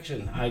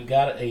correction. I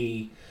got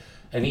an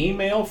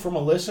email from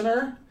a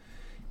listener,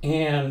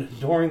 and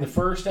during the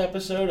first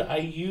episode, I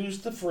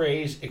used the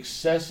phrase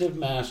excessive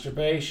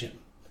masturbation.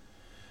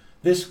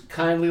 This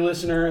kindly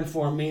listener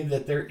informed me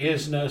that there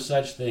is no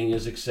such thing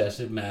as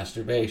excessive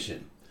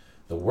masturbation.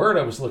 The word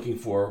I was looking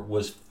for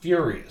was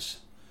furious.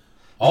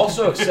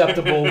 Also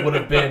acceptable would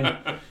have been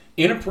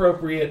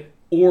inappropriate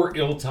or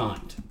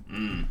ill-timed.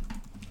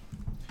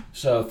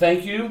 So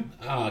thank you.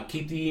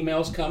 Keep the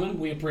emails coming.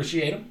 We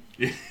appreciate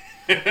them.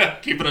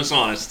 Keeping us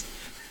honest.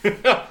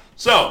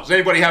 So, does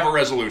anybody have a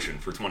resolution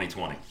for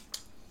 2020? Man,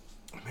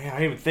 I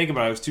didn't even think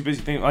about it. I was too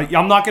busy thinking. Like,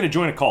 I'm not going to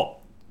join a cult.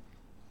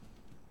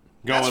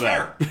 That's with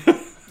fair.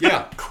 that.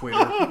 Yeah.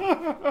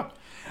 Quitter.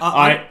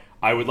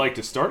 I would like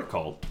to start a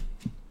cult.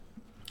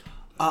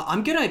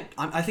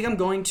 I think I'm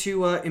going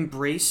to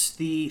embrace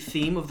the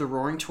theme of the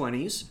Roaring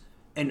 '20s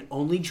and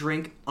only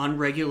drink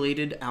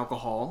unregulated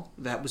alcohol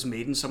that was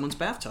made in someone's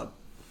bathtub.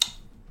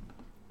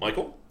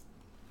 Michael?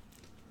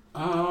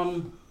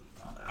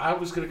 I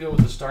was going to go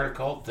with the start a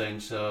cult thing,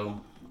 so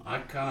I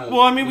kind of...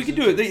 Well, I mean, we could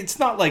do it. It's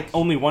not like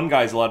only one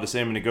guy's allowed to say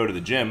I'm going to go to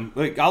the gym.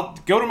 Like, I'll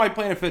go to my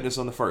Planet Fitness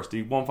on the 1st.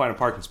 You won't find a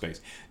parking space.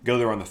 Go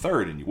there on the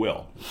 3rd, and you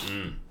will.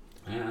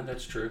 Yeah,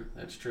 that's true.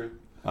 That's true.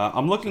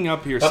 I'm looking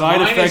up here. But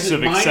Side effects is- of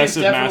mine is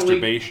excessive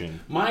definitely- masturbation.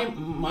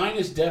 Mine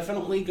is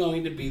definitely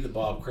going to be the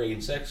Bob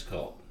Crane sex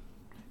cult.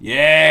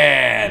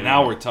 Yeah,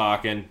 now we're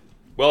talking.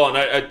 Well,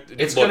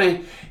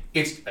 and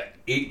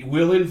It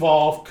will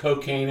involve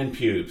cocaine and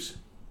pubes.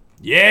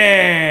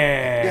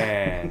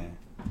 Yeah.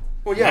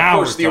 Well, yeah, Now of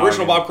course. we're The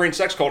original talking. Bob Crane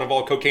sex cult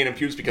involved cocaine and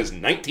pubes because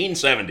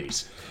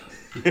 1970s.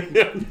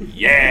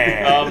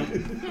 Yeah.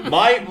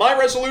 My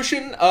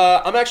resolution,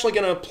 I'm actually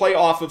going to play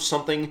off of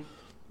something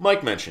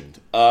Mike mentioned.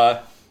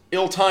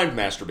 Ill-timed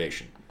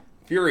masturbation.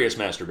 Furious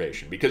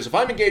masturbation. Because if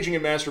I'm engaging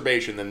in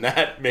masturbation, then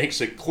that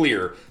makes it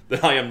clear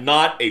that I am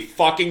not a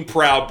fucking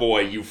Proud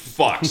Boy, you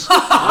fucks.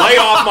 Lay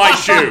off my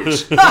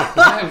shoes.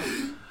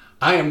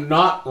 I am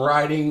not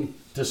riding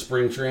to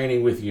spring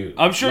training with you.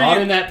 I'm sure not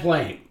you- in that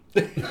plane.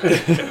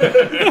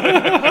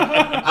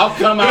 I'll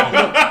come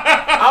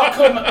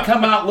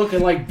out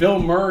looking like Bill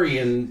Murray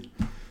in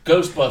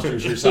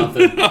Ghostbusters or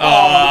something.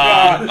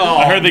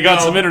 I heard they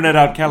got some internet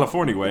out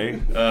California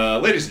way.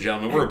 Ladies and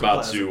gentlemen, we're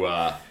about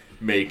to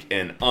make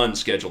an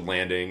unscheduled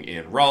landing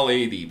in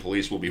Raleigh. The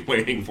police will be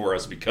waiting for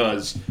us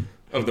because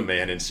of the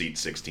man in seat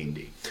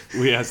 16D.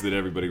 We ask that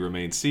everybody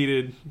remain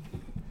seated.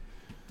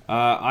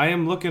 I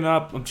am looking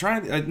up. I'm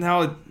trying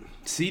now.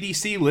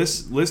 CDC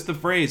lists the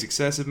phrase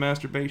excessive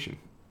masturbation.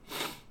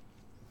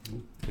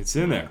 It's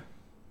in there.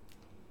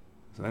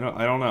 So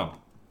I don't know.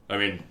 I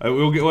mean,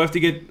 we'll have to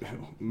get.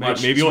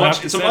 Maybe we'll have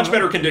to. It's a much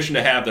better condition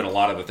to have than a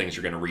lot of the things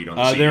you're going to read on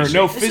the CDC. There are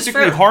no This is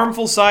physically fair.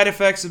 harmful side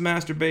effects of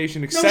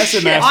masturbation.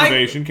 Excessive shit.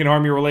 masturbation can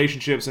harm your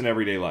relationships and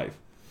everyday life.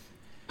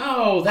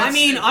 Oh, that's... I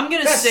mean, I'm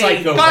going to that's say...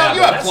 psychobabble. Kyle,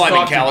 you have That's climbing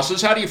Dr.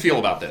 calluses. How do you feel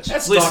about this?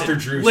 That's Listen, Dr.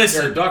 Drew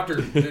listen. or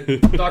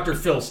Dr.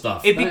 Phil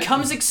stuff. It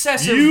becomes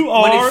excessive You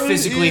when are it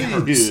physically an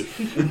hurts.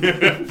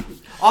 idiot.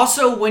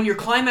 Also, when your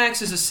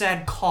climax is a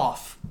sad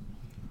cough,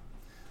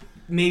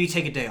 maybe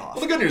take a day off.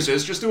 Well, the good news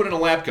is, just do it in a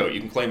lab coat. You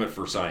can claim it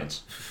for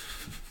science.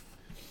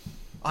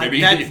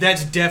 Maybe-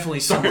 That's definitely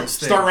someone's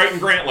thing. Start writing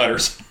grant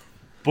letters.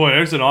 Boy,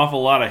 there's an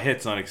awful lot of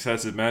hits on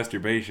excessive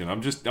masturbation.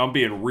 I'm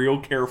being real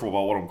careful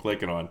about what I'm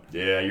clicking on.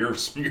 Yeah, your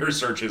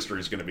search history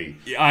is going to be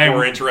I am-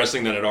 more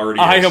interesting than it already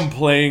I is. am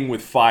playing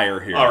with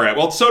fire here. All right.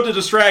 Well, so to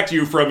distract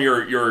you from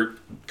your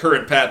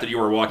current path that you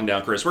were walking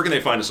down, Chris, where can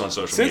they find us on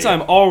social Since media?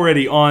 I'm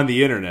already on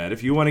the internet,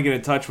 if you want to get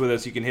in touch with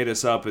us, you can hit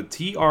us up at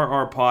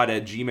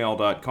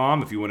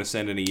trrpod@gmail.com. If you want to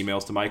send any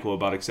emails to Michael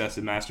about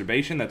excessive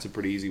masturbation, that's a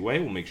pretty easy way.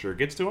 We'll make sure it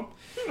gets to him.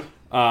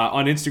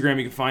 On Instagram,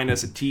 you can find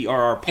us at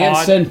trrpod. And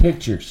send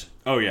pictures.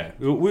 Oh, yeah.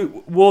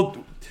 We'll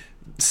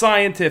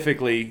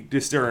scientifically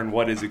discern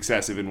what is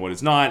excessive and what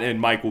is not, and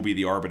Mike will be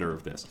the arbiter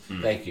of this.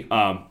 Thank you.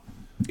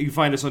 You can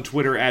find us on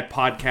Twitter at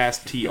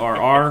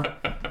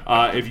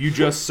podcasttrr. If you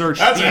just search...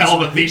 That's a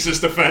hell of a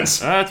thesis defense.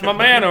 That's my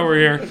man over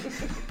here.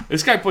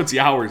 This guy puts the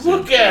hours in.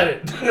 Look at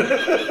it.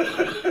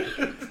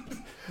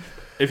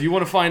 If you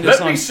want to find us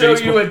Let on me show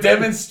Facebook... you a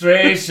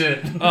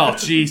demonstration. Oh,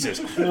 Jesus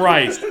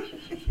Christ.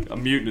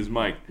 I'm muting his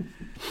mic.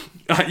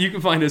 You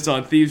can find us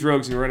on Thieves,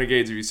 Rogues, and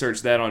Renegades if you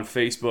search that on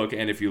Facebook.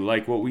 And if you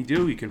like what we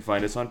do, you can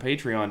find us on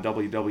Patreon,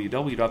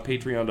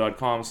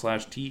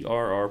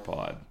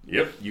 www.patreon.com/TRRpod.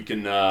 Yep, you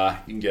can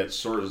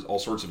get all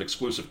sorts of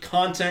exclusive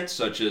content,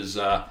 such as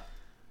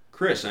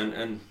Chris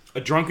and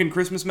A drunken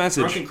Christmas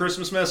message. Drunken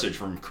Christmas message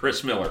from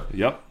Chris Miller.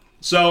 Yep.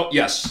 So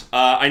yes,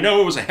 I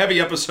know it was a heavy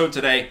episode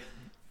today.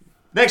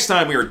 Next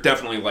time we are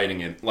definitely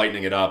lightening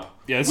it up.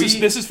 Yeah,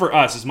 this is for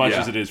us as much Yeah.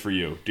 as it is for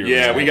you, dear Yeah,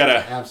 listener. we gotta.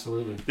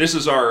 Absolutely. This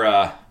is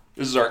our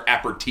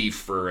aperitif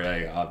for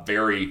a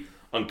very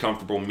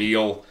uncomfortable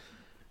meal.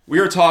 We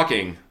are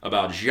talking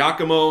about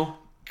Giacomo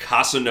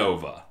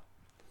Casanova,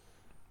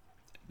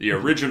 the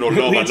original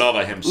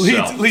Lova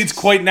himself. leads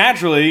quite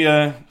naturally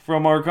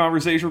from our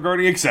conversation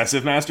regarding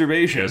excessive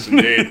masturbation. Yes,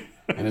 indeed.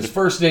 And his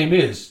first name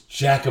is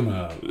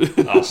Giacomo.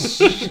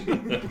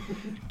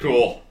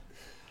 Cool.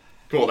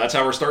 That's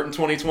how we're starting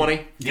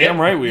 2020. Damn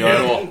right we are.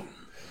 Cool.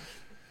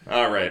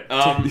 All right.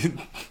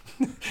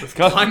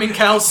 Climbing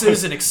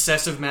calluses and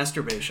excessive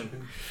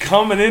masturbation.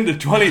 Coming into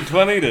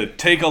 2020 to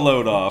take a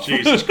load off.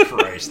 Jesus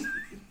Christ.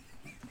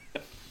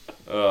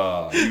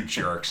 You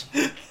jerks.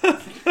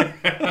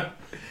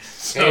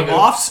 So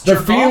offs, The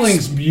jerk-offs?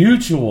 feeling's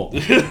mutual.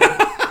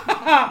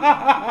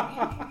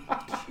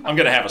 I'm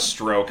gonna have a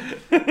stroke.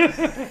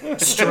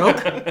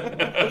 Stroke?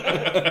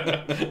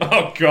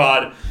 Oh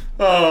God.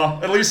 Oh,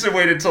 at least I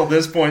waited until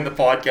this point in the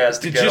podcast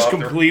to To get just off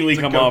completely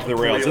to come go off the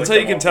rails. completely That's how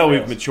you come can off tell the we've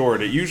rails.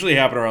 matured. It usually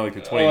happened around like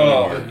the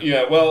 20-minute mark.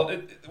 Yeah, well,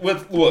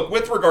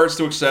 with regards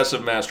to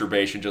excessive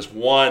masturbation, just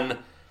one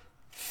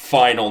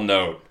final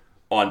note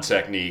on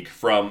technique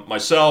from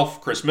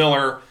myself, Chris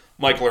Miller,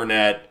 Michael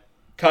Arnett,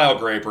 Kyle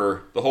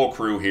Graper, the whole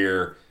crew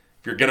here.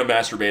 If you're going to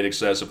masturbate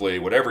excessively,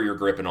 whatever you're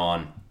gripping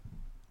on,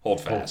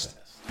 hold fast.